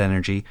absorbs that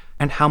energy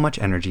and how much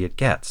energy it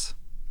gets.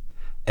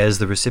 As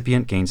the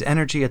recipient gains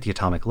energy at the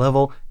atomic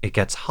level, it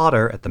gets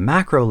hotter at the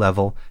macro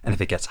level, and if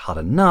it gets hot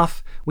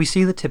enough, we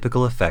see the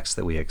typical effects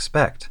that we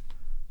expect.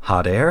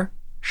 Hot air,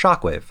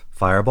 shockwave,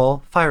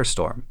 fireball,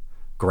 firestorm.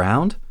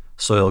 Ground,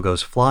 soil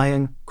goes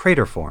flying,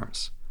 crater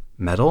forms.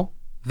 Metal,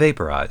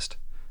 vaporized.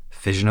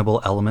 Fissionable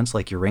elements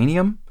like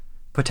uranium,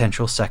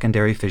 potential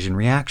secondary fission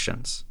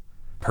reactions.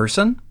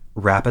 Person,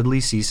 rapidly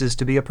ceases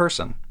to be a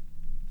person.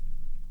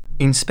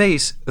 In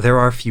space, there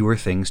are fewer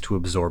things to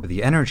absorb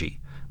the energy,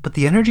 but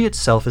the energy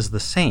itself is the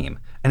same,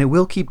 and it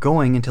will keep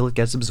going until it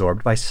gets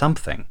absorbed by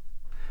something.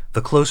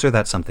 The closer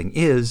that something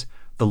is,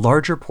 the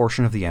larger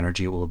portion of the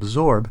energy it will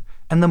absorb,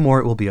 and the more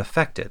it will be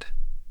affected.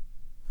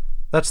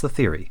 That's the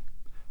theory.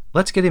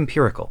 Let's get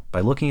empirical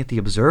by looking at the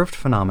observed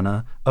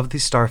phenomena of the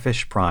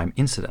Starfish Prime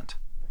incident.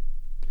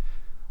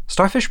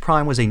 Starfish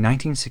Prime was a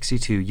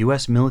 1962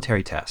 U.S.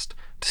 military test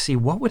to see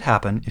what would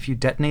happen if you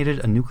detonated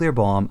a nuclear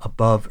bomb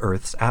above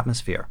Earth's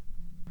atmosphere.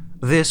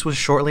 This was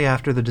shortly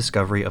after the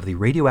discovery of the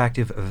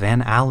radioactive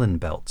Van Allen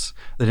belts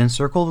that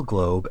encircle the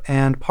globe,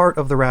 and part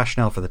of the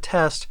rationale for the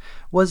test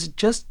was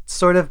just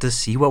sort of to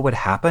see what would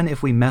happen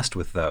if we messed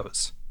with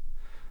those.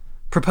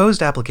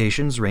 Proposed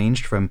applications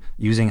ranged from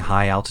using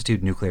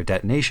high-altitude nuclear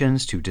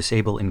detonations to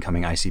disable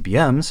incoming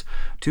ICBMs,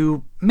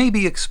 to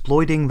maybe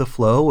exploiting the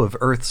flow of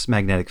Earth's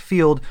magnetic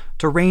field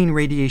to rain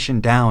radiation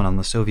down on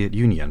the Soviet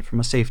Union from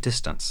a safe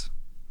distance.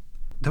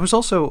 There was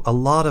also a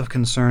lot of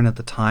concern at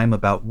the time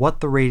about what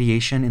the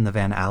radiation in the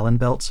Van Allen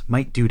belts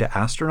might do to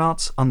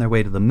astronauts on their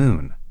way to the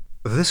moon.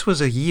 This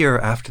was a year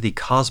after the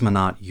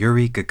cosmonaut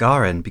Yuri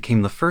Gagarin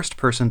became the first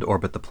person to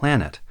orbit the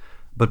planet,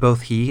 but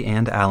both he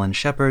and Alan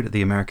Shepard,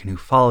 the American who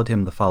followed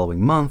him the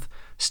following month,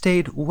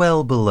 stayed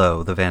well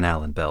below the Van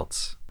Allen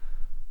belts.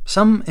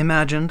 Some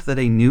imagined that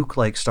a nuke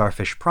like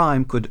Starfish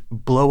Prime could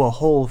blow a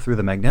hole through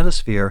the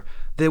magnetosphere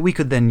that we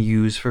could then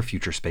use for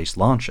future space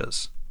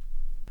launches.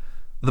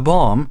 The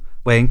bomb,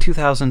 weighing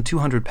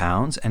 2,200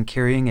 pounds and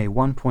carrying a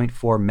 1.4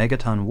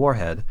 megaton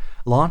warhead,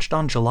 launched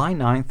on July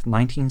 9,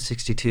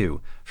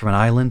 1962, from an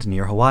island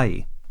near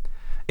Hawaii.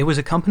 It was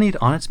accompanied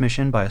on its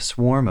mission by a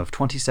swarm of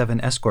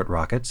 27 escort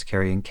rockets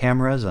carrying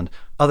cameras and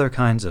other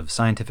kinds of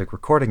scientific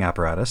recording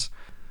apparatus,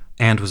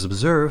 and was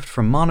observed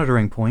from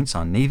monitoring points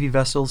on Navy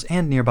vessels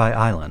and nearby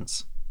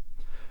islands.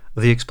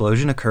 The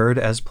explosion occurred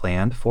as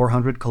planned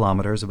 400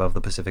 kilometers above the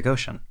Pacific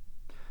Ocean.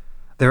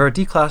 There are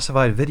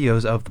declassified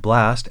videos of the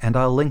blast, and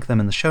I'll link them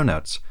in the show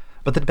notes,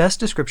 but the best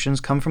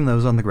descriptions come from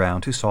those on the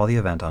ground who saw the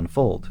event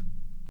unfold.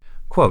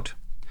 Quote,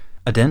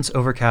 "A dense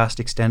overcast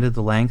extended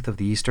the length of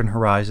the eastern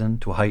horizon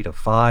to a height of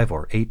 5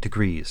 or 8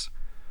 degrees.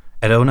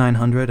 At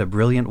 0900, a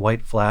brilliant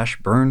white flash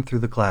burned through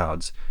the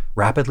clouds,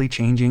 rapidly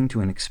changing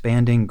to an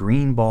expanding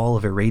green ball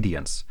of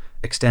irradiance,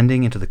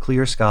 extending into the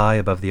clear sky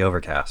above the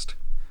overcast.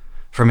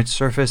 From its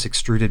surface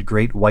extruded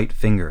great white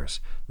fingers,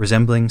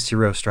 resembling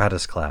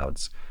cirrostratus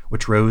clouds,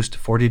 which rose to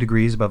 40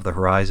 degrees above the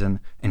horizon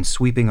in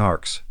sweeping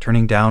arcs,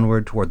 turning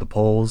downward toward the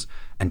poles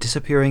and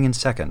disappearing in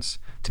seconds,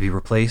 to be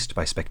replaced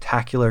by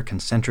spectacular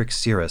concentric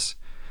cirrus,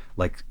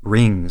 like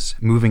rings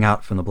moving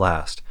out from the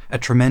blast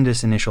at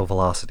tremendous initial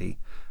velocity,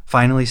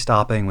 finally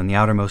stopping when the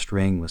outermost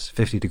ring was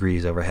 50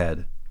 degrees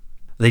overhead.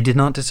 They did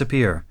not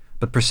disappear,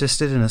 but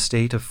persisted in a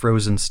state of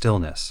frozen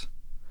stillness.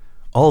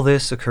 All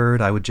this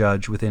occurred, I would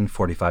judge, within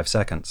 45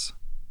 seconds.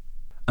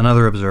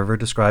 Another observer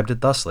described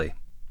it thusly.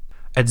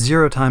 At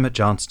 0 time at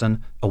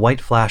Johnston, a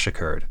white flash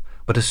occurred,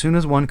 but as soon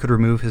as one could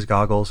remove his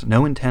goggles,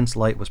 no intense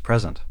light was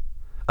present.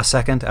 A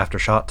second after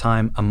shot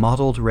time, a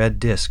mottled red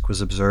disk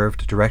was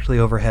observed directly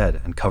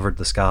overhead and covered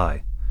the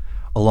sky.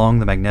 Along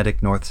the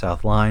magnetic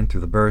north-south line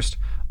through the burst,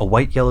 a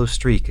white-yellow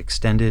streak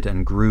extended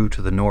and grew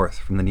to the north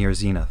from the near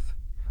zenith.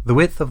 The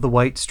width of the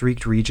white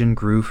streaked region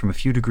grew from a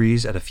few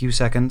degrees at a few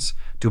seconds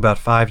to about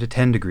 5 to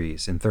 10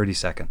 degrees in 30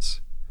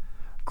 seconds.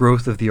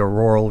 Growth of the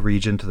auroral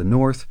region to the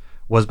north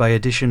was by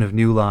addition of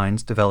new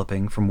lines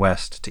developing from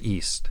west to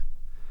east.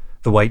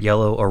 The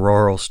white-yellow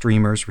auroral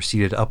streamers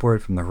receded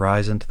upward from the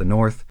horizon to the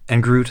north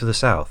and grew to the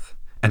south,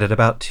 and at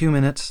about 2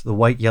 minutes the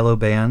white-yellow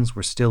bands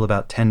were still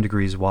about 10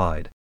 degrees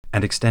wide,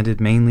 and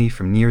extended mainly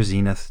from near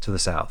zenith to the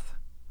south.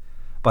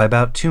 By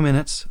about 2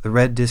 minutes, the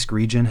red disk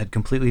region had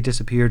completely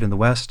disappeared in the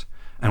west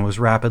and was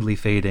rapidly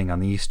fading on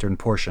the eastern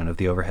portion of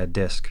the overhead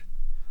disk.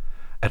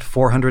 At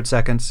 400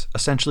 seconds,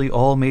 essentially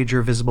all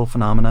major visible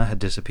phenomena had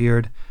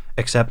disappeared,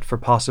 except for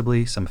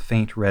possibly some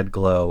faint red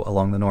glow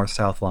along the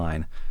north-south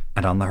line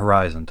and on the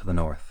horizon to the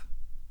north.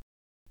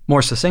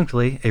 More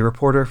succinctly, a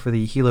reporter for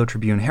the Hilo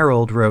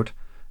Tribune-Herald wrote,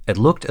 "It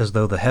looked as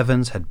though the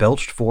heavens had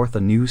belched forth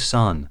a new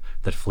sun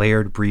that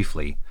flared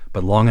briefly,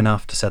 but long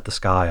enough to set the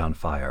sky on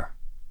fire."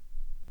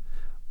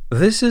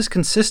 This is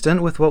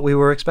consistent with what we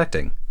were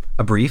expecting.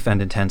 A brief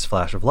and intense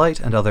flash of light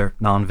and other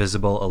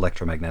non-visible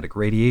electromagnetic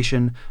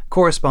radiation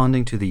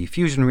corresponding to the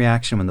fusion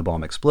reaction when the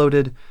bomb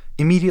exploded,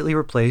 immediately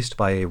replaced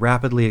by a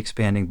rapidly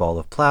expanding ball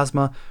of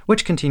plasma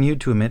which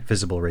continued to emit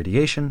visible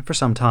radiation for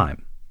some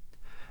time.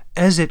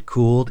 As it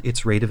cooled,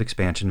 its rate of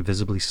expansion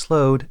visibly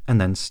slowed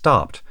and then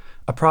stopped,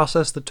 a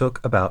process that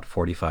took about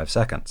 45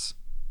 seconds.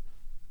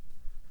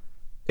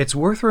 It's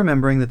worth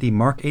remembering that the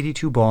Mark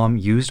 82 bomb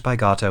used by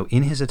Gato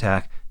in his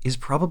attack is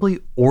probably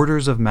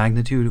orders of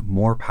magnitude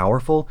more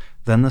powerful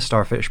than the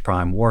Starfish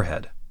Prime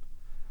warhead.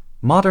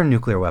 Modern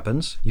nuclear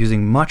weapons,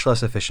 using much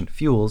less efficient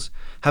fuels,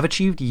 have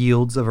achieved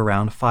yields of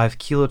around 5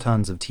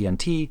 kilotons of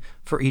TNT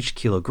for each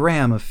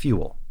kilogram of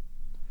fuel.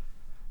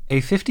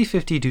 A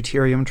 50-50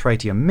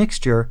 deuterium-tritium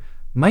mixture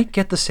might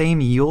get the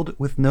same yield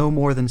with no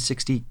more than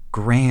 60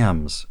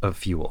 grams of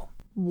fuel.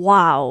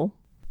 Wow.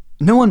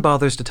 No one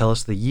bothers to tell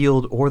us the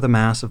yield or the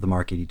mass of the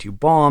Mark 82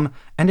 bomb,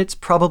 and it's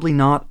probably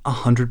not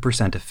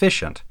 100%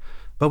 efficient,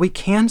 but we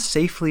can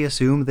safely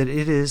assume that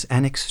it is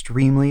an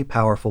extremely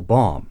powerful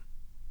bomb.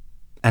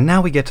 And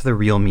now we get to the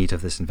real meat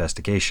of this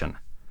investigation,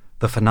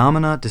 the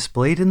phenomena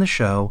displayed in the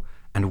show,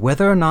 and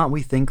whether or not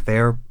we think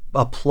they're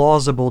a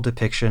plausible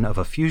depiction of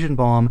a fusion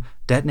bomb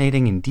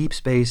detonating in deep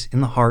space in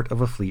the heart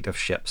of a fleet of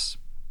ships.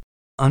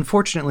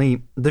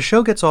 Unfortunately, the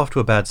show gets off to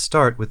a bad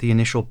start with the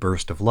initial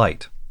burst of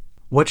light.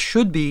 What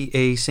should be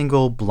a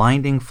single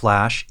blinding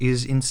flash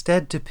is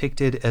instead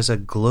depicted as a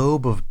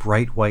globe of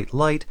bright white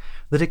light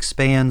that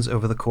expands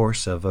over the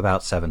course of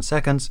about 7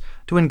 seconds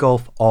to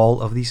engulf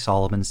all of the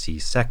Solomon Sea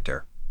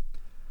sector.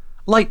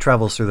 Light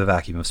travels through the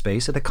vacuum of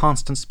space at a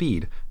constant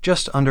speed,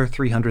 just under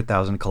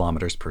 300,000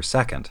 kilometers per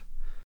second.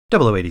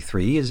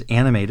 0083 is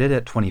animated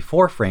at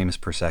 24 frames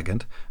per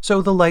second,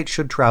 so the light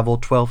should travel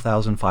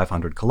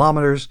 12,500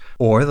 kilometers,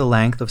 or the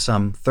length of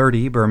some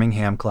 30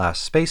 Birmingham-class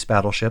space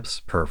battleships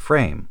per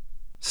frame.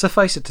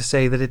 Suffice it to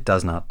say that it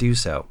does not do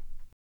so.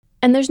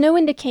 And there's no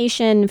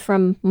indication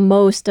from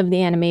most of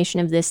the animation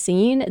of this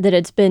scene that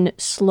it's been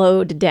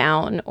slowed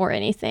down or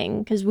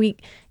anything, because we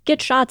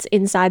get shots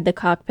inside the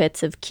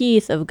cockpits of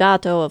Keith, of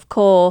Gato, of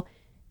Cole,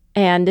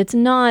 and it's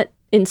not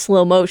in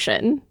slow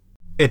motion.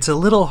 It's a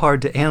little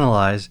hard to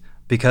analyze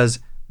because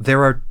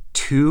there are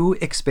 2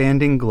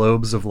 expanding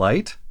globes of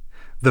light.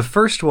 The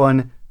first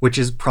one, which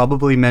is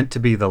probably meant to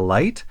be the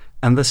light,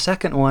 and the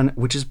second one,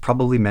 which is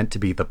probably meant to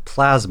be the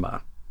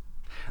plasma.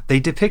 They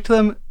depict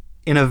them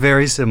in a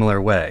very similar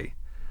way,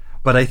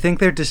 but I think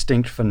they're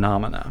distinct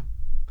phenomena.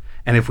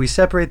 And if we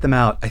separate them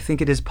out, I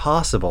think it is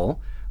possible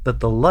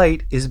that the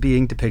light is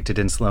being depicted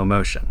in slow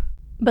motion.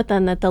 But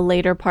then that the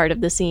later part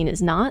of the scene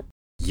is not?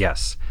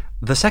 Yes.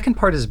 The second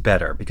part is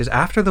better, because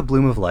after the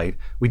bloom of light,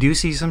 we do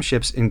see some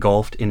ships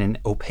engulfed in an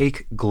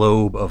opaque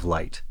globe of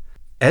light.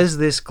 As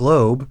this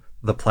globe,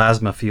 the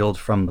plasma field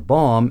from the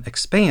bomb,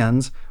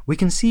 expands, we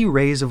can see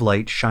rays of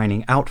light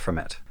shining out from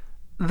it.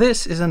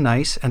 This is a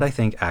nice and I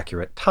think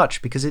accurate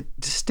touch because it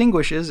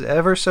distinguishes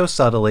ever so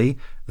subtly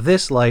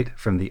this light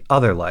from the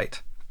other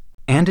light.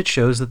 And it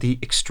shows that the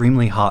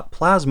extremely hot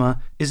plasma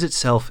is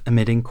itself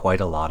emitting quite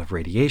a lot of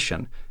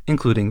radiation,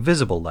 including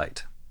visible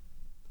light.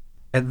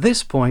 At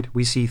this point,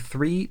 we see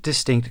 3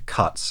 distinct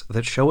cuts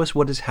that show us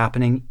what is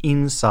happening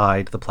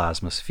inside the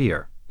plasma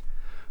sphere.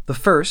 The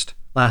first,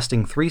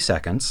 lasting 3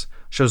 seconds,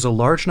 shows a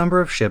large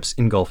number of ships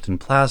engulfed in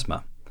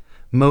plasma.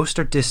 Most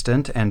are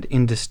distant and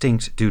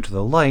indistinct due to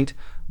the light,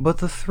 but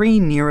the 3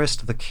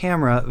 nearest the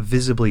camera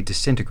visibly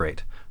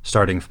disintegrate,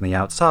 starting from the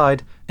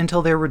outside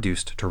until they're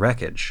reduced to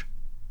wreckage.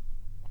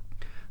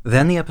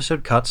 Then the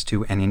episode cuts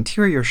to an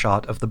interior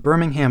shot of the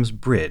Birmingham's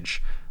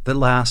bridge that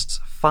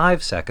lasts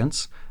 5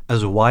 seconds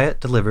as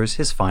Wyatt delivers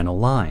his final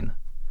line.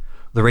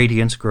 The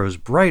radiance grows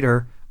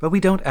brighter, but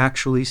we don't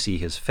actually see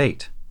his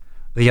fate.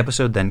 The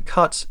episode then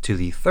cuts to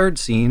the third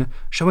scene,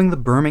 showing the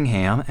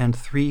Birmingham and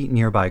 3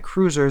 nearby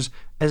cruisers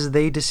as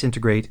they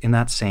disintegrate in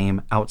that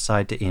same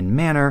outside-to-in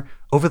manner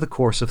over the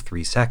course of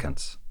 3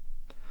 seconds.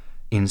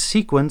 In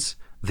sequence,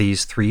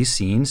 these 3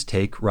 scenes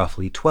take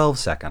roughly 12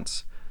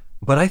 seconds,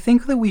 but I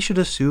think that we should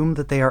assume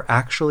that they are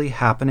actually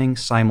happening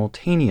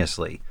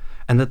simultaneously,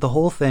 and that the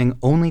whole thing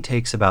only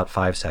takes about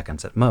 5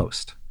 seconds at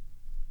most.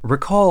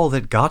 Recall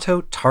that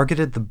Gatto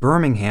targeted the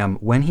Birmingham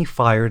when he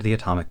fired the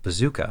atomic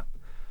bazooka.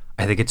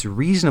 I think it's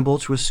reasonable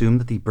to assume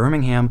that the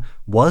Birmingham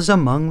was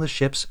among the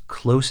ships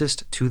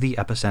closest to the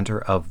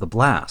epicenter of the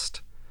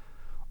blast.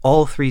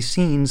 All 3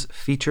 scenes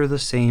feature the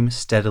same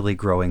steadily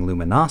growing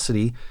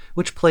luminosity,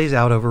 which plays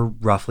out over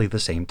roughly the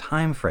same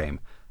time frame,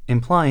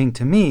 implying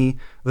to me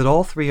that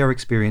all 3 are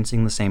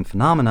experiencing the same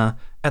phenomena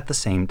at the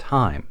same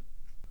time.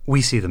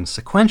 We see them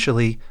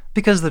sequentially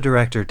because the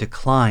director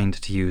declined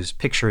to use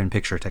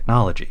picture-in-picture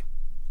technology.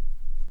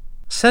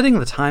 Setting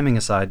the timing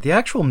aside, the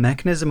actual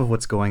mechanism of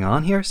what's going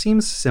on here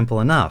seems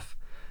simple enough.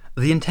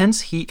 The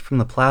intense heat from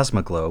the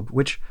plasma globe,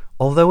 which,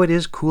 although it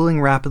is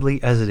cooling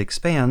rapidly as it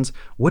expands,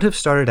 would have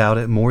started out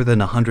at more than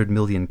 100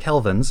 million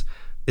kelvins,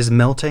 is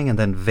melting and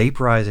then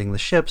vaporizing the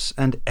ships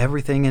and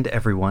everything and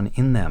everyone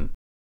in them.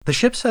 The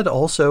ships had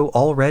also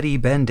already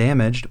been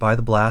damaged by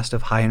the blast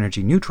of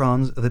high-energy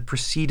neutrons that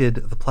preceded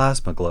the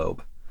plasma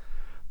globe.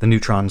 The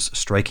neutrons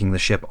striking the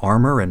ship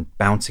armor and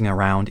bouncing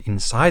around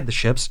inside the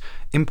ships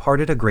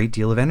imparted a great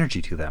deal of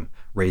energy to them,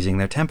 raising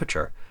their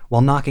temperature,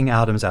 while knocking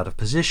atoms out of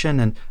position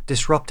and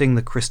disrupting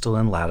the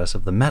crystalline lattice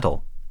of the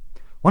metal.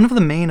 One of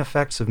the main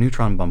effects of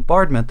neutron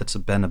bombardment that's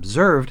been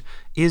observed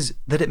is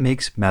that it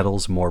makes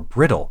metals more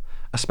brittle,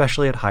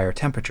 especially at higher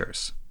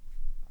temperatures.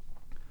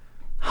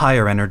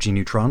 Higher energy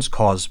neutrons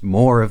cause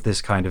more of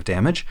this kind of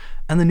damage,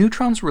 and the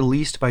neutrons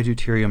released by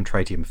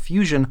deuterium-tritium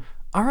fusion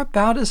are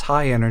about as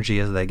high energy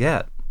as they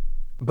get.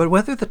 But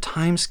whether the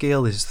time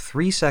scale is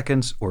 3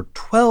 seconds or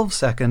 12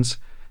 seconds,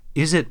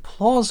 is it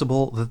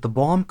plausible that the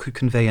bomb could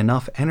convey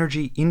enough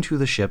energy into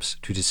the ships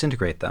to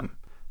disintegrate them?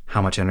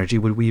 How much energy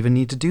would we even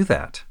need to do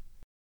that?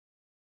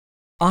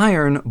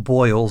 Iron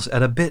boils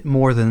at a bit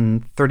more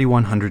than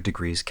 3100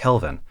 degrees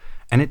Kelvin,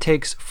 and it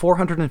takes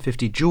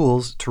 450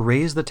 joules to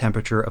raise the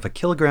temperature of a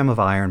kilogram of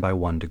iron by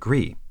 1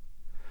 degree.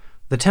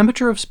 The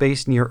temperature of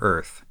space near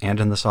Earth and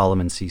in the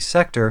Solomon Sea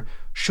sector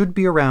should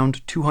be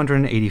around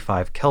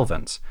 285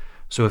 kelvins,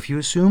 so if you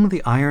assume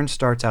the iron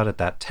starts out at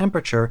that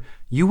temperature,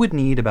 you would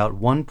need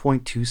about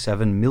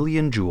 1.27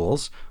 million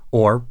joules,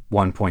 or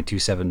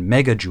 1.27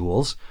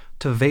 megajoules,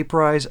 to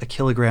vaporize a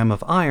kilogram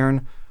of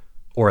iron,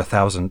 or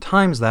 1,000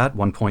 times that,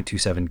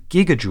 1.27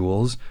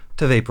 gigajoules,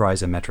 to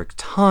vaporize a metric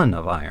ton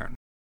of iron.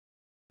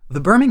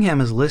 The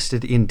Birmingham is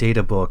listed in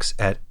data books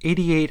at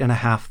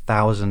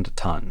 88,500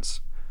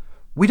 tons.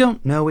 We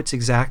don't know its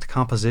exact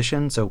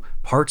composition, so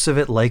parts of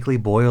it likely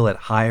boil at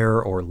higher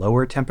or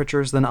lower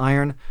temperatures than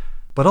iron,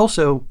 but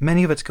also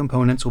many of its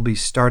components will be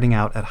starting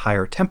out at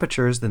higher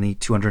temperatures than the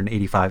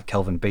 285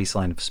 Kelvin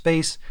baseline of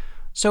space,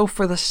 so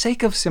for the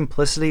sake of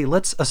simplicity,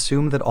 let's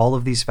assume that all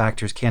of these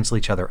factors cancel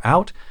each other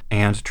out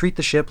and treat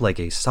the ship like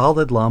a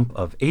solid lump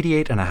of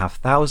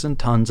 88,500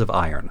 tons of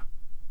iron.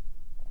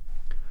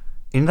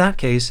 In that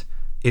case,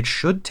 it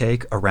should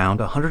take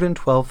around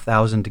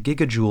 112,000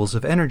 gigajoules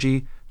of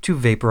energy to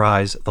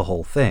vaporize the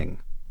whole thing.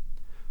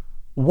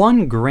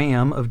 1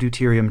 gram of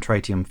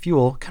deuterium-tritium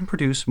fuel can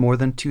produce more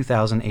than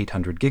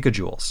 2,800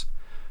 gigajoules,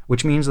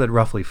 which means that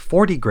roughly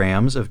 40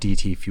 grams of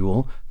DT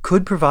fuel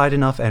could provide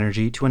enough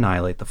energy to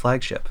annihilate the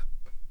flagship.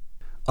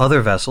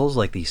 Other vessels,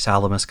 like the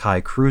Salamis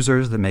Kai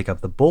cruisers that make up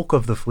the bulk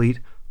of the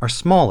fleet, are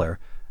smaller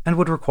and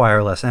would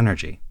require less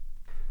energy.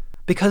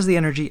 Because the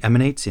energy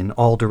emanates in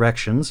all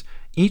directions,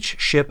 each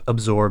ship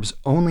absorbs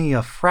only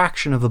a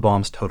fraction of the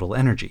bomb's total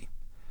energy.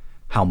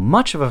 How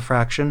much of a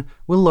fraction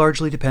will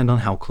largely depend on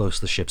how close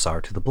the ships are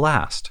to the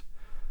blast.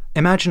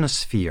 Imagine a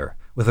sphere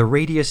with a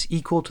radius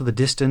equal to the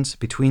distance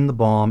between the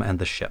bomb and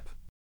the ship.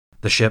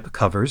 The ship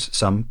covers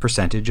some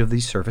percentage of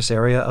the surface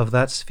area of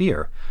that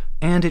sphere,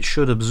 and it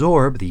should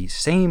absorb the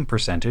same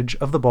percentage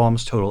of the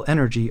bomb's total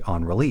energy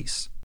on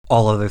release.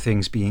 All other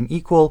things being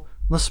equal,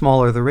 the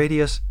smaller the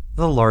radius,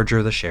 the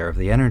larger the share of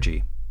the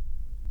energy.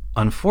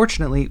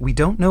 Unfortunately, we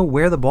don't know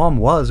where the bomb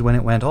was when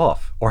it went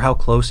off, or how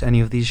close any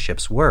of these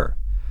ships were.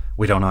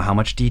 We don't know how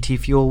much DT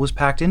fuel was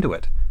packed into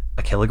it.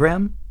 A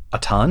kilogram? A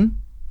ton?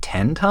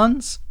 10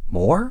 tons?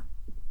 More?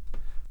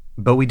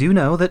 But we do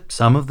know that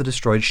some of the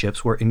destroyed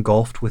ships were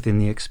engulfed within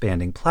the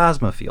expanding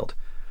plasma field.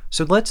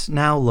 So let's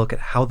now look at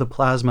how the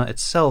plasma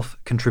itself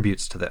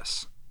contributes to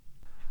this.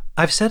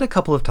 I've said a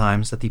couple of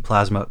times that the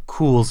plasma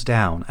cools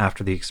down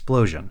after the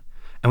explosion,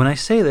 and when I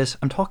say this,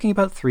 I'm talking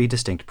about 3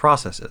 distinct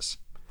processes.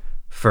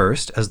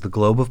 First, as the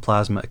globe of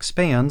plasma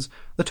expands,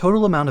 the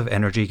total amount of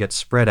energy gets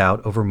spread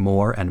out over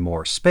more and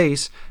more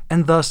space,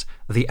 and thus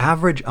the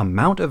average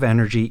amount of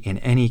energy in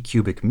any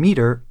cubic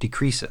meter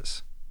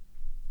decreases.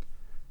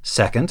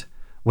 Second,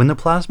 when the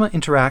plasma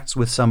interacts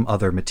with some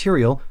other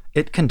material,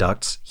 it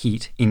conducts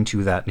heat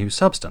into that new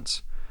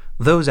substance.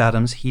 Those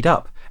atoms heat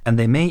up, and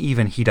they may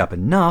even heat up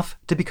enough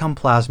to become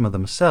plasma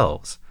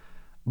themselves.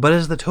 But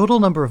as the total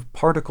number of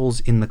particles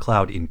in the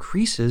cloud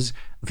increases,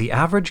 the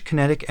average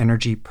kinetic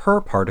energy per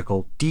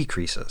particle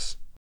decreases.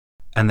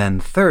 And then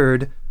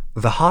third,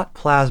 the hot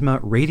plasma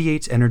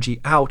radiates energy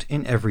out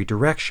in every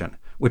direction,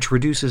 which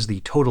reduces the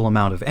total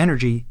amount of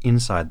energy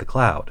inside the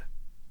cloud.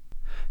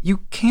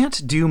 You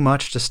can't do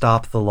much to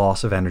stop the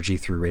loss of energy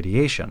through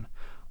radiation,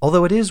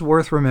 although it is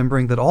worth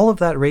remembering that all of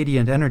that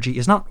radiant energy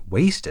is not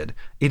wasted,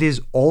 it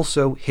is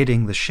also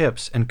hitting the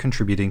ships and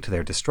contributing to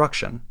their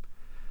destruction.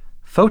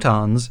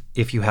 Photons,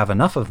 if you have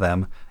enough of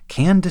them,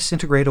 can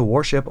disintegrate a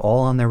warship all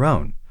on their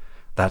own.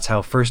 That's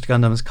how First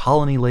Gundam's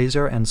colony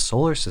laser and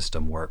solar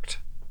system worked.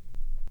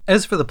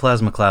 As for the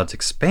plasma cloud's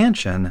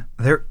expansion,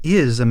 there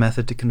is a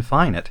method to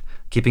confine it,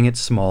 keeping it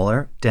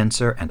smaller,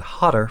 denser, and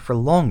hotter for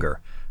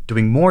longer,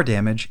 doing more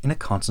damage in a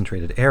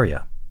concentrated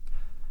area.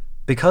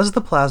 Because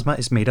the plasma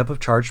is made up of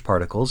charged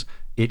particles,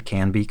 it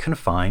can be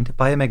confined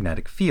by a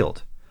magnetic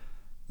field.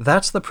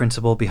 That's the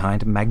principle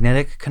behind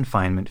magnetic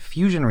confinement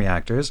fusion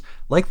reactors,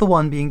 like the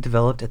one being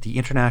developed at the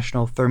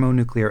International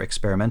Thermonuclear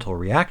Experimental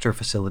Reactor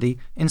Facility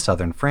in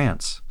southern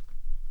France.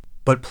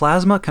 But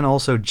plasma can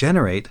also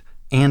generate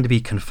and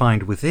be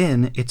confined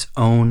within its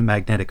own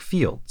magnetic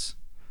fields.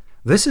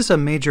 This is a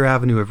major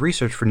avenue of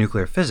research for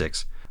nuclear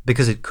physics,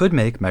 because it could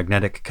make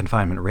magnetic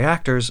confinement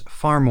reactors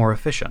far more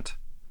efficient.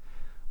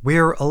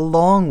 We're a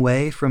long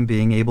way from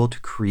being able to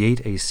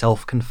create a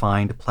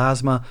self-confined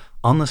plasma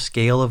on the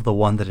scale of the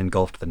one that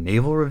engulfed the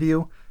Naval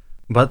Review,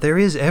 but there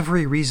is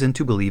every reason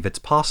to believe it's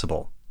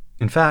possible.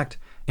 In fact,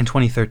 in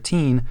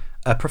 2013,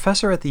 a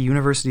professor at the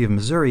University of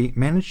Missouri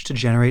managed to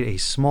generate a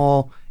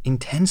small,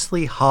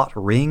 intensely hot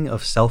ring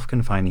of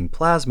self-confining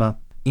plasma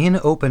in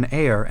open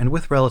air and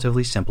with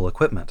relatively simple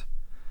equipment.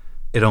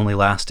 It only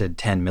lasted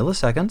 10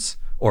 milliseconds,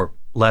 or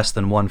less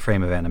than one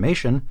frame of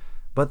animation,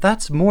 but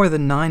that's more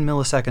than 9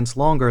 milliseconds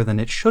longer than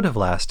it should have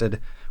lasted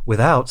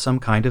without some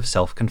kind of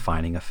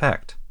self-confining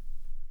effect.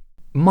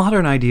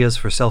 Modern ideas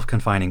for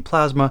self-confining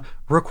plasma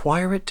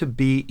require it to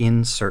be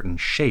in certain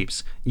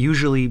shapes,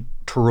 usually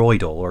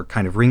toroidal or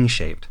kind of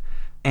ring-shaped,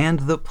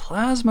 and the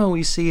plasma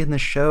we see in the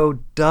show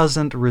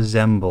doesn't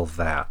resemble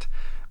that,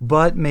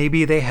 but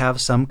maybe they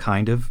have some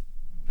kind of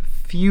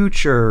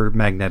future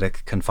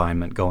magnetic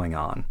confinement going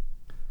on.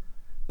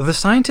 The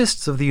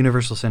scientists of the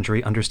Universal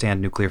Century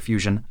understand nuclear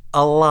fusion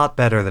a lot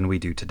better than we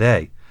do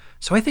today,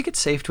 so I think it's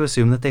safe to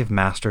assume that they've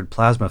mastered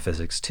plasma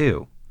physics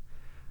too.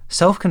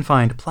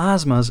 Self-confined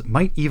plasmas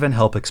might even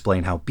help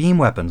explain how beam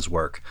weapons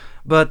work,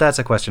 but that's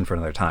a question for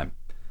another time.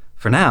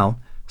 For now,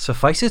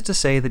 suffice it to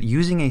say that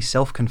using a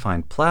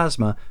self-confined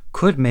plasma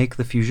could make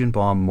the fusion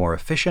bomb more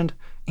efficient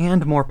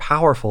and more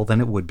powerful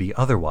than it would be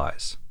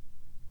otherwise.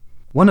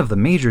 One of the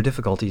major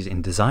difficulties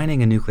in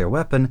designing a nuclear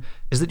weapon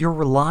is that you're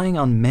relying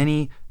on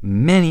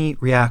many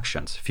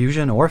reactions,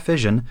 fusion or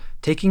fission,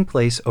 taking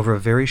place over a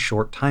very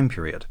short time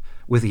period,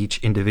 with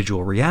each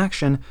individual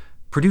reaction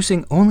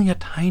producing only a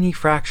tiny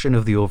fraction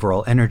of the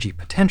overall energy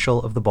potential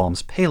of the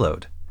bomb's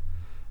payload.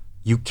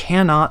 You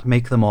cannot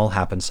make them all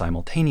happen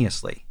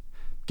simultaneously.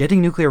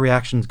 Getting nuclear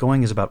reactions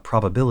going is about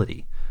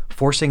probability,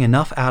 forcing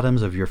enough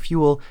atoms of your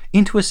fuel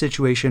into a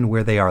situation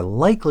where they are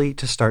likely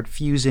to start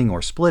fusing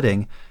or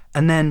splitting,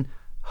 and then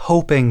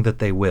hoping that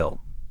they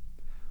will.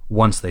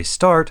 Once they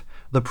start,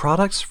 the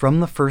products from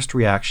the first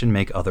reaction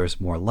make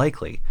others more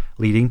likely,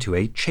 leading to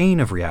a chain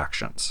of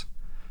reactions.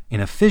 In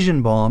a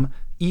fission bomb,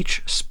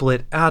 each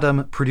split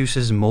atom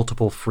produces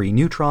multiple free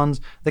neutrons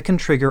that can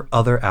trigger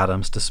other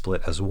atoms to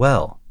split as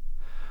well.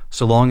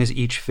 So long as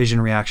each fission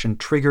reaction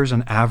triggers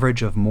an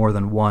average of more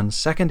than one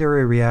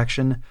secondary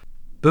reaction,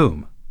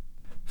 boom.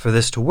 For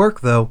this to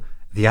work, though,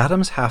 the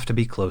atoms have to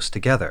be close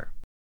together.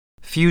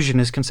 Fusion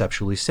is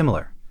conceptually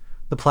similar.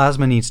 The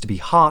plasma needs to be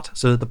hot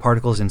so that the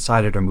particles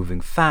inside it are moving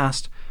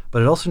fast,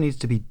 but it also needs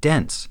to be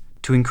dense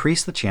to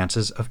increase the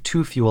chances of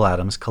two fuel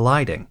atoms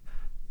colliding.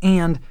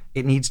 And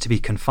it needs to be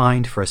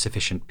confined for a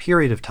sufficient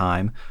period of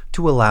time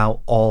to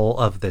allow all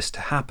of this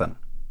to happen.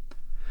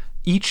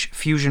 Each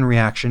fusion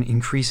reaction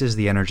increases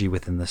the energy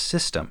within the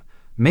system,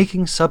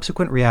 making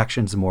subsequent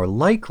reactions more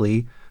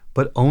likely,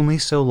 but only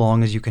so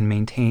long as you can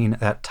maintain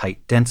that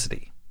tight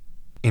density.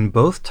 In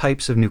both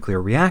types of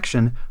nuclear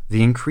reaction,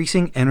 the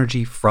increasing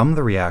energy from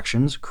the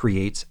reactions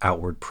creates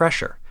outward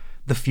pressure.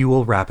 The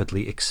fuel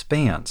rapidly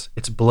expands.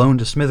 It's blown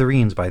to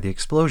smithereens by the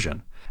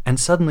explosion, and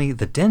suddenly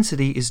the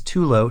density is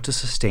too low to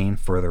sustain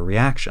further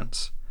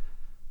reactions.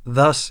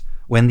 Thus,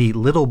 when the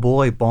little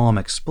boy bomb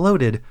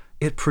exploded,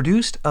 it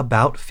produced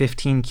about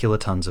 15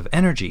 kilotons of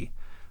energy,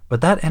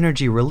 but that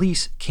energy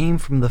release came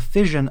from the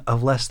fission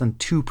of less than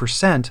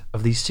 2%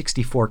 of these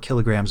 64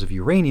 kilograms of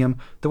uranium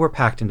that were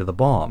packed into the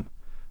bomb.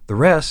 The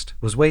rest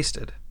was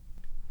wasted.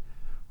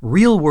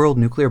 Real-world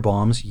nuclear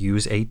bombs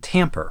use a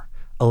tamper,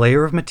 a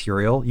layer of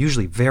material,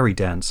 usually very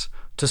dense,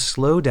 to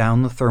slow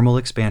down the thermal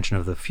expansion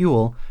of the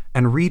fuel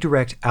and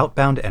redirect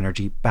outbound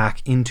energy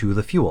back into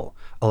the fuel,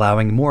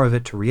 allowing more of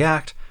it to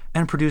react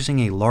and producing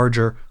a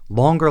larger,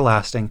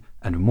 longer-lasting,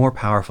 and more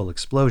powerful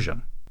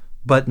explosion.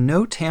 But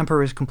no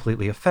tamper is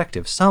completely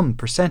effective. Some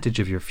percentage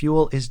of your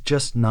fuel is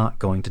just not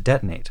going to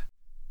detonate.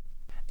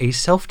 a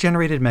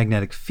self-generated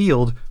magnetic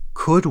field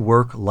could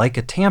work like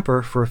a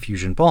tamper for a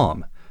fusion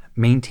bomb,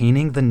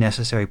 maintaining the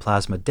necessary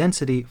plasma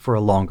density for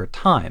a longer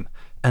time,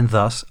 and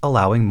thus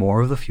allowing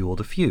more of the fuel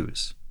to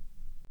fuse.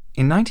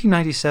 In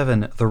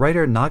 1997, the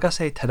writer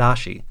Nagase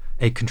Tadashi,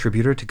 a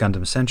contributor to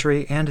Gundam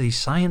Century and the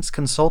science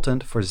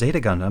consultant for Zeta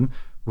Gundam,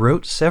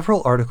 wrote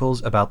several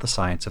articles about the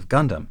science of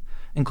Gundam,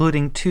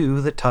 including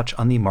 2 that touch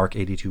on the Mark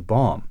 82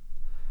 bomb.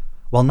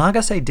 While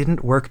Nagase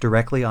didn't work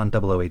directly on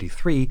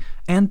 0083,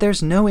 and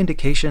there's no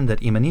indication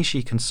that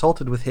Imanishi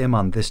consulted with him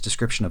on this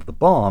description of the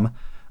bomb,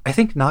 I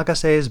think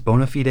Nagase's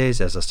bona fides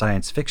as a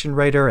science fiction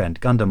writer and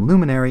Gundam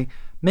luminary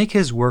make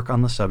his work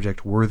on the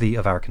subject worthy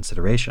of our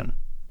consideration.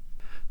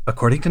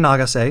 According to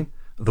Nagase,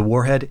 the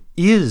warhead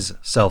is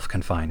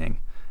self-confining.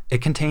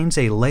 It contains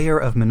a layer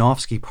of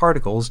Minovsky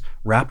particles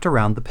wrapped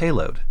around the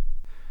payload.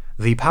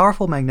 The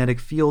powerful magnetic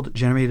field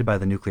generated by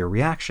the nuclear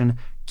reaction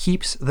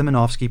keeps the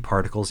Minovsky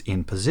particles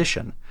in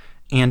position,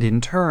 and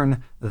in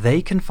turn,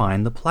 they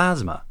confine the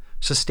plasma,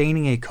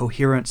 sustaining a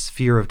coherent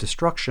sphere of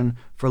destruction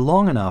for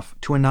long enough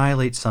to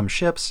annihilate some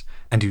ships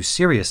and do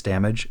serious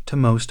damage to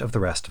most of the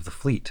rest of the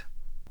fleet.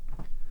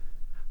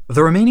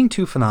 The remaining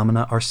 2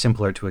 phenomena are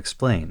simpler to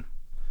explain.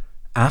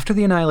 After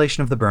the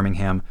annihilation of the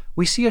Birmingham,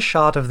 we see a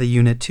shot of the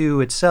Unit 2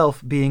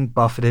 itself being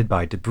buffeted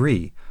by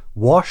debris,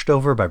 washed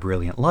over by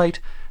brilliant light,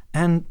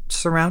 and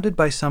surrounded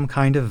by some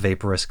kind of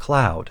vaporous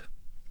cloud.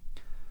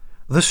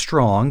 The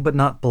strong but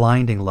not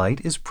blinding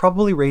light is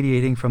probably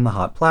radiating from the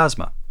hot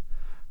plasma.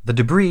 The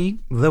debris,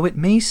 though it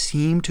may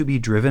seem to be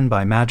driven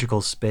by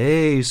magical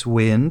space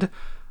wind,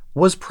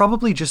 was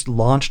probably just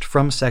launched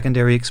from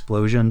secondary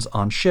explosions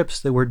on ships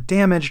that were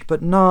damaged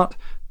but not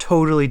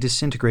totally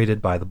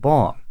disintegrated by the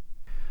bomb.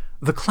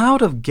 The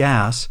cloud of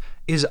gas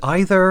is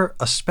either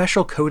a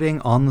special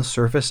coating on the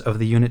surface of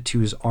the Unit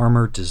 2's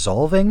armor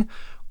dissolving,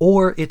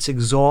 or its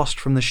exhaust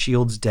from the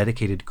shield's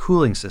dedicated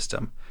cooling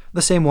system,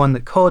 the same one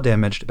that Ko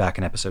damaged back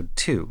in Episode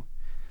 2.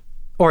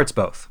 Or it's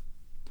both.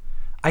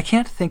 I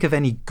can't think of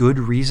any good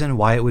reason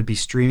why it would be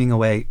streaming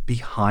away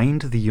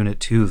behind the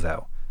Unit 2,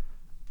 though.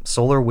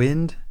 Solar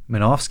wind?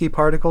 Minovsky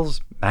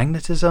particles?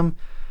 Magnetism?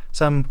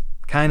 Some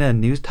kinda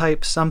new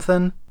type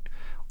something?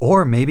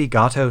 Or maybe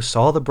Gato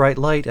saw the bright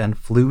light and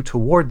flew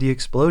toward the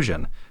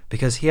explosion,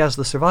 because he has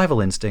the survival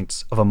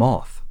instincts of a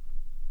moth.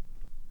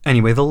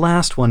 Anyway, the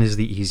last one is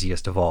the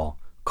easiest of all.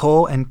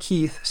 Cole and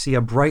Keith see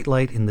a bright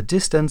light in the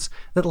distance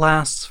that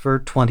lasts for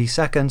 20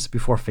 seconds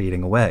before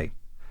fading away.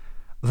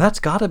 That's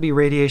gotta be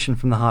radiation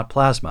from the hot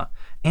plasma,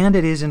 and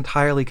it is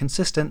entirely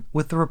consistent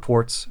with the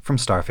reports from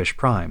Starfish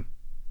Prime.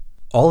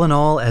 All in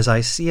all, as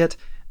I see it,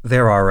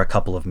 there are a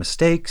couple of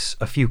mistakes,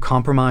 a few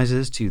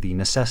compromises to the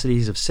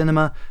necessities of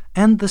cinema,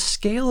 and the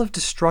scale of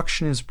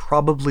destruction is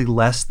probably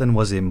less than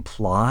was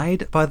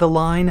implied by the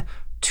line,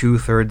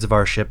 2/3 of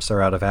our ships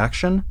are out of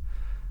action.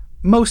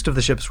 Most of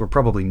the ships were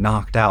probably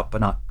knocked out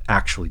but not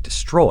actually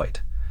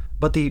destroyed.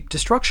 But the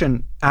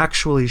destruction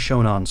actually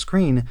shown on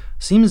screen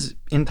seems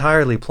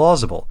entirely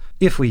plausible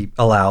if we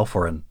allow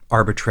for an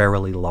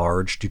arbitrarily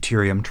large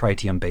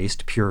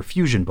deuterium-tritium-based pure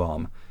fusion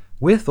bomb,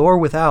 with or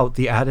without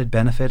the added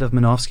benefit of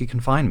Minovsky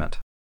confinement.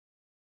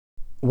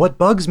 What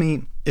bugs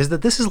me is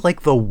that this is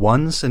like the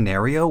one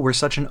scenario where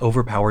such an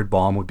overpowered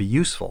bomb would be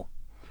useful.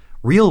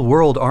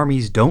 Real-world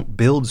armies don't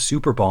build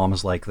super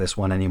bombs like this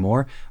one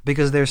anymore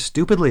because they're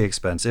stupidly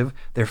expensive,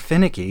 they're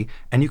finicky,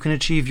 and you can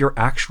achieve your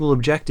actual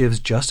objectives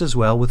just as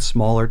well with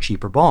smaller,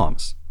 cheaper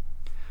bombs.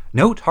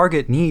 No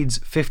target needs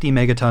 50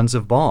 megatons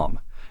of bomb,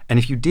 and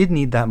if you did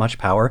need that much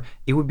power,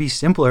 it would be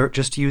simpler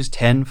just to use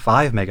 10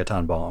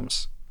 5-megaton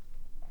bombs.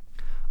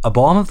 A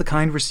bomb of the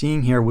kind we're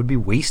seeing here would be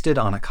wasted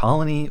on a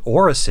colony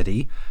or a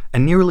city,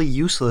 and nearly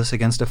useless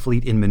against a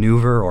fleet in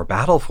maneuver or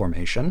battle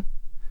formation.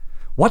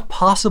 What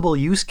possible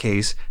use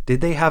case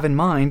did they have in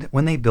mind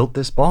when they built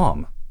this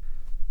bomb?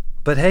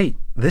 But hey,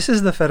 this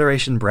is the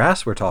Federation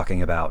brass we're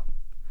talking about.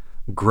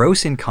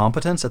 Gross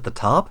incompetence at the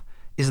top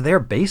is their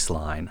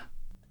baseline.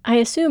 I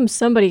assume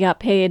somebody got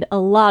paid a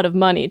lot of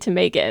money to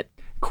make it.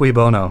 Cui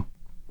bono?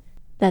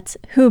 That's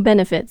who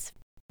benefits.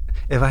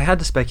 If I had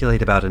to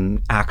speculate about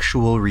an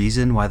actual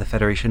reason why the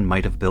Federation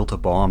might have built a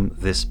bomb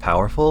this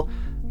powerful,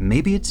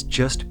 maybe it's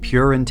just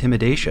pure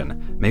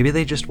intimidation. Maybe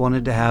they just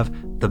wanted to have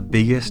the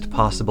biggest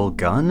possible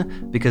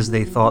gun because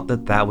they thought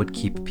that that would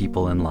keep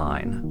people in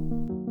line.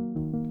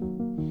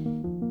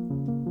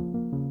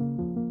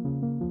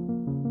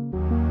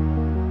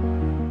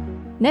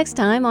 Next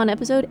time on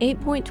episode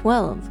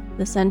 8.12,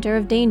 The Center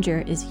of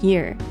Danger is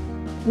Here.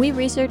 We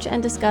research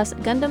and discuss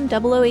Gundam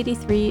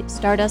 0083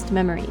 Stardust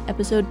Memory,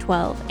 episode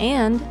 12,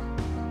 and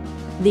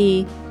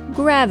the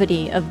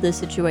gravity of the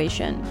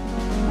situation.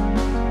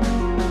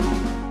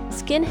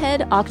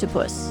 Skinhead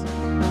Octopus.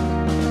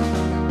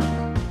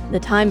 The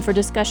time for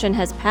discussion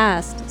has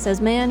passed,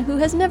 says man who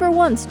has never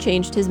once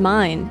changed his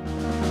mind.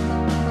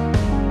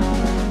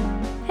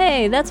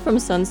 Hey, that's from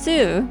Sun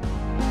Tzu.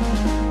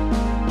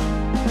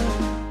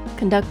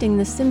 Conducting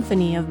the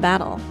Symphony of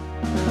Battle.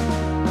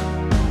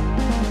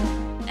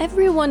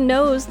 Everyone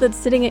knows that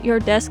sitting at your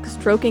desk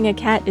stroking a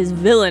cat is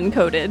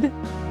villain-coded.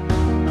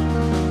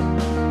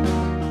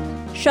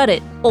 Shut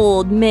it,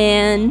 old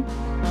man.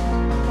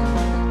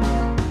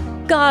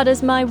 God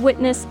is my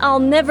witness, I'll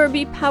never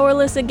be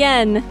powerless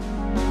again.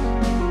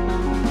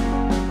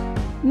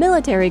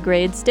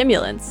 Military-grade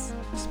stimulants.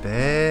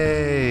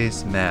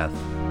 Space meth.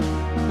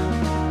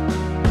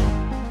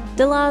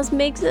 Delaz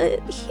makes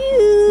a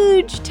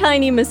huge,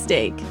 tiny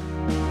mistake.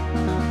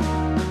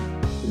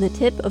 The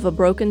tip of a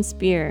broken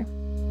spear.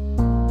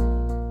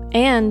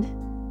 And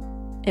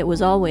it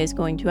was always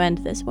going to end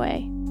this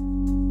way.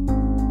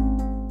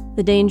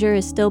 The danger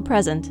is still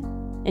present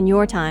in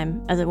your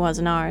time as it was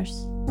in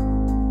ours.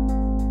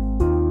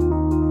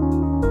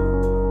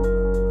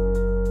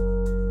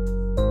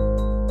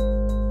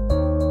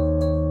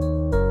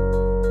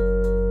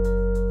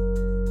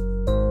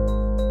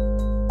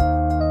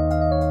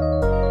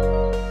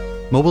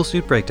 Mobile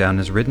Suit Breakdown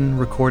is written,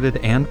 recorded,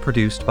 and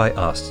produced by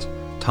us,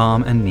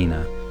 Tom and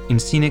Nina, in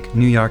scenic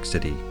New York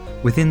City,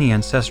 within the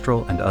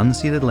ancestral and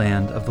unceded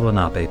land of the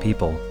Lenape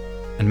people,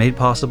 and made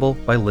possible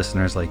by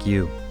listeners like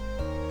you.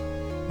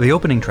 The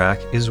opening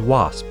track is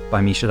Wasp by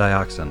Misha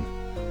Dioxin.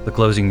 The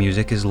closing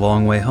music is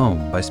Long Way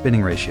Home by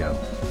Spinning Ratio.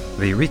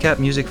 The recap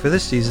music for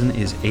this season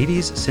is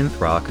 80s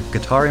synth rock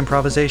guitar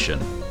improvisation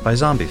by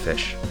Zombie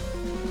Fish.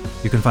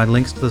 You can find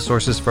links to the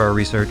sources for our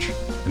research,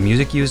 the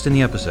music used in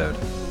the episode,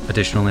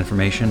 additional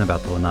information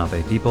about the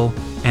Lenape people,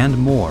 and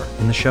more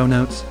in the show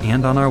notes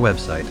and on our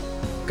website,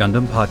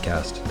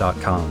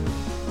 GundamPodcast.com.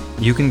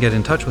 You can get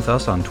in touch with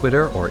us on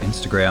Twitter or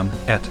Instagram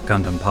at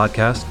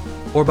GundamPodcast,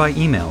 or by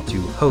email to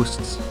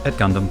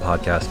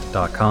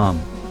hosts@GundamPodcast.com.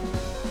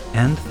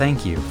 And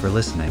thank you for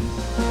listening.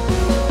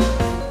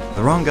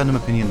 The Wrong Gundam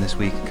opinion this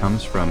week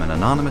comes from an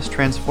anonymous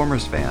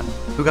Transformers fan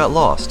who got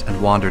lost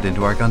and wandered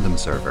into our Gundam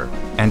server.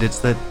 And it's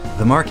that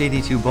the Mark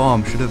 82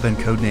 bomb should have been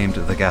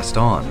codenamed the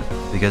Gaston,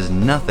 because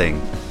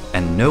nothing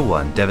and no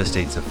one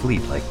devastates a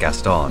fleet like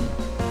Gaston.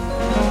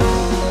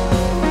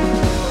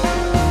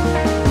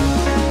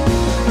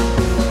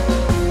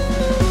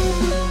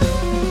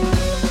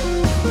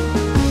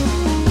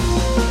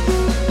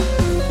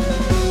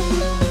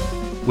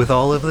 With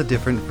all of the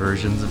different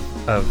versions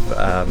of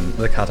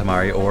the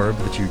Katamari orb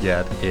that you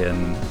get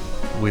in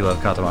We Love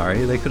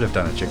Katamari, they could have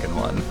done a chicken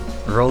one.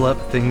 Roll up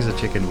things a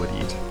chicken would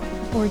eat.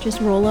 Or just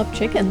roll up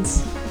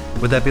chickens.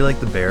 Would that be like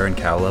the bear and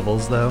cow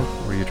levels, though,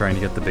 where you're trying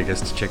to get the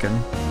biggest chicken?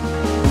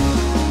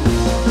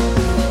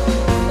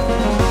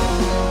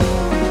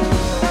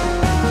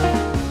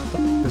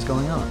 What is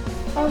going on?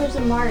 Oh, there's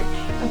a march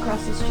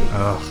across the street.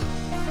 Ugh.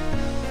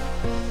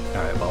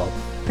 Alright, well, I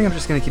think I'm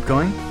just gonna keep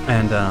going,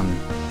 and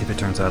if it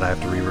turns out I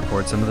have to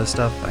re-record some of this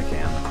stuff, I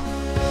can.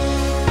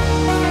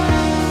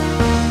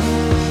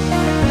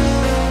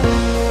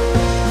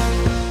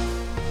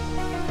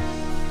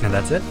 And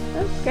that's it.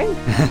 Oh, great.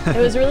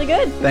 It was really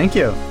good. Thank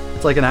you.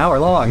 It's like an hour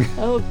long.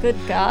 Oh, good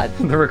God.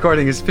 The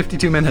recording is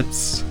 52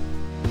 minutes.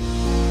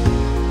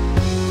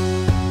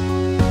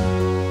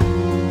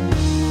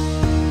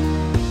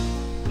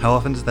 How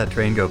often does that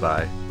train go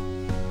by?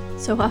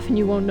 So often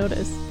you won't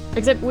notice.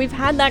 Except we've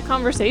had that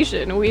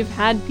conversation. We've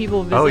had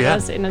people visit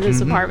us in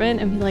this apartment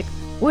and be like,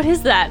 what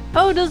is that?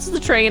 Oh, that's the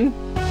train.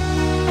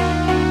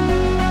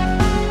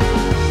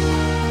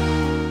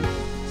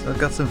 So I've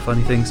got some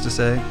funny things to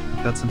say.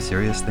 I've got some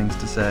serious things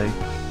to say.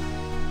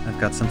 I've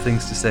got some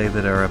things to say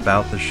that are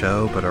about the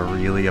show but are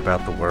really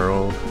about the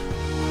world.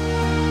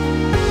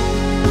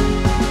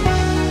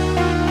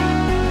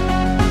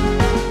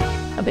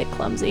 A bit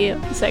clumsy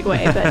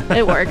segue, but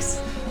it works.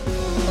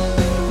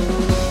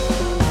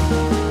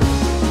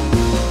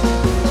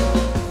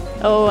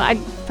 Oh, I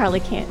probably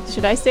can't.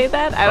 Should I say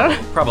that? I don't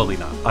know. Probably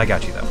not. I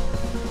got you, though.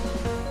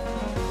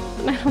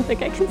 I don't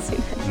think I can say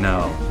that.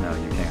 No,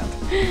 you can't.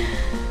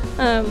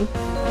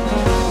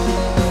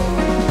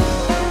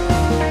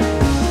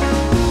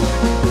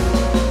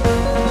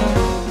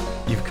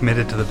 You've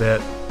committed to the bit.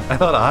 I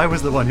thought I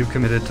was the one who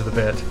committed to the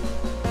bit.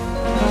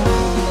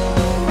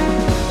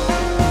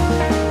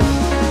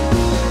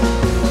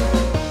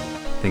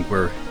 Think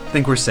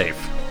we're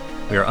safe.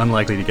 We are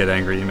unlikely to get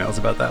angry emails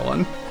about that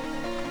one.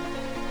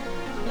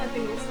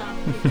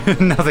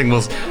 Nothing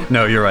will stop.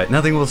 No, you're right.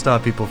 Nothing will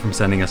stop people from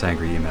sending us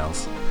angry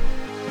emails.